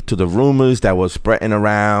directly to the rumors that was spreading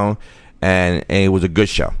around, and it was a good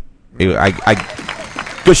show.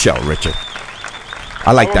 Good show, Richard.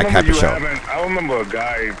 I like that type of show. I remember a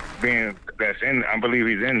guy I believe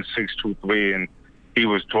he's in 623, and he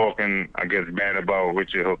was talking, I guess, bad about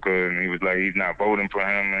Richard Hooker, and he was like, he's not voting for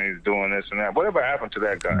him, and he's doing this and that. Whatever happened to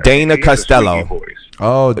that guy? Dana Costello.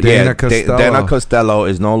 Oh, Dana Costello. Dana Costello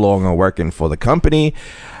is no longer working for the company.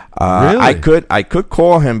 Really? I could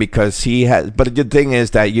call him because he has, but the thing is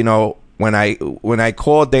that, when I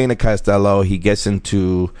call Dana Costello,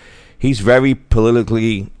 he's very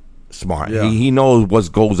politically smart. Yeah. He knows what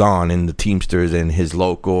goes on in the Teamsters and his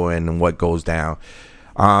local and what goes down.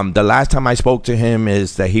 The last time I spoke to him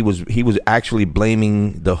is that he was actually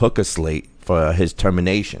blaming the Hooker slate for his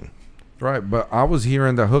termination. Right, but I was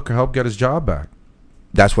hearing that Hooker helped get his job back.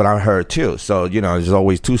 That's what I heard too. So there's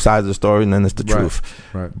always two sides of the story, and then it's the truth.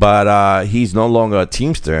 Right. But he's no longer a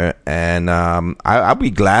Teamster, and I'll be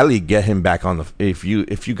gladly get him back on the. If you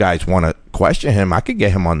guys want to question him, I could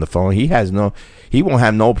get him on the phone. He won't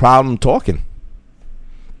have no problem talking.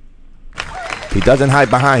 He doesn't hide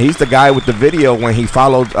behind. He's the guy with the video when he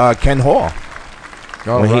followed Ken Hall.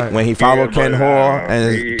 When he followed Ken Hall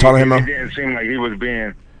and told him. It didn't seem like he was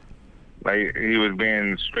being. Like he was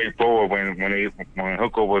being straightforward when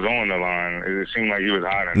Hooker was on the line. It seemed like he was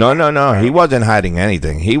hiding. No. He wasn't hiding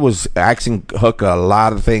anything. He was asking Hooker a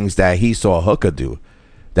lot of things that he saw Hooker do.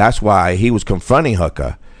 That's why he was confronting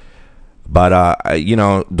Hooker. But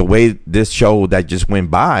the way this show that just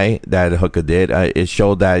went by that Hooker did, it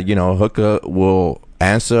showed that Hooker will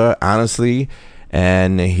answer honestly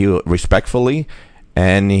and he'll respectfully.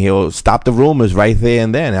 And he'll stop the rumors right there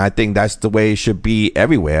and then. I think that's the way it should be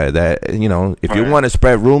everywhere. That if you want to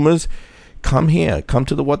spread rumors, come here, come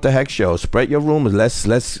to the What the Heck show. Spread your rumors. Let's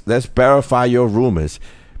verify your rumors,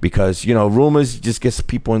 because rumors just gets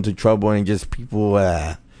people into trouble and just people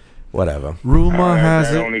whatever. Rumor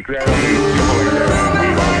has it.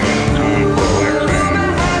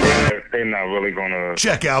 They're not really gonna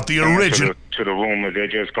check out the original to the rumors. They're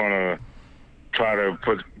just gonna try to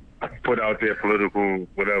put out their political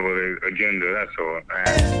whatever agenda. That's all.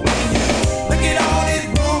 Look at all these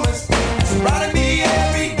rumors surrounding me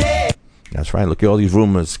every day. That's right. Look at all these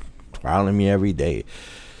rumors surrounding me every day.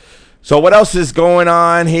 So what else is going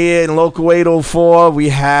on here in Local 804? We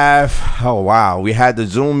have we had the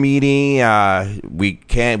Zoom meeting. We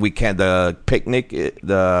can't the picnic,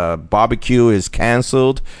 the barbecue is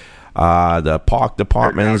canceled. The park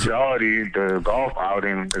departments. The golf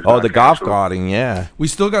outing. The golf outing, yeah. We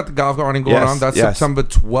still got the golf outing going on. That's September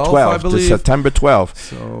 12th, I believe. September 12th.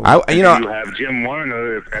 So, you have Jim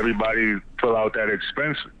Werner. If everybody fill out that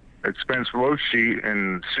expense worksheet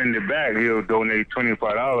and send it back, he'll donate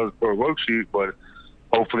 $25 per worksheet. But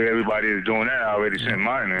hopefully everybody is doing that. I already sent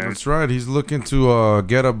mine in. That's right. He's looking to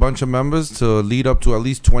get a bunch of members to lead up to at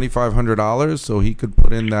least $2,500 so he could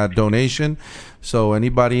put in that donation. So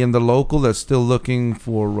anybody in the local that's still looking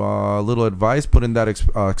for a little advice, put in that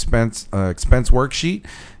expense worksheet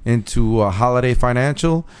into Holiday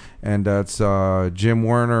Financial, and that's Jim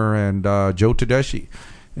Werner and Joe Tedeschi.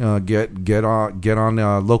 Get on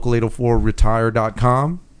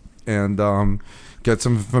local804retire.com and get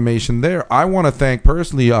some information there. I want to thank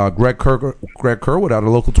personally Greg Kerwood out of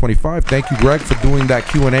Local 25. Thank you, Greg, for doing that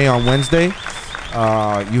Q&A on Wednesday.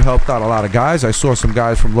 You helped out a lot of guys. I saw some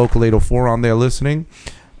guys from Local 804 on there listening,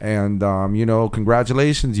 and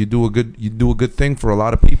congratulations. You do a good thing for a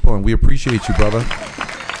lot of people, and we appreciate you, brother.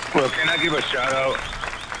 Well, can I give a shout out?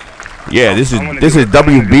 Yeah, this is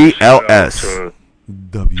WBLS.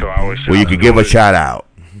 Where you can give a shout out.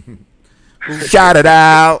 Shout it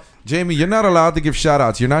out. Jamie, you're not allowed to give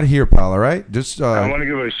shout-outs. You're not here, pal, all right? I want to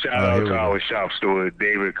give a shout-out to our shop steward,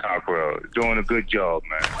 David Cockrell. Doing a good job,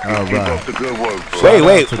 man. All Keep up the good work, bro.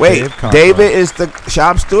 Wait. David is the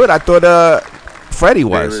shop steward? I thought Freddie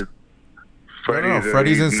was. No,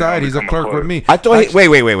 Freddie's inside. He's a clerk with me. I thought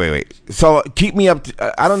wait. So keep me up.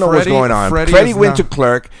 I don't know what's going on. Freddie went to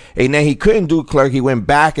clerk, and then he couldn't do clerk. He went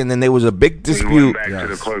back, and then there was a big dispute.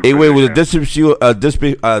 It was a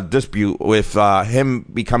dispute with him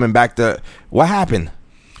becoming back to. What happened?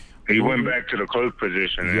 He went back to the clerk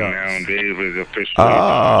position, and now Dave is officially.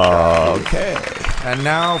 Oh, okay. And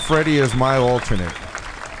now Freddie is my alternate.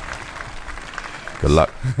 Good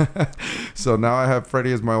luck. So now I have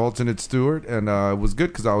Freddie as my alternate steward, and it was good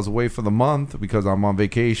because I was away for the month because I'm on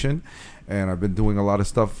vacation, and I've been doing a lot of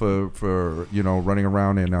stuff for running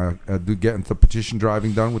around and getting the petition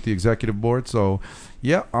driving done with the executive board. So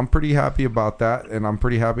yeah, I'm pretty happy about that, and I'm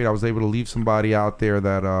pretty happy I was able to leave somebody out there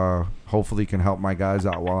that hopefully can help my guys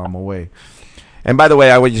out while I'm away. And by the way,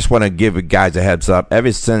 I would just want to give you guys a heads up.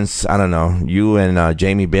 Ever since, I don't know, you and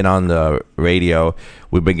Jamie been on the radio,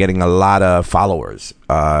 we've been getting a lot of followers.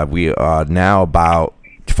 We are now about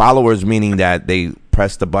followers, meaning that they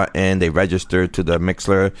press the button, they register to the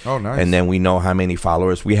Mixler. Oh, nice. And then we know how many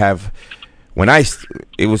followers we have. Now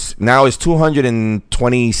it's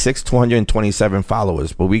 226, 227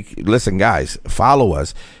 followers. But listen, guys, follow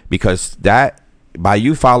us, because that, by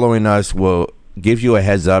you following us, will give you a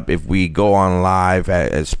heads up if we go on live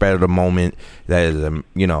at spur of the moment. That is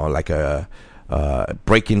like a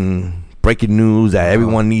breaking news that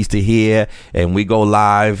everyone needs to hear, and we go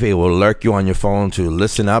live. It will alert you on your phone to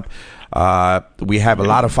listen up. We have a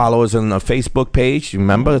lot of followers on the Facebook page.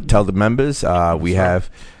 Remember, tell the members. We're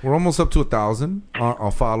almost up to 1,000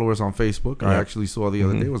 followers on Facebook. I actually saw the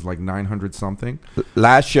other day it was like 900 something.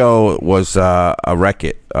 Last show was a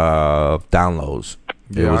record of downloads.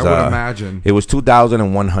 Yeah, I would imagine. It was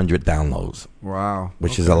 2,100 downloads. Wow.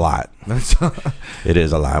 Which is a lot. It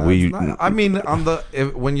is a lot. When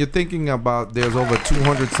you're thinking about there's over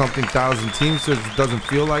 200-something thousand teams, it doesn't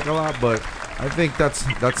feel like a lot, but I think that's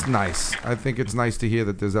nice. I think it's nice to hear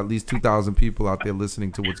that there's at least 2,000 people out there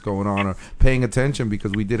listening to what's going on or paying attention,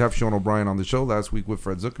 because we did have Sean O'Brien on the show last week with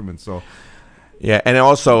Fred Zuckerman, so... Yeah, and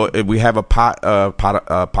also we have a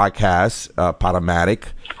podcast, Podomatic.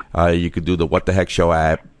 You could do the What the Heck Show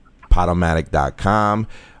at Podomatic.com.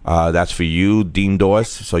 That's for you, Dean Doss.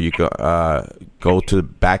 So you can go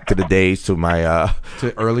back to the days to my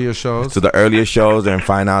to earlier shows, to the earlier shows, and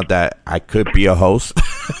find out that I could be a host.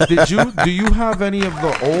 Do you have any of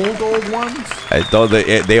the old ones?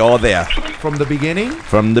 They all there from the beginning.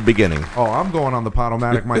 From the beginning. Oh, I'm going on the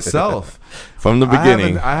Podomatic myself. From the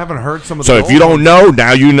beginning. I haven't heard some of. So if you don't know,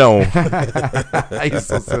 now you know.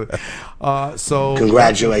 So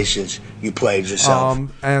congratulations, you played yourself.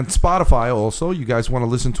 And Spotify also. You guys want to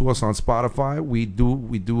listen to us on Spotify? We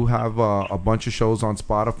do have a bunch of shows on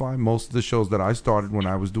Spotify. Most of the shows that I started when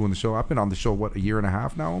I was doing the show, I've been on the show a year and a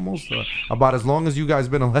half now, almost about as long as you guys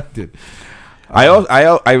been elected.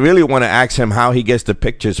 I really want to ask him how he gets the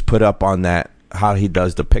pictures put up on that how he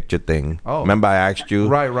does the picture thing. Oh. Remember I asked you?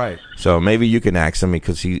 Right. So maybe you can ask him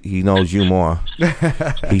because he knows you more.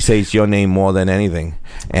 He says your name more than anything.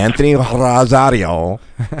 Anthony Rosario.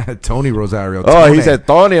 Tony Rosario. Oh, Tony. he said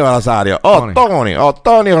Tony Rosario. Oh, Tony. Oh,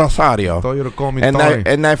 Tony Rosario. I thought you to call me and Tony.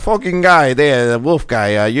 That fucking guy there, the wolf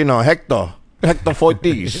guy, Hector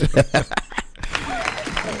Fortis.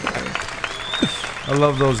 I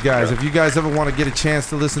love those guys. If you guys ever want to get a chance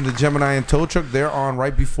to listen to Gemini and Tow Truck, they're on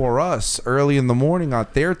right before us, early in the morning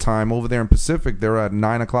at their time. Over there in Pacific, they're at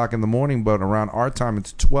 9 o'clock in the morning, but around our time,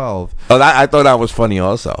 it's 12. Oh, I thought that was funny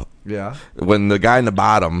also. Yeah. When the guy in the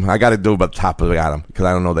bottom, I got to do about the top of the bottom because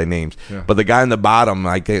I don't know their names. Yeah. But the guy in the bottom,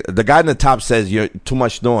 like the guy in the top says, "You're too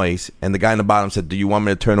much noise," and the guy in the bottom said, "Do you want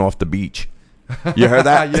me to turn off the beach?" You heard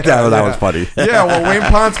that? That was funny. Yeah, well, Wayne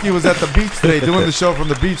Ponsky was at the beach today doing the show from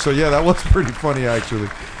the beach, so yeah, that was pretty funny actually.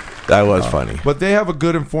 That was funny. But they have a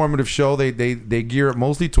good informative show. They gear it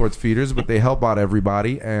mostly towards feeders, but they help out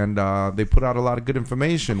everybody, and they put out a lot of good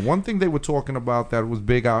information. One thing they were talking about that was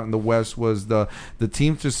big out in the West was the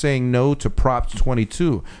Teamsters saying no to Props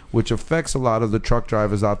 22, which affects a lot of the truck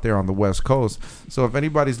drivers out there on the West Coast. So if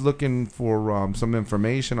anybody's looking for some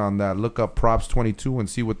information on that, look up Props 22 and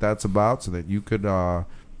see what that's about so that you could,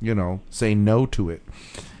 say no to it.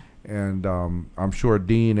 And I'm sure,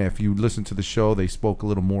 Dean, if you listen to the show, they spoke a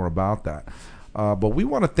little more about that. But we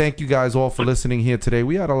want to thank you guys all for listening here today.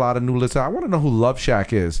 We had a lot of new listeners. I want to know who Love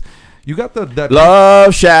Shack is. You got that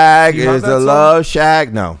Love Shack is the song? Love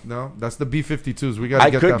Shack. No, that's the B-52s. We got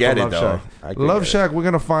to get that for Love Shack. Love Shack, we're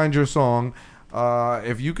gonna find your song.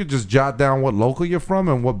 If you could just jot down what local you're from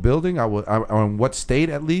and what building, and what state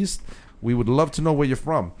at least. We would love to know where you're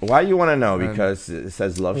from. Why you want to know? Because it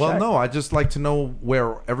says Love Shack? Well, no, I just like to know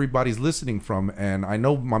where everybody's listening from. And I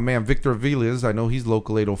know my man Victor Aviles. I know he's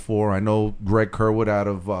Local 804. I know Greg Kerwood out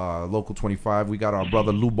of Local 25. We got our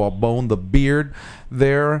brother Lou Barbone, the Beard,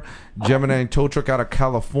 there. Gemini and Tow Truck out of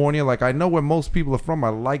California. Like, I know where most people are from. I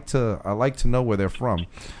like to know where they're from.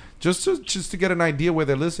 Just to get an idea where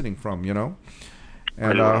they're listening from, you know?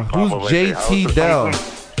 And who's JT Dell?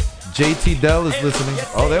 JT Dell is listening.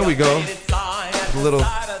 Oh, there we go. A little.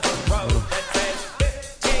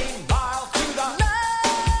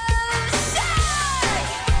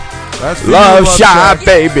 That's Love Shack,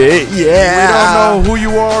 baby. Yeah. We don't know who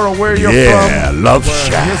you are or where you're from. Yeah, Love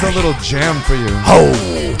Shack. Here's a little jam for you. Oh.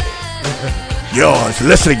 You're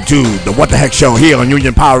listening to the What the Heck Show here on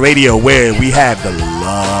Union Power Radio, where we have the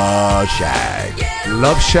Love Shack.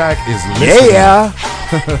 Love Shack is listening. Yeah.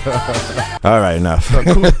 All right, enough. So,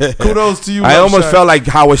 kudos to you. I almost felt like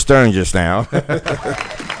Howard Stern just now.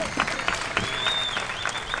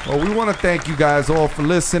 Well, we want to thank you guys all for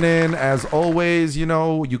listening. As always,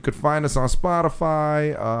 you could find us on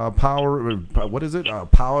Spotify, what is it?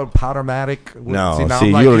 Powermatic. No, you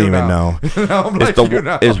don't even know. It's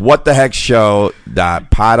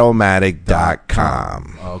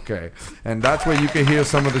whattheheckshow.podomatic.com. Okay. And that's where you can hear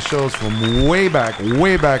some of the shows from way back in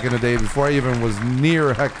the day, before I even was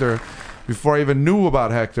near Hector, before I even knew about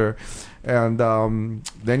Hector. And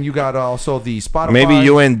then you got also the Spotify. Maybe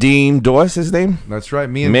you and Dean Doris, his name? That's right.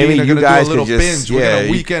 Me and Maybe Dean are going to do a little just, binge. We're going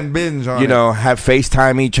to weekend binge on have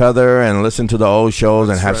FaceTime each other and listen to the old shows.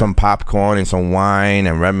 That's and have some popcorn and some wine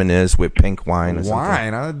and reminisce with pink wine or something.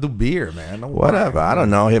 Wine? I do beer, man. No whatever. Wine. I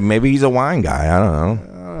don't know. Maybe he's a wine guy. I don't know.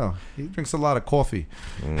 He drinks a lot of coffee.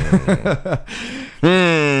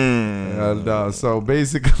 And so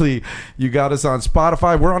basically, you got us on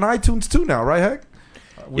Spotify. We're on iTunes too now, right, Heck?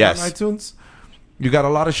 Yes. On iTunes? You got a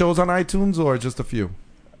lot of shows on iTunes or just a few?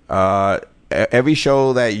 Every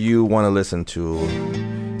show that you want to listen to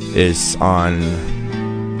is on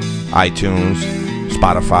iTunes,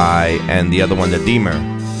 Spotify, and the other one, the Deemer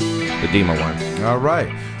one. All right.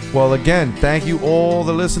 Well, again, thank you all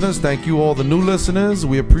the listeners. Thank you all the new listeners.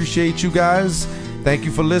 We appreciate you guys. Thank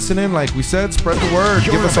you for listening. Like we said, spread the word.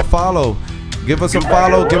 Give us a follow. Give us a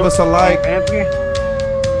follow. Give us a like. Anthony?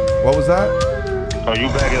 What was that? Are you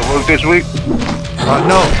back at work this week?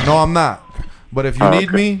 No, I'm not. But if you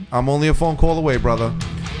need me, I'm only a phone call away, brother.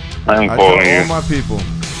 I tell all my people.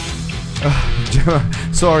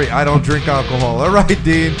 Sorry, I don't drink alcohol. All right,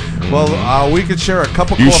 Dean. Well, we could share a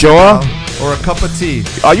cup of coffee. You sure? Or a cup of tea.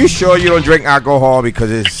 Are you sure you don't drink alcohol?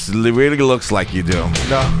 Because it really looks like you do.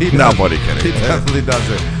 No, nobody can. He definitely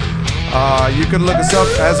doesn't. You can look us up.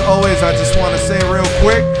 As always, I just want to say real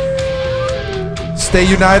quick, stay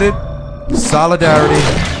united, solidarity,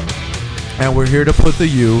 and we're here to put the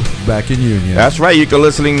U back in union. That's right. You can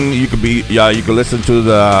listen to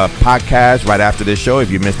the podcast right after this show if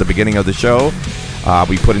you missed the beginning of the show.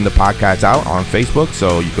 We putting the podcast out on Facebook,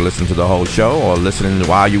 so you can listen to the whole show or listening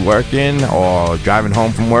while you're working or driving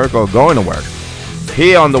home from work or going to work.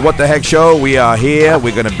 Here on the What the Heck Show, we are here.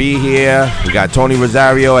 We're going to be here. We got Tony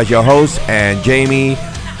Rosario as your host and Jamie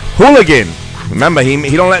Hooligan. Remember,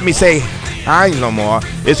 he don't let me say hi no more.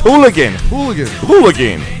 It's Hooligan.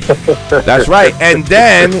 Hooligan. That's right. And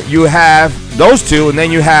then you have those two, and then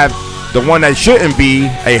you have the one that shouldn't be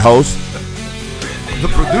a host. The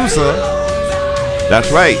producer.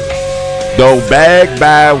 That's right. The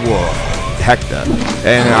bad wolf. Hector.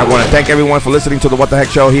 And I want to thank everyone for listening to the What the Heck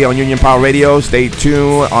Show here on Union Power Radio. Stay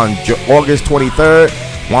tuned on August 23rd.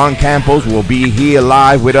 Juan Campos will be here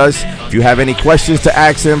live with us. If you have any questions to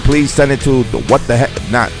ask him, please send it to the What the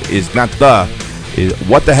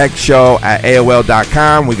Heck Show at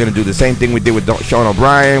AOL.com. We're going to do the same thing we did with Sean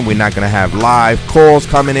O'Brien. We're not going to have live calls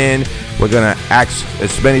coming in. We're going to ask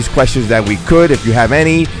as many questions that we could. If you have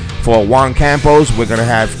any for Juan Campos, we're going to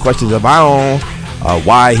have questions of our own.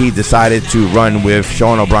 Why he decided to run with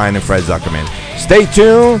Sean O'Brien and Fred Zuckerman. Stay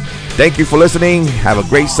tuned. Thank you for listening. Have a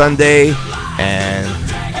great Sunday. And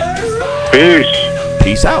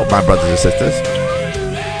peace out, my brothers and sisters.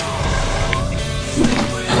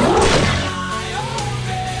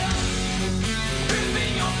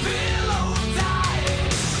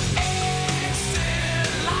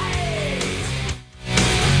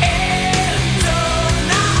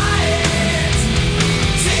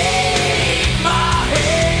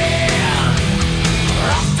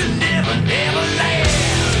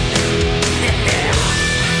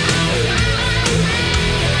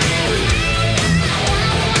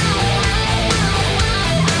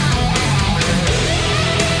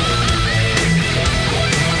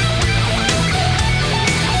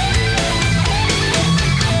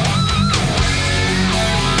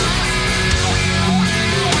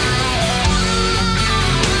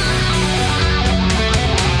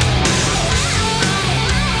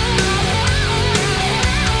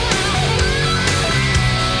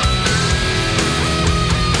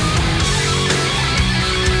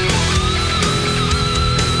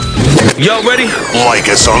 Y'all ready? Like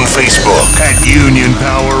us on Facebook at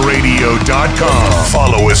UnionPowerRadio.com.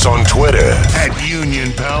 Follow us on Twitter at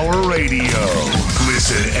UnionPowerRadio.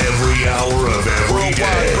 Listen every hour of every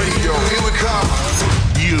day.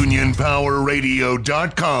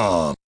 UnionPowerRadio.com.